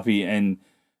defeat Gloppy and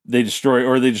they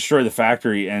destroy the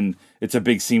factory, and it's a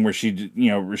big scene where she,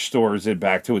 restores it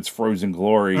back to its frozen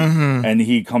glory. And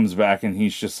he comes back and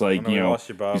he's just like, he's like,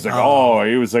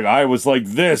 he was like, I was like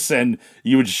this. And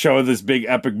you would show this big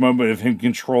epic moment of him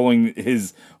controlling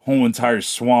his whole entire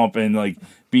swamp and like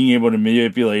being able to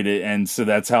manipulate it. And so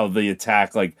that's how the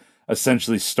attack like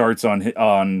essentially starts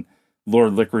on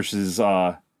Lord Licorice's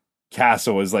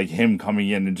castle, is like him coming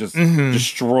in and just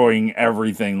destroying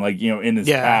everything, like, in his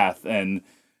path, and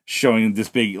showing this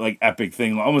big like epic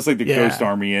thing, almost like the Ghost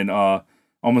Army in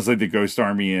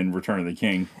Return of the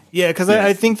King. Yeah, because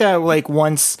I think that like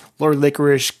once Lord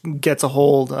Licorice gets a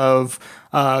hold of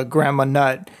Grandma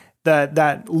Nut,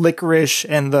 that licorice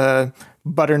and the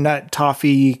butternut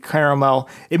toffee caramel,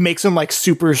 it makes them like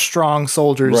super strong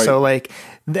soldiers. Right. So like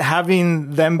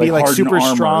having them be like super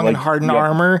strong and hardened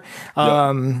armor,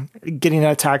 getting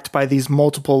attacked by these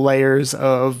multiple layers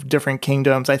of different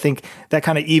kingdoms, I think that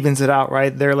kind of evens it out,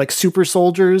 right? They're like super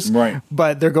soldiers, right?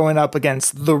 But they're going up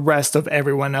against the rest of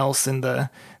everyone else in the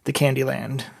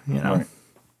Candyland, Right.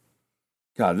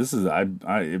 God, this is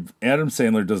if Adam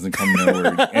Sandler doesn't come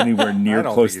anywhere near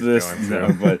close to this,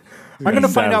 but I'm going to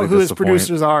find out who his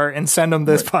producers are and send them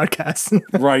this podcast.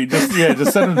 Right, just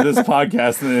send them this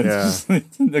podcast, and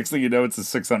it's next thing you know, it's a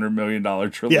 $600 million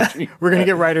trilogy. Yeah, we're going to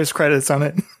get writers' credits on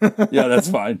it. Yeah, that's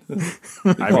fine.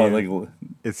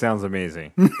 It sounds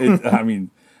amazing. I mean,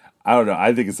 I don't know.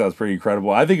 I think it sounds pretty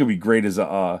incredible. I think it'd be great as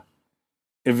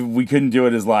if we couldn't do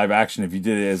it as live action, if you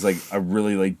did it as like a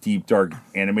really like deep, dark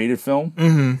animated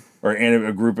film, or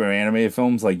a group of animated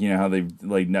films, like, you know how they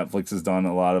like Netflix has done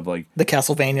a lot of like the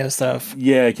Castlevania stuff,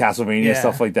 Castlevania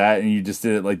stuff like that, and you just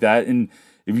did it like that, and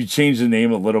if you change the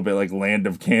name a little bit, like Land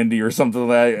of Candy or something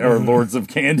like that, or Lords of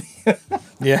Candy,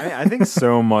 I think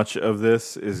so much of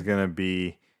this is gonna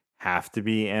have to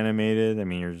be animated. I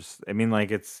mean,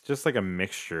 it's just like a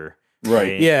mixture,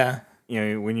 right? Yeah, you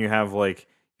know, when you have like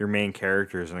your main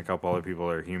characters and a couple other people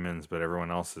are humans, but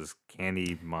everyone else is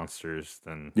candy monsters,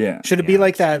 then should it be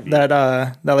like that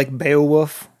like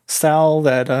Beowulf style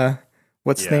that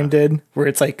what's his name did, where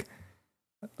it's like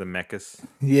the Zemeckis?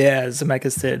 Yeah,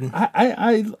 Zemeckis did.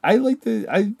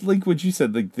 I like what you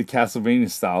said, like the Castlevania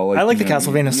style. Like, I like the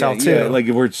Castlevania style too. Yeah, like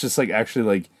where it's just like actually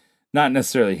like not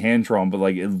necessarily hand drawn, but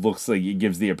like it looks like it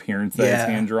gives the appearance that it's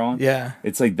hand drawn. Yeah,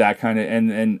 it's like that kind of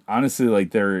and honestly,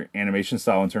 like their animation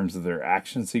style in terms of their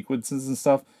action sequences and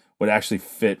stuff would actually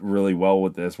fit really well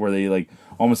with this, where they like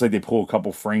almost like they pull a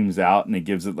couple frames out and it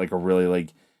gives it like a really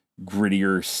like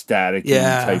grittier, static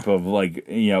type of like,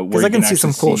 you know, because I can see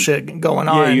some cool shit going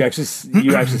on. Yeah, you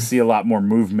actually see a lot more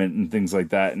movement and things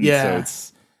like that, and so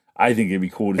I think it'd be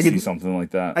cool to see something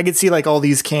like that. I could see like all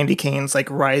these candy canes like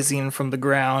rising from the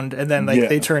ground, and then like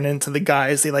they turn into the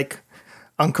guys. They like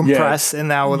uncompress, and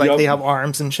now like they have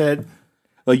arms and shit.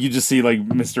 Like you just see like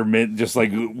Mr. Mint just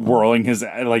like whirling his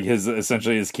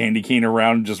essentially his candy cane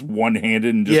around just one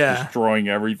handed and just destroying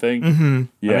everything. Mm-hmm.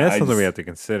 Yeah, I mean, that's something we have to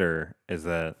consider, is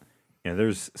that, you know,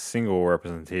 there's single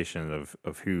representation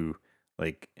of who,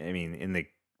 like, I mean, in the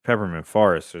Peppermint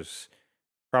Forest, there's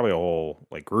probably a whole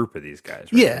like group of these guys.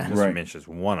 Right? Yeah, Mr. Minch is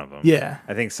one of them. Yeah,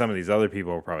 I think some of these other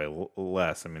people are probably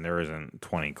less. I mean, there isn't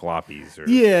 20 Gloppies. Or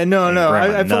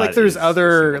I feel like there's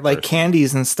other like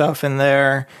candies and stuff in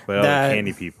there. But other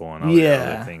candy people and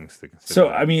other things to consider. So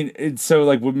I mean, so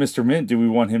like with Mr. Mint, do we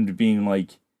want him to being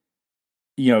like,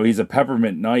 you know, he's a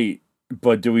peppermint knight,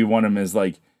 but do we want him as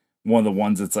like one of the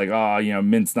ones that's like, oh, you know,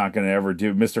 Mint's not going to ever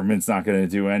do, Mr. Mint's not going to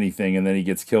do anything, and then he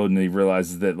gets killed and he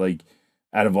realizes that like,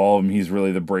 out of all of them, he's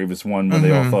really the bravest one when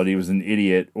they all thought he was an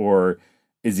idiot? Or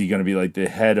is he going to be like the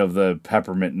head of the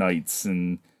Peppermint Knights?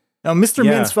 And now, Mr.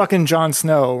 Mint's fucking Jon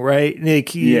Snow, right?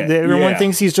 Like everyone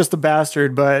thinks he's just a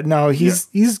bastard, but no, he's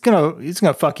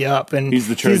gonna fuck you up, and he's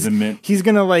the chosen Mint. He's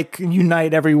gonna like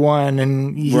unite everyone,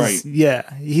 and he's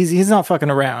not fucking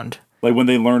around. Like when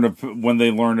they learn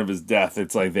of his death,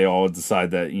 it's like they all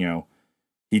decide that, you know,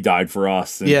 he died for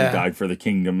us and he died for the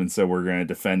kingdom, and so we're gonna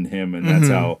defend him, and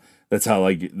that's how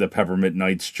like the Peppermint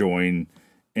Knights join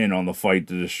in on the fight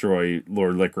to destroy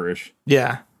Lord Licorice.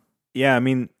 Yeah. Yeah, I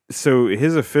mean, so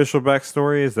his official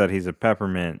backstory is that he's a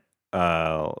peppermint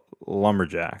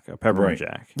lumberjack, a peppermint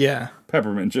jack. Yeah.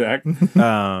 Peppermint jack.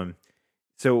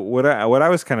 So what I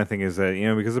was kind of thinking is that, you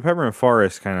know, because the Peppermint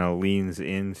Forest kind of leans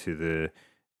into the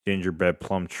gingerbread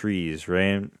plum trees,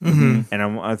 right? Mm-hmm. And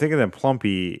I'm thinking that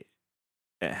Plumpy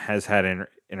has had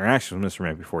interaction with Mr.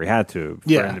 Mint before he had to, for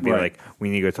him to be like, we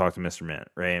need to go talk to Mr. Mint,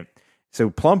 right? So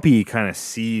Plumpy kind of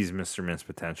sees Mr. Mint's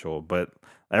potential, but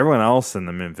everyone else in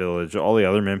the Mint Village, all the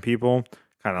other Mint people,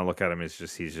 kind of look at him as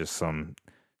he's just some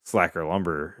slacker not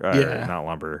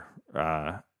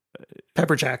lumber,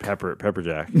 Pepperjack,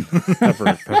 Pepperjack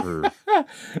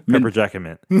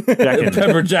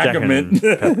and Mint,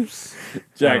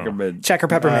 Checker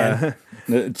Peppermint.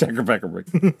 Checker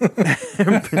Peppermint.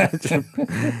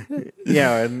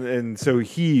 Yeah, and so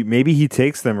he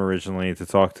takes them originally to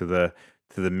talk to the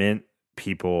Mint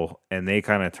people, and they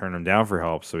kind of turn him down for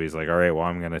help. So he's like, all right, well,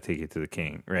 I'm going to take you to the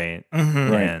king, right?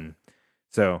 Mm-hmm. Right. And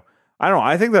so I don't know.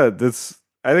 I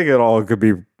think it all could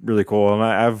be really cool, and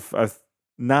I've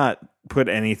not put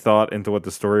any thought into what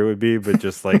the story would be, but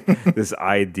just like this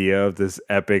idea of this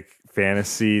epic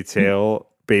fantasy tale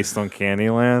based on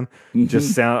Candyland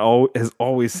just has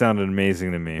always sounded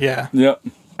amazing to me. Yeah. Yep.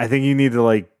 I think you need to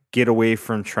like get away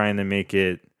from trying to make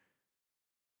it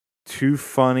too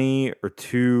funny or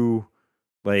too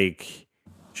like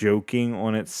joking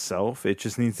on itself. It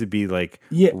just needs to be like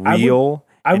real.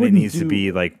 And it needs to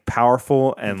be like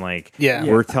powerful, and like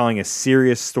we're telling a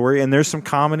serious story, and there's some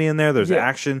comedy in there. There's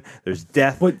action, there's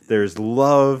death, there's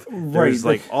love, there's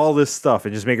like all this stuff,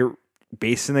 and just make it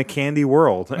based in a candy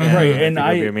world. And and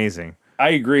it'd be amazing. I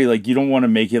agree. Like you don't want to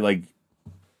make it like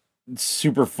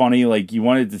super funny. Like you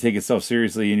wanted to take itself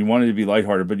seriously and you wanted to be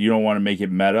lighthearted, but you don't want to make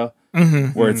it meta.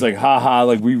 Where it's like, haha,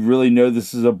 like we really know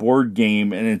this is a board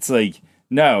game, and it's like,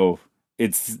 no,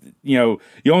 it's you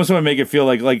almost want to make it feel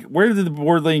like where did the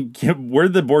board game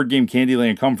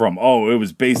Candyland come from? Oh, it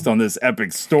was based on this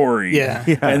epic story,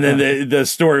 and then the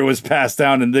story was passed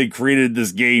down, and they created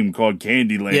this game called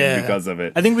Candyland because of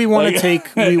it. I think we want to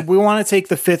take we want to take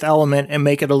the Fifth Element and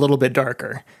make it a little bit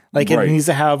darker. Like it needs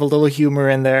to have a little humor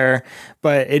in there,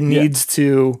 but it needs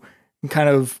to kind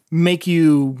of make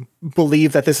you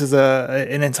believe that this is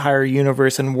an entire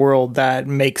universe and world that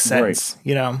makes sense,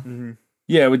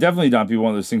 Yeah, it would definitely not be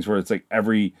one of those things where it's like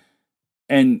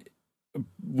and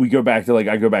we go back to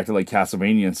I go back to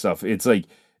Castlevania and stuff. It's like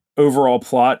overall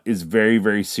plot is very,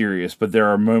 very serious, but there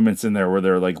are moments in there where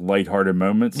they're like lighthearted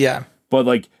moments. Yeah. But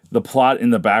like the plot in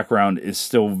the background is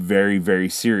still very, very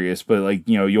serious. But like,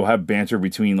 you'll have banter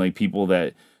between like people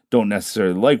that don't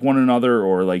necessarily like one another,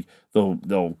 or like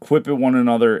they'll quip at one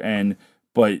another,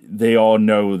 but they all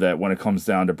know that when it comes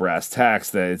down to brass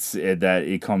tacks, that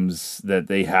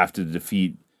they have to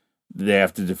defeat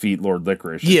Lord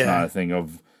Licorice.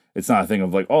 It's not a thing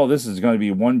of like, oh, this is going to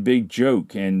be one big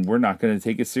joke and we're not going to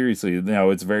take it seriously. No,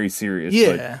 it's very serious.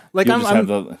 Yeah,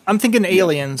 I'm thinking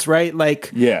Aliens, right?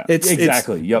 Like, it's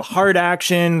exactly. It's hard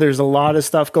action. There's a lot of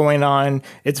stuff going on.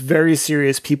 It's very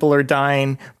serious. People are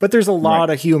dying, but there's a lot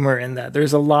of humor in that.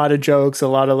 There's a lot of jokes, a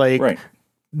lot of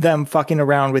them fucking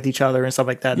around with each other and stuff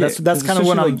like that. That's kind of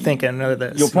what I'm thinking of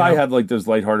this. You'll probably have like those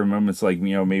lighthearted moments, like,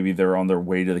 maybe they're on their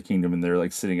way to the kingdom and they're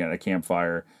like sitting at a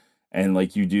campfire, and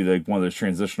like you do like one of those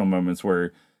transitional moments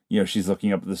where she's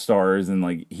looking up at the stars and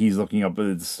like he's looking up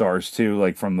at the stars too,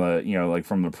 like from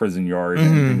the prison yard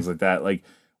and things like that, like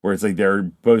where it's like they're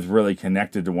both really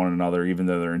connected to one another even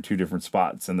though they're in two different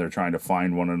spots and they're trying to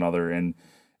find one another. And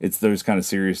it's those kind of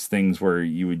serious things where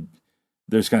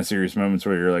there's kind of serious moments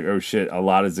where you're like, oh shit, a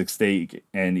lot is at stake.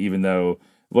 And even though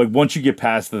like once you get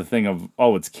past the thing of,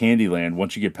 oh, it's Candyland,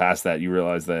 once you get past that, you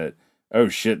realize that, oh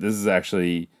shit, this is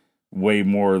actually way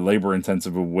more labor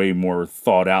intensive and way more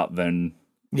thought out than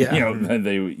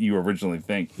than you originally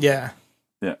think. Yeah.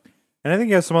 And I think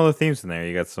you have some other themes in there.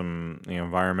 You got some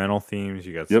environmental themes,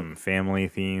 you got some family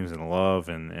themes and love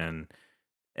and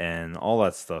all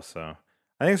that stuff. So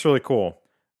I think it's really cool.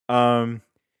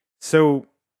 So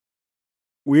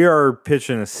we are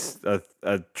pitching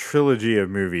a trilogy of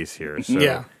movies here.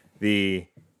 So the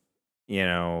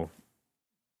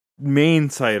main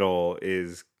title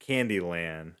is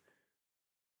Candyland.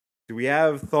 Do we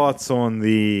have thoughts on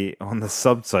the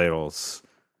subtitles?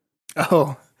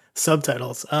 Oh,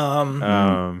 subtitles.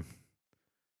 And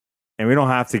we don't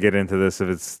have to get into this if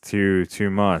it's too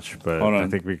much, but I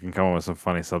think we can come up with some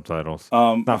funny subtitles.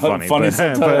 Not funny,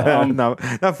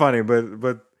 not funny,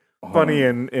 but funny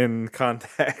in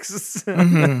context.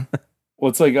 Well,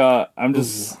 it's like I'm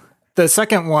just the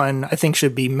second one I think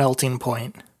should be Melting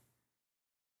Point.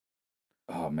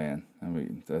 Oh man, I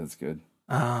mean that's good.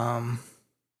 What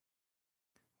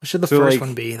should the first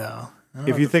one be though?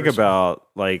 If you think about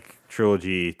like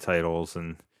trilogy titles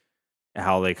and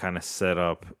how they kind of set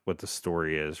up what the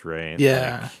story is, right?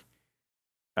 Yeah.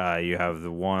 Like, you have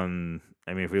the one.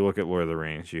 I mean, if we look at Lord of the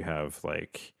Rings, you have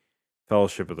like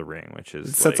Fellowship of the Ring, which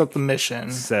is sets up the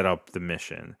mission.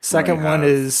 Second one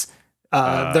is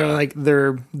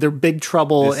they're Big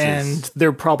Trouble and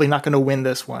they're probably not going to win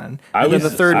this one. And then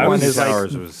the third one is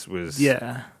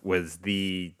was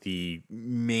the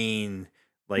main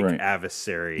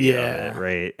adversary of it,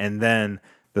 right? And then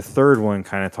the third one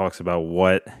kind of talks about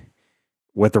what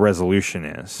the resolution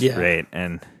is, right?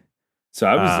 And so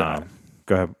I was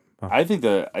go ahead. I think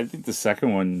the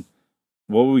second one,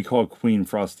 what would we call Queen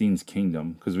Frostine's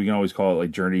Kingdom? Because we can always call it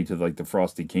like Journey to like the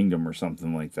Frosty Kingdom or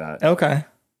something like that. Okay.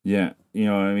 Yeah, you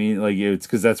know what I mean? Like it's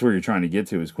because that's where you're trying to get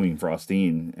to is Queen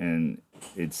Frostine, and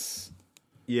it's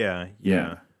yeah.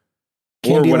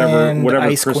 Or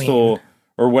whatever crystal Queen.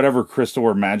 Or whatever crystal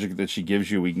or magic that she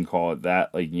gives you, we can call it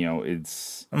that. Like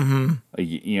it's like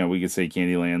we could say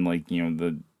Candyland, like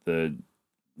the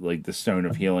like the Stone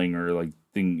of Healing or like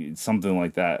something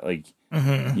like that. Like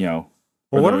Well,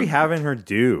 what are we having her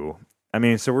do? I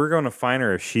mean, so we're going to find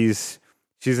her if she's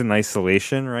in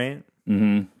isolation, right?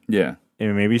 Mm-hmm. Yeah.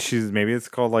 And maybe it's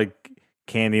called like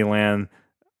Candyland,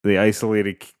 the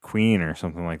Isolated Queen or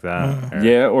something like that.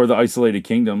 Yeah, or the Isolated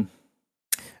Kingdom.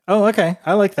 Oh, okay.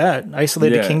 I like that.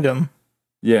 Isolated Kingdom.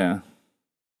 Yeah.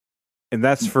 And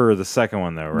that's for the second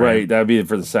one though, right? Right, that'd be it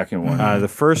for the second one. The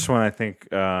first one, I think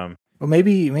well,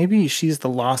 maybe she's the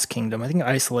Lost Kingdom. I think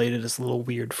Isolated is a little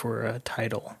weird for a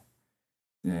title.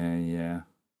 Yeah.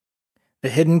 The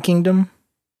Hidden Kingdom?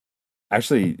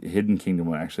 Actually, Hidden Kingdom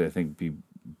would actually, I think, be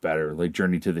better, like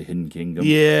Journey to the Hidden Kingdom.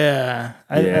 Yeah,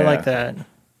 I like that.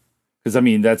 Because I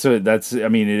mean,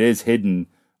 it is hidden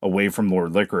away from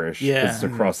Lord Licorice. Yeah, it's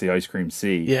across the ice cream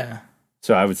sea. Yeah.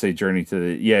 So I would say Journey to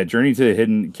the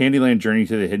Hidden Candyland, Journey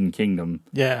to the Hidden Kingdom.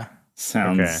 Yeah.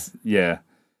 Sounds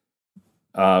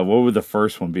what would the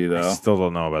first one be though? I still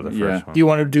don't know about the first one. Do you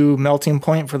want to do Melting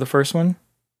Point for the first one?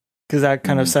 Because that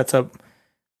kind of sets up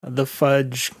the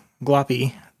Fudge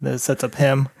Gloppy. That sets up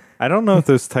him. I don't know if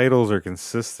those titles are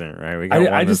consistent, right? We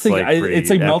got I just think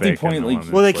it's like Melting Point.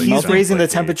 He's raising the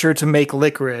temperature to make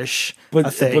licorice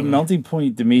a thing. But Melting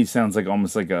Point to me sounds like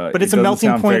almost like a. But it's a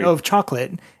melting point of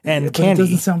chocolate and candy. It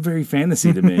doesn't sound very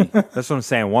fantasy to me. That's what I'm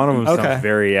saying. One of them sounds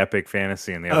very epic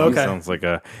fantasy, and the other one sounds like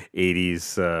a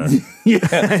 80s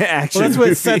action. Well, that's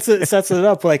what sets it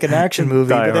up like an action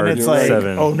movie. But then it's like,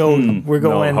 oh no, we're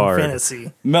going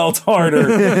fantasy. Melt harder.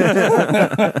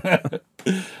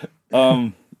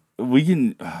 We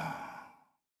can.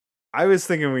 I was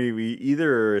thinking we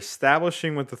either are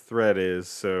establishing what the threat is,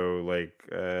 so like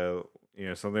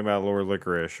something about Lord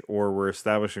Licorice, or we're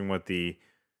establishing what the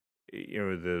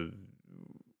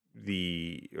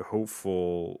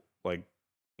hopeful like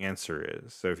answer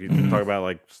is. So if you talk about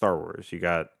like Star Wars, you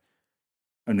got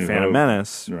Phantom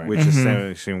Menace, which is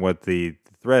establishing what the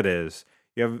threat is.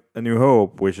 You have A New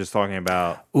Hope, which is talking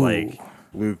about like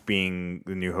Luke being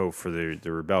the new hope for the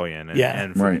rebellion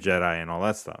and for the Jedi and all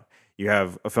that stuff. You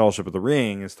have A Fellowship of the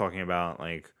Ring is talking about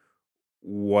like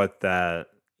what that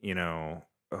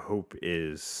hope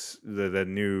is, the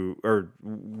new, or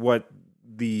what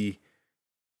the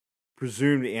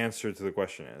presumed answer to the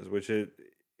question is, which it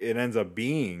ends up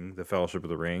being the Fellowship of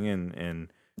the Ring and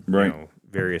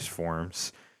various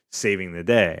forms saving the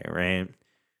day, right?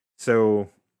 So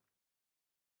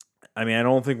I mean, I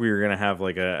don't think we were gonna have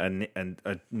like a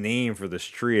name for this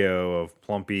trio of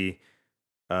Plumpy,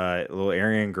 little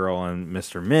Aryan girl, and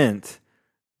Mr. Mint,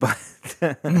 but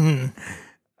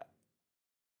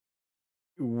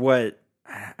what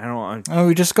I don't.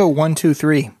 We just go 1, 2,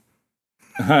 3.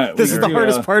 This is the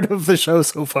hardest part of the show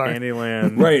so far.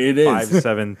 Candyland, right? It is 5,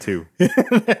 7, 2.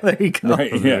 There you go.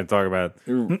 Right, we're gonna talk about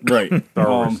Star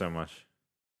Wars so much.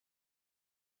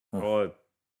 Call it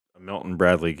a Milton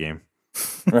Bradley game.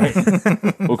 Right.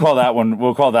 We'll call that one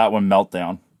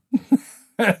Meltdown.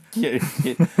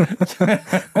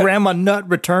 Grandma Nut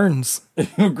returns.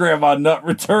 Grandma Nut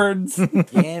returns.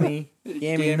 Gammy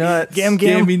nuts.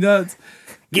 Gammy nuts.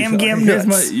 Gam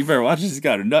nuts. You better watch this. He's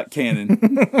got a nut cannon.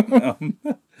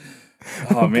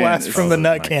 Oh man! Blast from the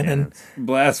nut cannon.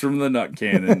 Blast from the nut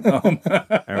cannon.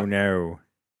 Oh no!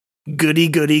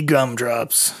 Goody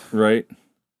gumdrops. Right.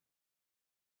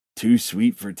 Too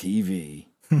sweet for TV.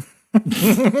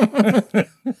 Just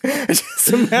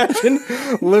imagine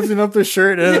lifting up the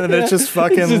shirt and it's just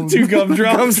fucking it's just 2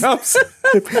 gumdrops.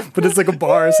 But it's like a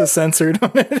bar, so censored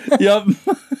on it. Yep.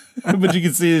 But you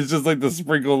can see it's just like the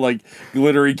sprinkle like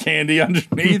glittery candy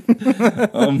underneath.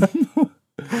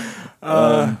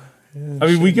 I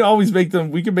mean, we can always make them.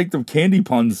 We can make them candy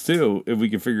puns too if we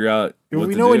can figure out. If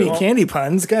we know any candy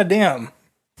puns, goddamn.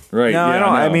 Right. No, yeah,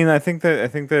 I mean, I think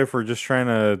that if we're just trying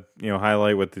to,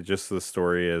 highlight what the gist of the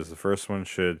story is, the first one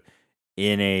should,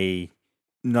 in a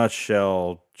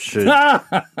nutshell, in a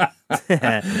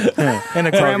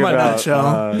grandma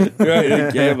nutshell.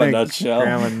 Grandma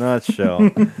nutshell.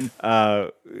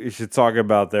 You should talk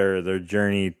about their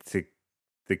journey to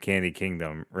the Candy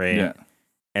Kingdom, right? Yeah.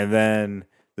 And then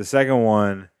the second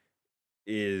one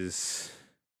is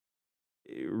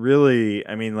really,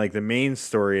 I mean, like the main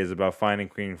story is about finding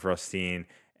Queen Frostine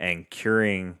and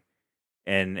curing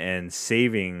and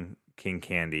saving King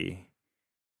Candy.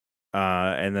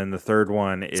 And then the third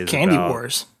one is Candy about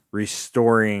Wars,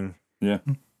 restoring the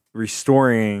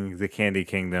Candy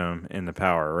Kingdom in the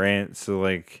power, right? So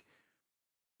like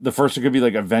the first one could be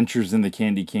like Adventures in the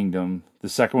Candy Kingdom. The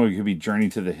second one could be Journey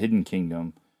to the Hidden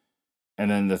Kingdom. And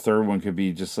then the third one could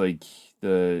be just like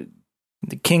the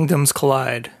Kingdoms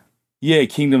Collide. Yeah,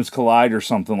 Kingdoms Collide or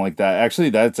something like that.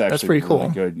 Actually, that's pretty cool.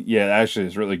 Really good. Yeah, actually,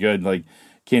 it's really good. Like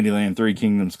Candyland 3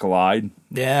 Kingdoms Collide.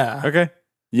 Yeah. Okay.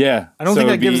 Yeah. I don't think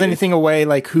that gives anything away,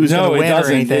 like who's going to win or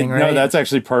anything, right? No, that's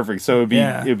actually perfect. So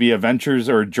it'd be Adventures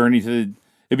or Journey to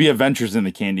it'd be Adventures in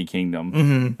the Candy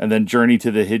Kingdom, and then Journey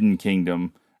to the Hidden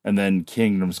Kingdom, and then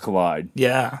Kingdoms Collide.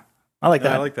 Yeah, I like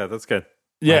that. I like that. That's good.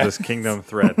 Yeah, this kingdom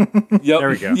thread. Yep. There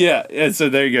we go. Yeah, so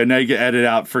there you go. Now you can edit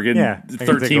out friggin'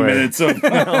 13 minutes of all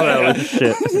that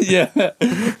shit. Yeah.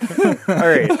 All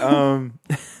right.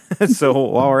 So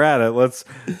while we're at it, let's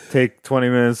take 20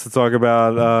 minutes to talk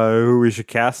about who we should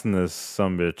cast in this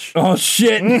sumbitch. Oh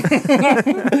shit!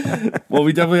 Well,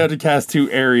 we definitely have to cast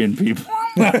 2 Aryan people.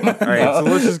 right, so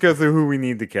let's just go through who we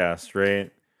need to cast,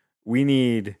 right? We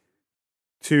need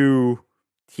 2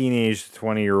 teenage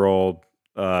 20-year-old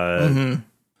Tom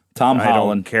Holland. I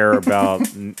don't care about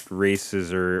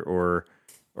races or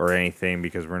anything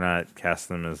because we're not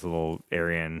casting them as little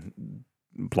Aryan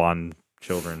blonde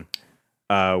children.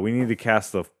 We need to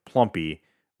cast a Plumpy,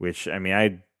 which I mean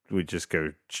I would just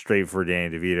go straight for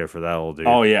Danny DeVito for that old dude.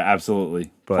 Oh yeah,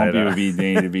 absolutely. But, Plumpy would be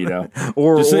Danny DeVito.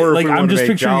 or like I'm just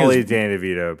picturing Jolly Danny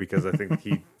DeVito because I think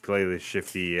he play the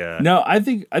shifty. No, I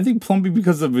think Plumpy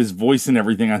because of his voice and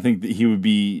everything. I think that he would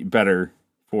be better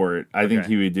for it. I think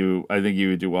he would do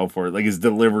well for it. Like his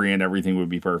delivery and everything would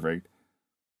be perfect.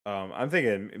 I'm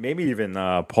thinking maybe even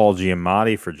Paul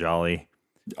Giamatti for Jolly.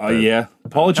 Yeah,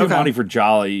 Paul Giamatti for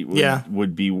Jolly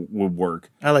would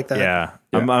work. I like that. Yeah.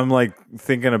 I'm like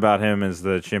thinking about him as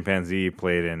the chimpanzee he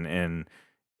played in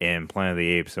Planet of the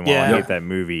Apes, and while I hate that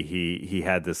movie, he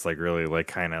had this like really like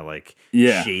kind of like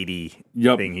shady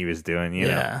thing he was doing. You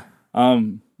know.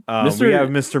 We have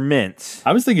Mr. Mint.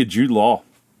 I was thinking Jude Law.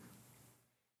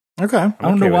 Okay, I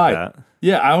don't know why. That.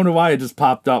 Yeah, I don't know why it just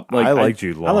popped up. Like I like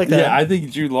Jude Law. I like that. Yeah, I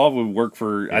think Jude Law would work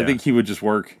for. Yeah. I think he would just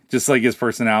work, just like his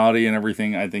personality and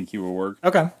everything. I think he would work.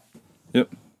 Okay.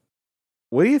 Yep.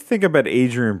 What do you think about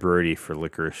Adrian Brody for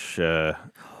Licorice? For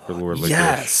Lord Licorice?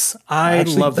 Yes, I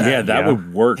love that. Yeah, that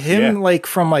would work. Him like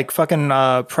from like fucking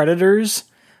Predators.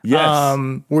 Yes.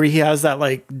 Where he has that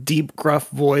like deep gruff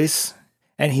voice.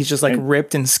 And he's just like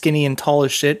ripped and skinny and tall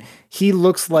as shit. He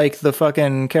looks like the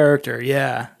fucking character.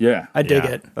 Yeah. Yeah. I dig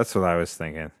it. That's what I was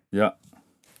thinking. Yeah.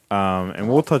 And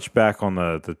we'll touch back on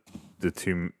the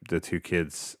two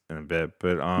kids in a bit,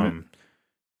 but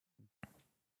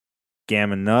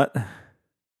Gammon Nut.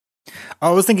 I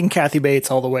was thinking Kathy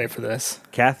Bates all the way for this.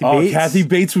 Kathy Bates? Kathy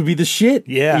Bates would be the shit.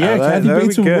 Yeah. Kathy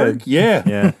Bates would work. Yeah.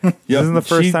 Yeah. This isn't the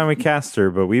first time we cast her,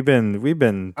 but we've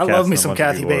been I love me some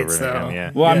Kathy Bates though.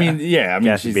 Yeah. Well, I mean,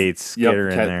 Kathy Bates, get her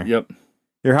in there. Yep.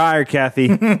 You're hired, Kathy.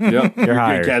 Yep. You're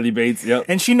hired. Kathy Bates. Yep.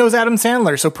 And she knows Adam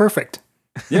Sandler, so perfect.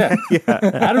 Yeah.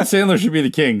 Adam Sandler should be the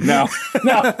king. No.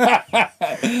 I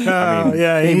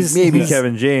mean, he's maybe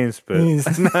Kevin James, but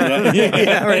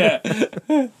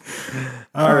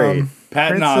all right.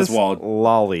 Patton Oswalt.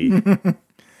 Lolly.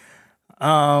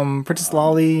 Princess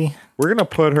Lolly. We're gonna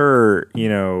put her,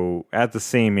 at the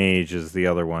same age as the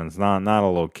other ones, not a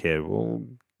little kid. Well,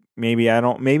 maybe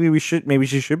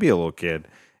she should be a little kid,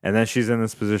 and then she's in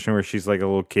this position where she's like a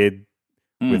little kid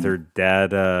with her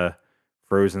dad,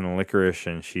 frozen in licorice,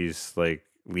 and she's like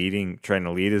trying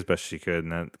to lead as best she could,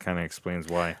 and that kind of explains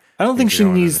why. I don't think she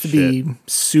needs to be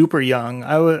super young.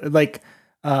 I would like,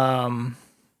 but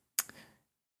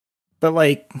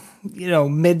like,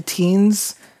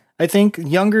 mid-teens. I think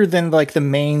younger than like the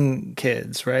main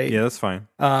kids, right? Yeah, that's fine.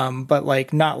 But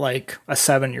like not like a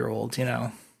 7-year-old,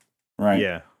 Right.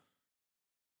 Yeah.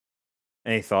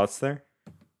 Any thoughts there?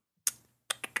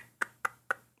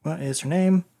 What is her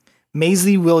name?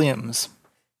 Maisie Williams.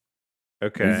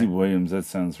 Okay. Maisie Williams, that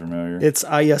sounds familiar. It's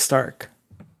Arya Stark.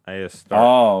 Arya Stark.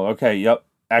 Oh, okay. Yep.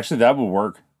 Actually, that would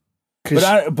work. But is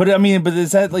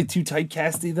that like too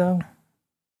typecasty though?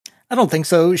 I don't think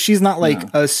so. She's not like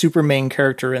a super main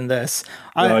character in this.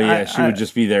 She would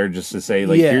just be there just to say,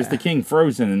 like, here's the king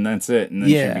frozen, and that's it, and then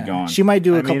she'd be gone. She might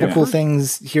do a couple cool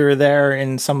things here or there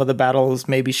in some of the battles.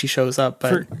 Maybe she shows up,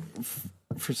 but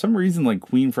for some reason, like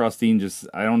Queen Frostine,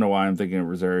 I don't know why I'm thinking of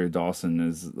Rosario Dawson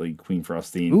as like Queen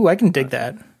Frostine. Ooh, I can dig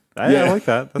that. I like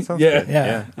that. That sounds good.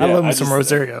 Yeah. I love me some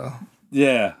Rosario.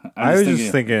 Yeah, I was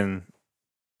just thinking.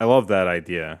 I love that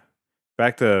idea.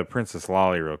 Back to Princess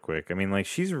Lolly real quick. I mean, like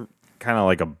she's kind of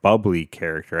like a bubbly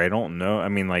character. I don't know. I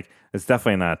mean, like it's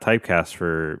definitely not a typecast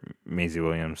for Maisie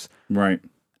Williams. Right.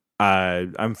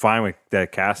 I'm fine with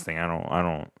that casting. I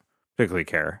don't particularly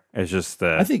care. It's just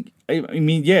I think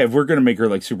if we're gonna make her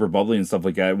like super bubbly and stuff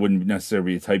like that, it wouldn't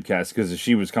necessarily be a typecast, because if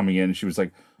she was coming in and she was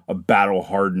like a battle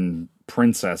hardened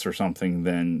princess or something,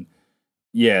 then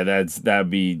that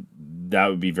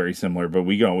would be very similar. But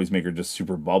we can always make her just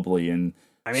super bubbly and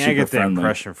I get the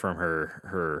impression from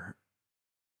her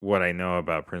what I know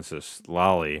about Princess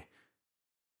Lolly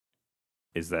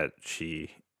is that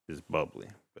she is bubbly.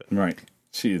 But. Right.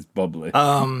 She is bubbly.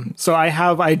 So I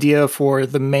have idea for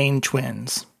the main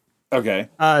twins. Okay.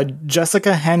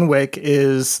 Jessica Henwick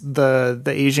is the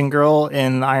Asian girl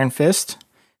in Iron Fist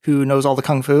who knows all the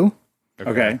kung fu.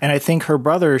 Okay. And I think her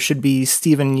brother should be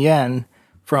Steven Yeun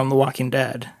from The Walking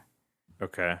Dead.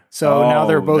 Okay. So now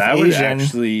they're both Asian.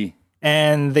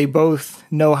 And they both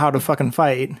know how to fucking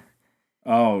fight.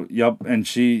 Oh, yep. And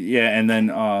and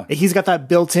then he's got that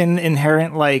built-in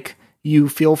inherent like you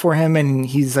feel for him, and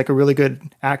he's like a really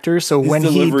good actor. So when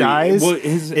he dies,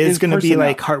 it's going to be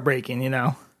like heartbreaking, you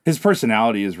know. His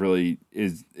personality is really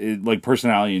like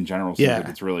personality in general. Seems like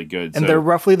it's really good, and they're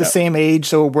roughly the same age,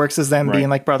 so it works as them being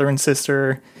like brother and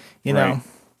sister, you know.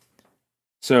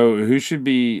 So who should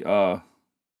be the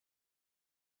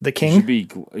king?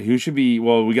 Who should be?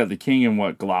 Well, we got the king and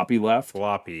what? Gloppy left.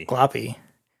 Gloppy.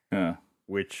 Yeah.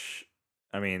 Which,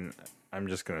 I mean, I'm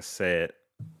just gonna say it.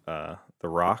 The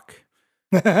Rock.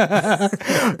 Because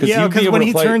when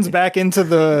he turns back into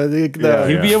the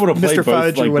he'd be able to play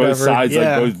both sides,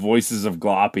 like both voices of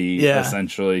Gloppy,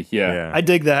 essentially. Yeah, I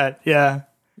dig that. Yeah.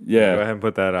 Go ahead and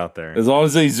put that out there. As long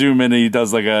as they zoom in, and he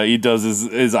does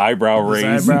his eyebrow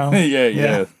raise.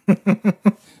 yeah.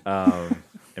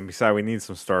 And besides, we need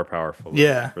some star power for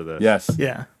this. Yes.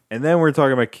 Yeah. And then we're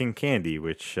talking about King Candy,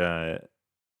 which I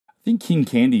think King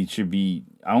Candy should be.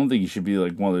 I don't think he should be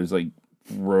like one of those like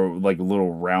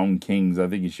little round kings. I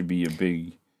think he should be a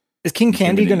big. Is King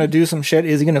Candy gonna do some shit?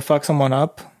 Is he gonna fuck someone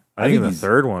up? I think in the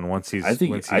third one, once he's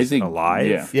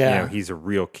alive, you know, he's a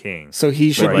real king. So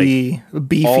he should be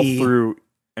beefy. All through,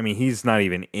 I mean, he's not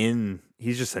even in.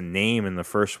 He's just a name in the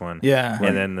first one. Yeah,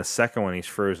 and then the second one, he's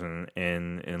frozen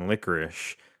in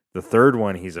licorice. The third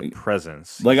one, he's a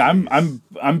presence. Like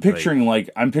I'm picturing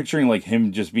I'm picturing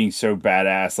him just being so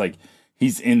badass. Like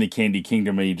he's in the Candy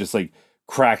Kingdom, and he just like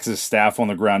cracks his staff on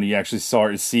the ground. You actually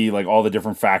start to see like all the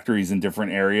different factories in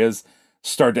different areas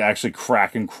start to actually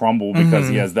crack and crumble because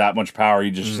he has that much power.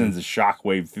 He just sends a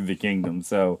shockwave through the kingdom.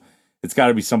 So it's got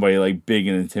to be somebody like big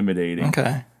and intimidating.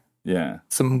 Okay. Yeah.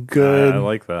 Some good. I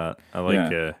like that. I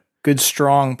like good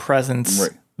strong presence.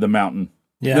 Right. The mountain.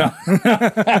 Yeah. No.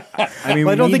 I mean,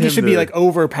 I don't think he should be like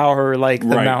overpower like the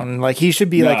mountain. Like he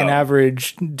should be like an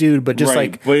average dude, but just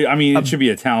like. But I mean, it should be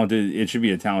a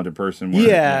talented person.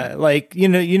 Where, like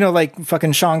like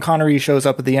fucking Sean Connery shows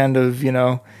up at the end of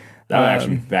that would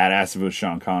actually be badass if it was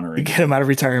Sean Connery. Get him out of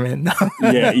retirement.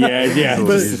 yeah.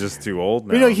 But he's just too old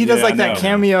now. He does like that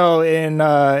cameo in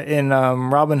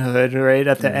Robin Hood right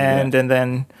at the end, and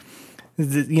then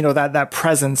that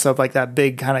presence of like that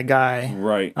big kind of guy.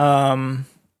 Right.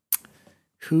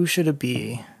 Who should it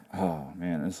be? Oh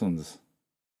man, this one's.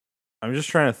 I'm just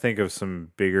trying to think of some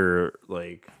bigger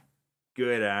like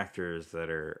good actors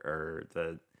that are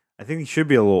that. I think he should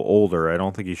be a little older. I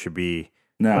don't think he should be.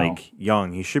 Like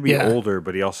young. He should be older,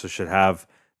 but he also should have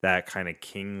that kind of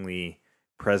kingly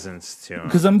presence to him.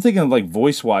 Because I'm thinking like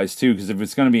voice wise too, because if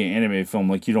it's going to be an anime film,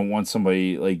 like you don't want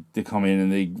somebody like to come in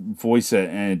and they voice it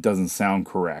and it doesn't sound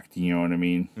correct. You know what I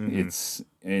mean? It's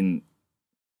and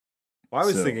I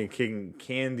was thinking King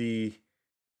Candy,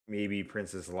 maybe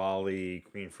Princess Lolly,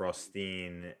 Queen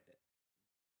Frostine,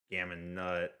 Gammon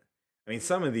Nut. I mean,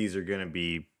 some of these are going to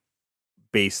be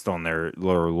based on their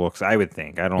lower looks, I would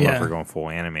think. I don't know if we're going full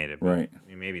animated. But right. I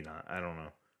mean, maybe not. I don't know.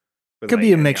 But could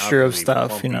be a mixture of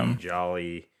stuff, Plumpy,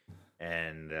 Jolly,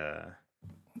 and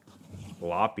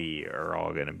Gloppy are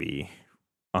all going to be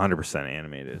 100%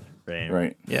 animated.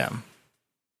 Right. Yeah.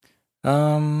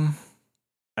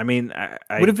 I mean,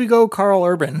 what if we go Carl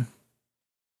Urban?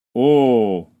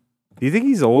 Oh. Do you think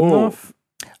he's old enough?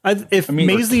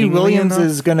 Maisie Williams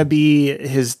is going to be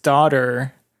his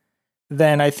daughter,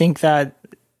 then I think that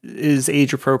is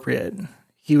age appropriate.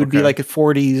 He would be like a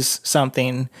 40s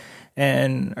something,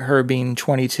 and her being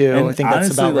 22. And I think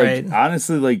that's about right.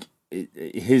 Honestly, like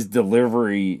his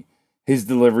delivery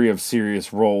of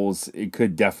serious roles, it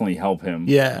could definitely help him.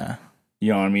 Yeah.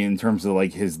 You know what I mean? In terms of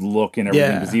like his look and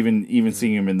everything. Because even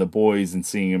seeing him in The Boys and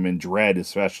seeing him in Dread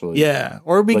especially. Yeah.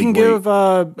 Or we can give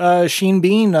Sheen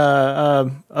Bean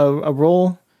a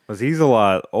role. Because he's a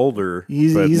lot older.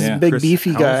 He's a big Chris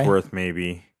beefy guy. Helmsworth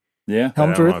maybe. Yeah. I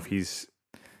don't know if he's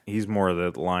more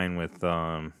of the line with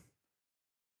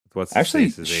what's actually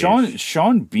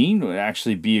Sean Bean would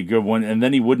actually be a good one, and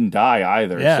then he wouldn't die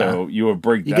either. Yeah. So you would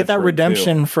break. You get that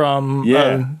redemption from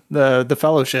the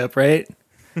Fellowship, right?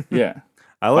 Yeah.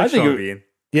 I like Sean Bean.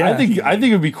 Yeah. I think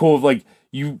it'd be cool if like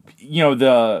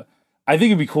I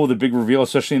think it'd be cool, the big reveal,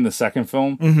 especially in the second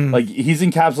film. Mm-hmm. Like he's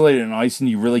encapsulated in ice, and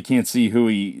you really can't see who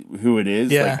it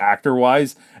is, like actor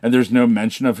wise, and there's no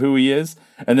mention of who he is.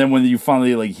 And then when you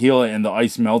finally like heal it and the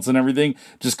ice melts and everything,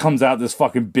 just comes out this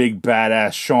fucking big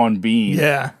badass Sean Bean.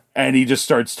 Yeah, and he just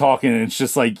starts talking, and it's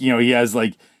just like he has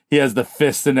the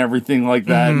fist and everything like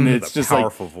that, and it's just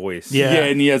powerful voice. Yeah,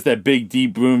 and he has that big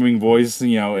deep booming voice,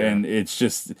 and it's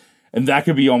just, and that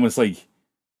could be almost like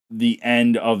the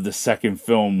end of the second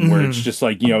film where it's just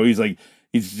like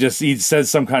he says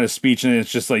some kind of speech and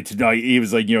it's just like tonight he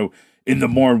was like in the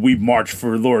morning we march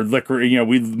for Lord Licorice,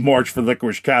 we march for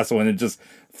Licorice Castle, and it just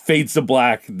fades to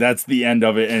black. That's the end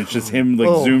of it, and it's just him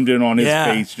zoomed in on his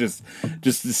face, just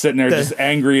sitting there, just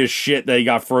angry as shit that he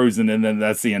got frozen, and then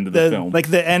that's the end of the film. Like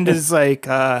the end is like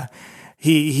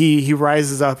he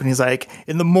rises up and he's like,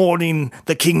 in the morning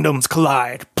the kingdoms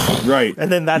collide, right?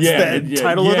 And then that's the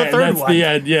title of the third one. The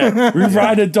end. Yeah, we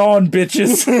ride at dawn,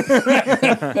 bitches.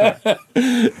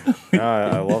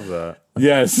 I love that.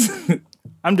 Yes.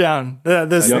 I'm down.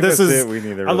 This is.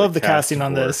 I love the casting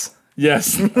on this.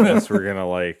 Yes. Unless we're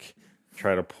gonna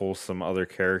try to pull some other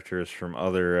characters from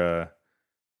other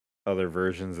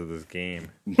versions of this game.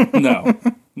 No.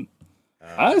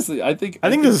 Honestly, I think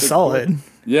this is solid.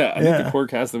 I think the core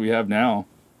cast that we have now.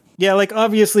 Yeah, like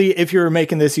obviously, if you were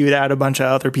making this, you'd add a bunch of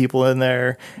other people in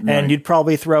there, and you'd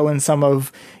probably throw in some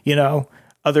of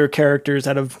other characters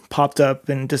that have popped up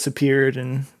and disappeared,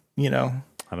 and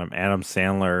Adam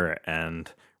Sandler and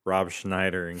Rob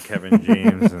Schneider and Kevin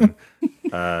James and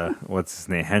what's his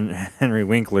name? Henry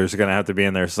Winkler's going to have to be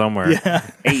in there somewhere.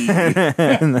 Yeah.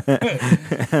 and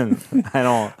I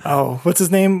don't. Oh, what's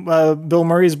his name? Bill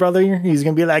Murray's brother. He's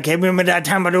going to be like, hey, remember that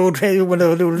time I Remember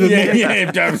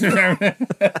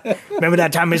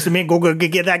that time, Mr. Mink, go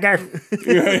get that guy.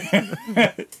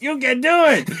 You can do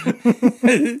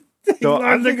it. So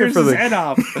I'm thinking for the head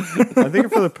off. I'm thinking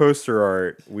for the poster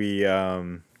art, we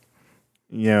I'll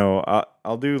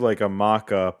do like a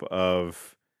mock-up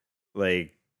of the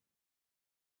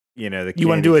you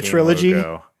want to do a trilogy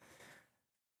logo.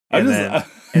 And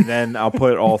then I'll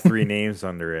put all three names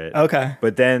under it. Okay.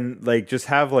 But then just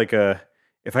have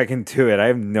if I can do it, I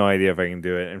have no idea if I can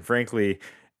do it. And frankly,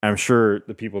 I'm sure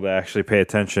the people that actually pay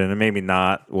attention and maybe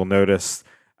not will notice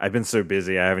I've been so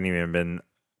busy I haven't even been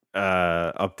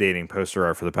updating poster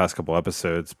art for the past couple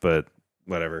episodes, but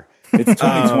whatever. It's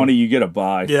 2020, you get a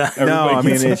buy. Yeah.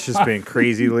 It's just been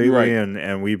crazy lately, right.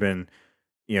 and we've been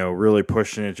really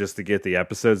pushing it just to get the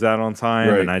episodes out on time,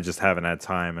 right. and I just haven't had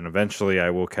time, and eventually I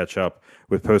will catch up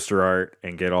with poster art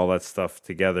and get all that stuff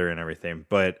together and everything.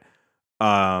 But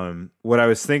what I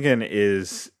was thinking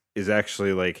is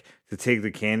actually to take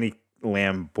the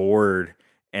Candyland board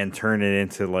and turn it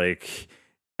into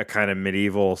a kind of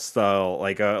medieval style,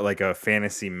 like a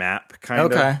fantasy map kind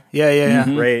of. Okay. Yeah.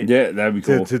 Mm-hmm. Right. Yeah, that'd be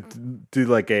cool. To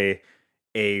do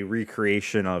a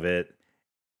recreation of it,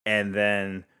 and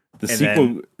then the sequel,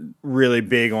 then really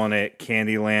big on it,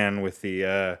 Candyland with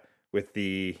the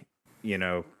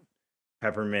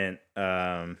peppermint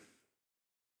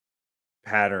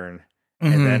pattern,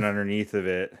 and then underneath of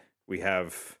it we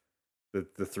have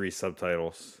the three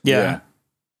subtitles. Yeah.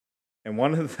 And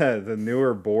one of the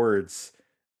newer boards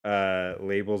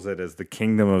labels it as the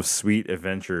Kingdom of Sweet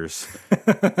Adventures.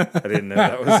 I didn't know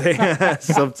that was a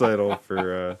subtitle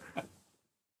for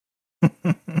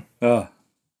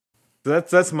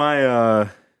that's my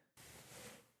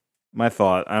my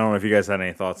thought. I don't know if you guys had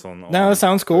any thoughts on no, that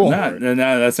sounds cool. No,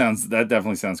 that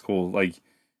definitely sounds cool.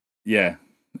 Yeah,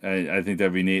 I think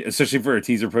that'd be neat, especially for a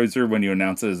teaser poster when you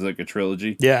announce it as a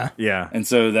trilogy. Yeah. And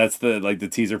so that's the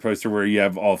teaser poster where you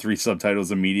have all three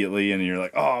subtitles immediately, and you're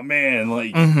like, oh man,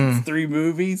 it's 3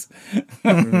 movies.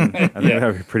 I think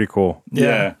that'd be pretty cool.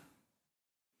 Yeah.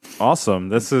 Awesome.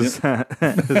 This is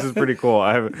this is pretty cool.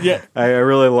 I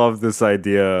really love this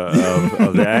idea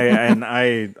of that. And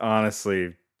I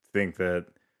honestly think that,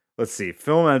 let's see,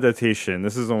 film adaptation.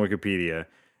 This is on Wikipedia.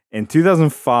 In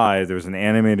 2005, there was an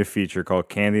animated feature called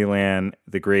Candyland: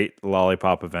 The Great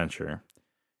Lollipop Adventure.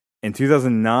 In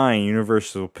 2009,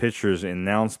 Universal Pictures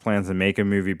announced plans to make a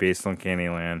movie based on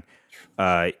Candyland.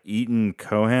 Ethan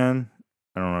Cohen,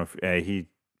 I don't know if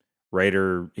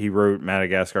he wrote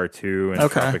Madagascar 2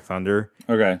 and Tropic Thunder.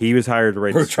 Okay. He was hired to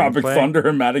write the Tropic Thunder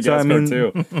and Madagascar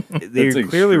 2. They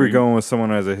clearly were going with someone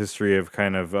who has a history of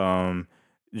kind of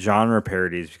genre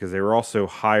parodies, because they were also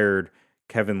hired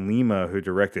Kevin Lima, who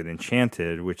directed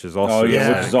Enchanted, which is also which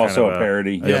is also a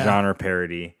parody, a genre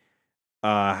parody.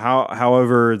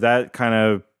 However, that kind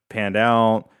of panned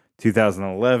out.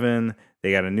 2011,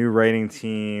 they got a new writing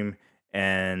team,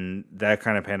 and that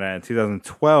kind of panned out. In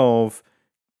 2012,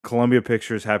 Columbia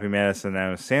Pictures, Happy Madison, and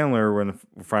Adam Sandler were in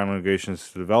the final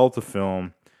negotiations to develop the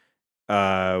film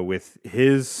with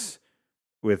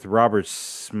Robert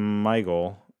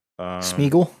Smigel.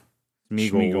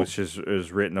 Smeagol, which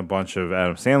has written a bunch of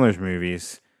Adam Sandler's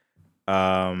movies.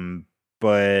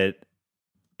 But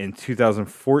in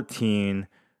 2014,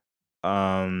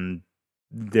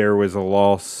 there was a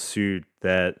lawsuit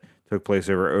that took place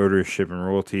over ownership and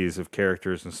royalties of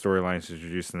characters and storylines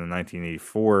introduced in the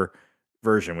 1984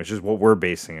 version, which is what we're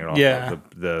basing it off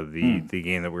of, the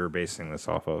game that we were basing this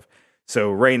off of.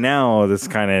 So right now, this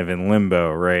kind of in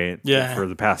limbo, right? Yeah. For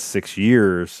the past 6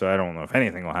 years. So I don't know if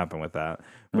anything will happen with that.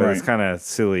 But it's kind of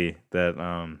silly that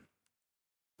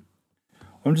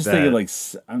I'm just thinking like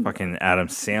fucking Adam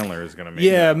Sandler is gonna make.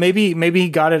 Yeah, maybe he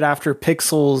got it after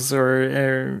Pixels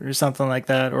or something like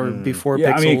that, or before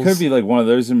Pixels. I mean, it could be like one of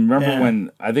those. And remember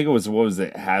when I think it was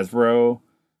Hasbro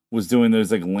was doing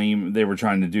those like lame. They were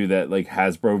trying to do that like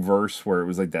Hasbro verse where it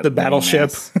was like that the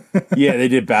Battleship. Yeah, they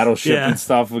did Battleship and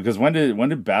stuff. Because when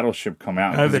did Battleship come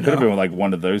out? It could have been like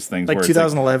one of those things, like where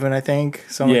 2011, I think.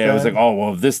 It was like, oh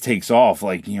well, if this takes off,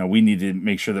 like we need to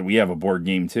make sure that we have a board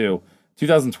game too.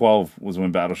 2012 was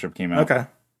when Battleship came out. Okay.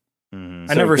 Mm-hmm.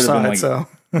 So I never saw it, so.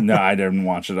 No, I didn't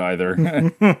watch it either.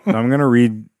 I'm going to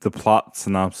read the plot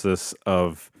synopsis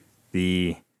of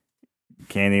the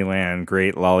Candyland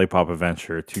Great Lollipop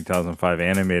Adventure 2005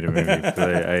 animated movie.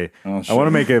 I want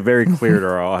to make it very clear to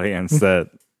our audience that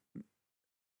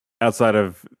outside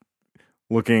of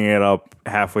looking it up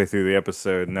halfway through the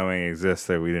episode, knowing it exists,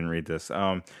 that we didn't read this.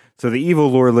 So the evil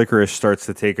Lord Licorice starts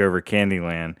to take over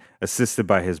Candyland, assisted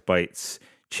by his bites,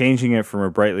 changing it from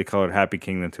a brightly colored happy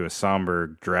kingdom to a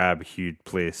somber, drab-hued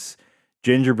place.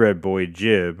 Gingerbread Boy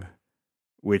Jib,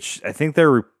 which I think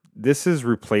this is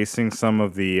replacing some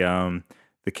of the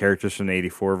characters from the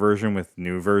 84 version with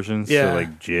new versions. Yeah. So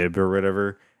like Jib or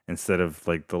whatever, instead of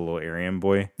like the little Aryan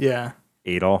boy. Yeah.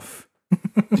 Adolf.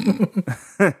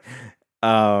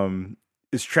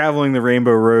 Is traveling the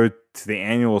Rainbow Road to the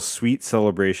annual sweet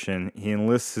celebration. He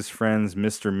enlists his friends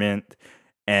Mr. Mint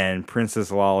and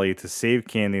Princess Lolly to save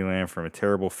Candyland from a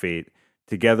terrible fate.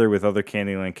 Together with other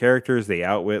Candyland characters, they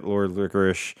outwit Lord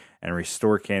Licorice and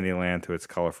restore Candyland to its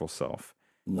colorful self.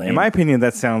 Lame. In my opinion,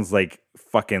 that sounds like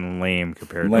fucking lame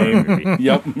compared to the movie.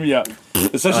 Yep.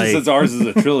 Especially since ours is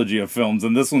a trilogy of films,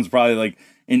 and this one's probably like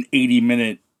an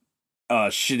 80-minute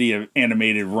shitty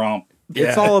animated romp. Yeah.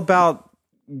 It's all about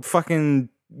fucking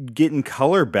getting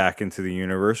color back into the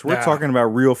universe. We're talking about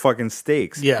real fucking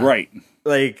stakes. Yeah. Right.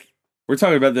 Like we're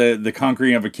talking about the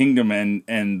conquering of a kingdom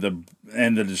and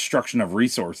the destruction of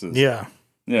resources. Yeah.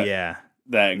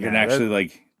 That can actually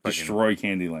like destroy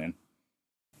Candyland.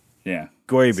 Yeah.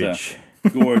 Garbage.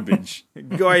 Garbage.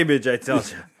 Garbage, I tell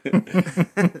you.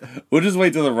 We'll just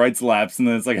wait till the rights lapse, and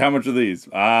then it's like, how much are these?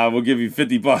 We'll give you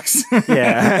 $50.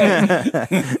 Yeah.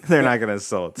 They're not going to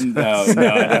sell it. No.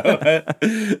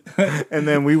 And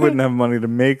then we wouldn't have money to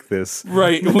make this.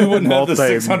 Right. We wouldn't have the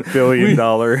 $600 billion.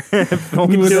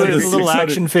 We would do it with little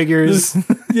action figures. We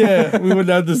wouldn't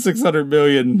have the $600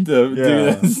 million to do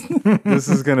this. This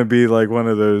is going to be like one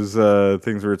of those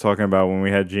things we were talking about when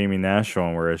we had Jamie Nash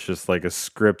on, where it's just like a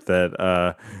script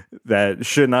that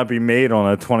should not be made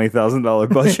on a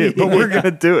 $20,000 budget, but we're going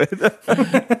to do it.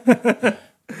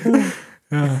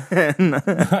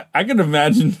 I can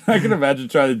imagine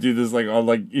trying to do this like on,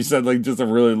 like you said, like just a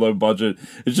really low budget.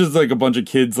 It's just like a bunch of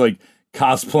kids like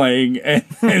cosplaying and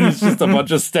it's just a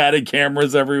bunch of static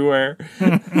cameras everywhere.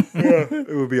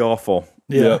 It would be awful.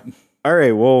 Yeah. All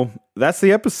right, well, that's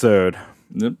the episode.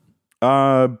 Yep.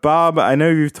 Bob, I know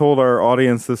you've told our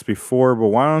audience this before, but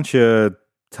why don't you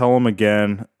tell them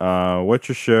again, what's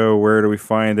your show, where do we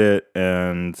find it,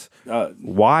 and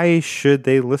why should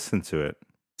they listen to it?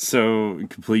 So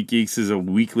Complete Geeks is a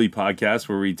weekly podcast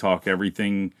where we talk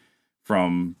everything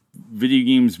from video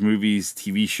games, movies,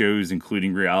 TV shows,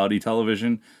 including reality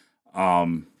television,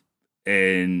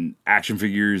 and action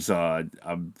figures. I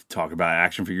talk about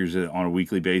action figures on a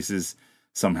weekly basis.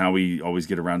 Somehow we always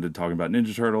get around to talking about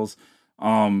Ninja Turtles.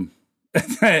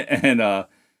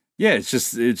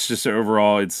 It's just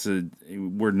overall,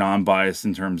 we're non-biased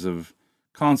in terms of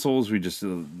consoles. We just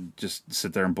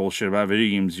sit there and bullshit about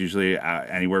video games, usually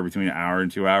anywhere between an hour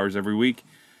and 2 hours every week.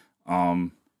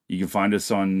 You can find us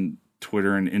on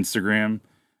Twitter and Instagram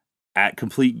at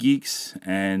Complete Geeks,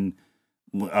 and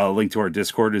a link to our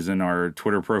Discord is in our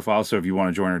Twitter profile. So if you want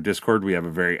to join our Discord, we have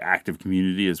a very active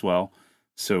community as well.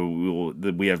 So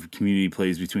we have community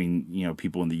plays between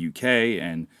people in the UK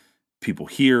and people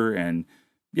here, and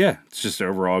it's just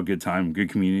overall a good time, good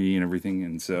community, and everything,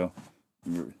 and so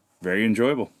very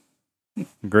enjoyable.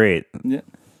 Great. Yeah.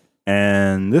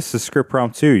 And this is Script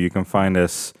Prompt 2. You can find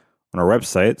us on our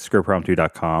website,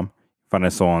 scriptprompt2.com. Find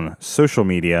us on social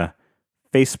media,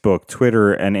 Facebook,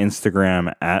 Twitter, and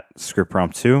Instagram at Script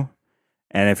Prompt 2.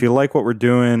 And if you like what we're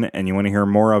doing and you want to hear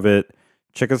more of it,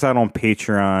 check us out on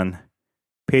Patreon,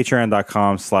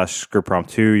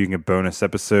 patreon.com/scriptprompt2. You can get bonus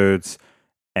episodes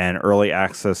and early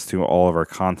access to all of our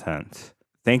content.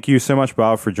 Thank you so much,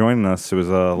 Bob, for joining us. It was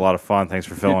a lot of fun. Thanks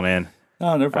for filling in.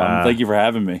 Oh, no problem. Thank you for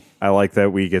having me. I like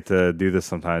that we get to do this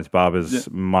sometimes. Bob is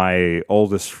my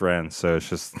oldest friend, so it's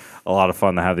just a lot of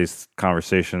fun to have these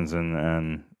conversations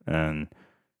and and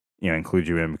include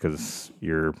you in because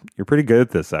you're pretty good at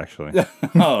this, actually.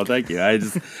 Oh, thank you. I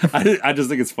just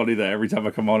think it's funny that every time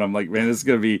I come on, I'm like, man, this is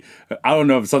gonna be. I don't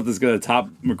know if something's gonna top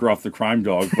McGruff the Crime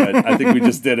Dog, but I think we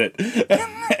just did it,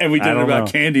 and we did it about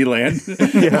Candyland.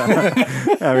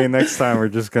 Yeah, I mean, next time we're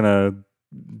just gonna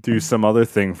do some other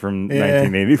thing from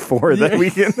 1984 that we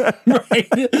can. Right.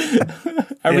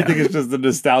 Everything is just a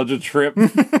nostalgia trip,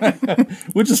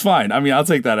 which is fine. I mean, I'll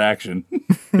take that action.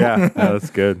 Yeah, that's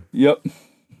good. Yep.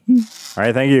 All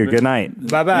right, thank you. Good night.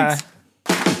 Bye-bye. Thanks.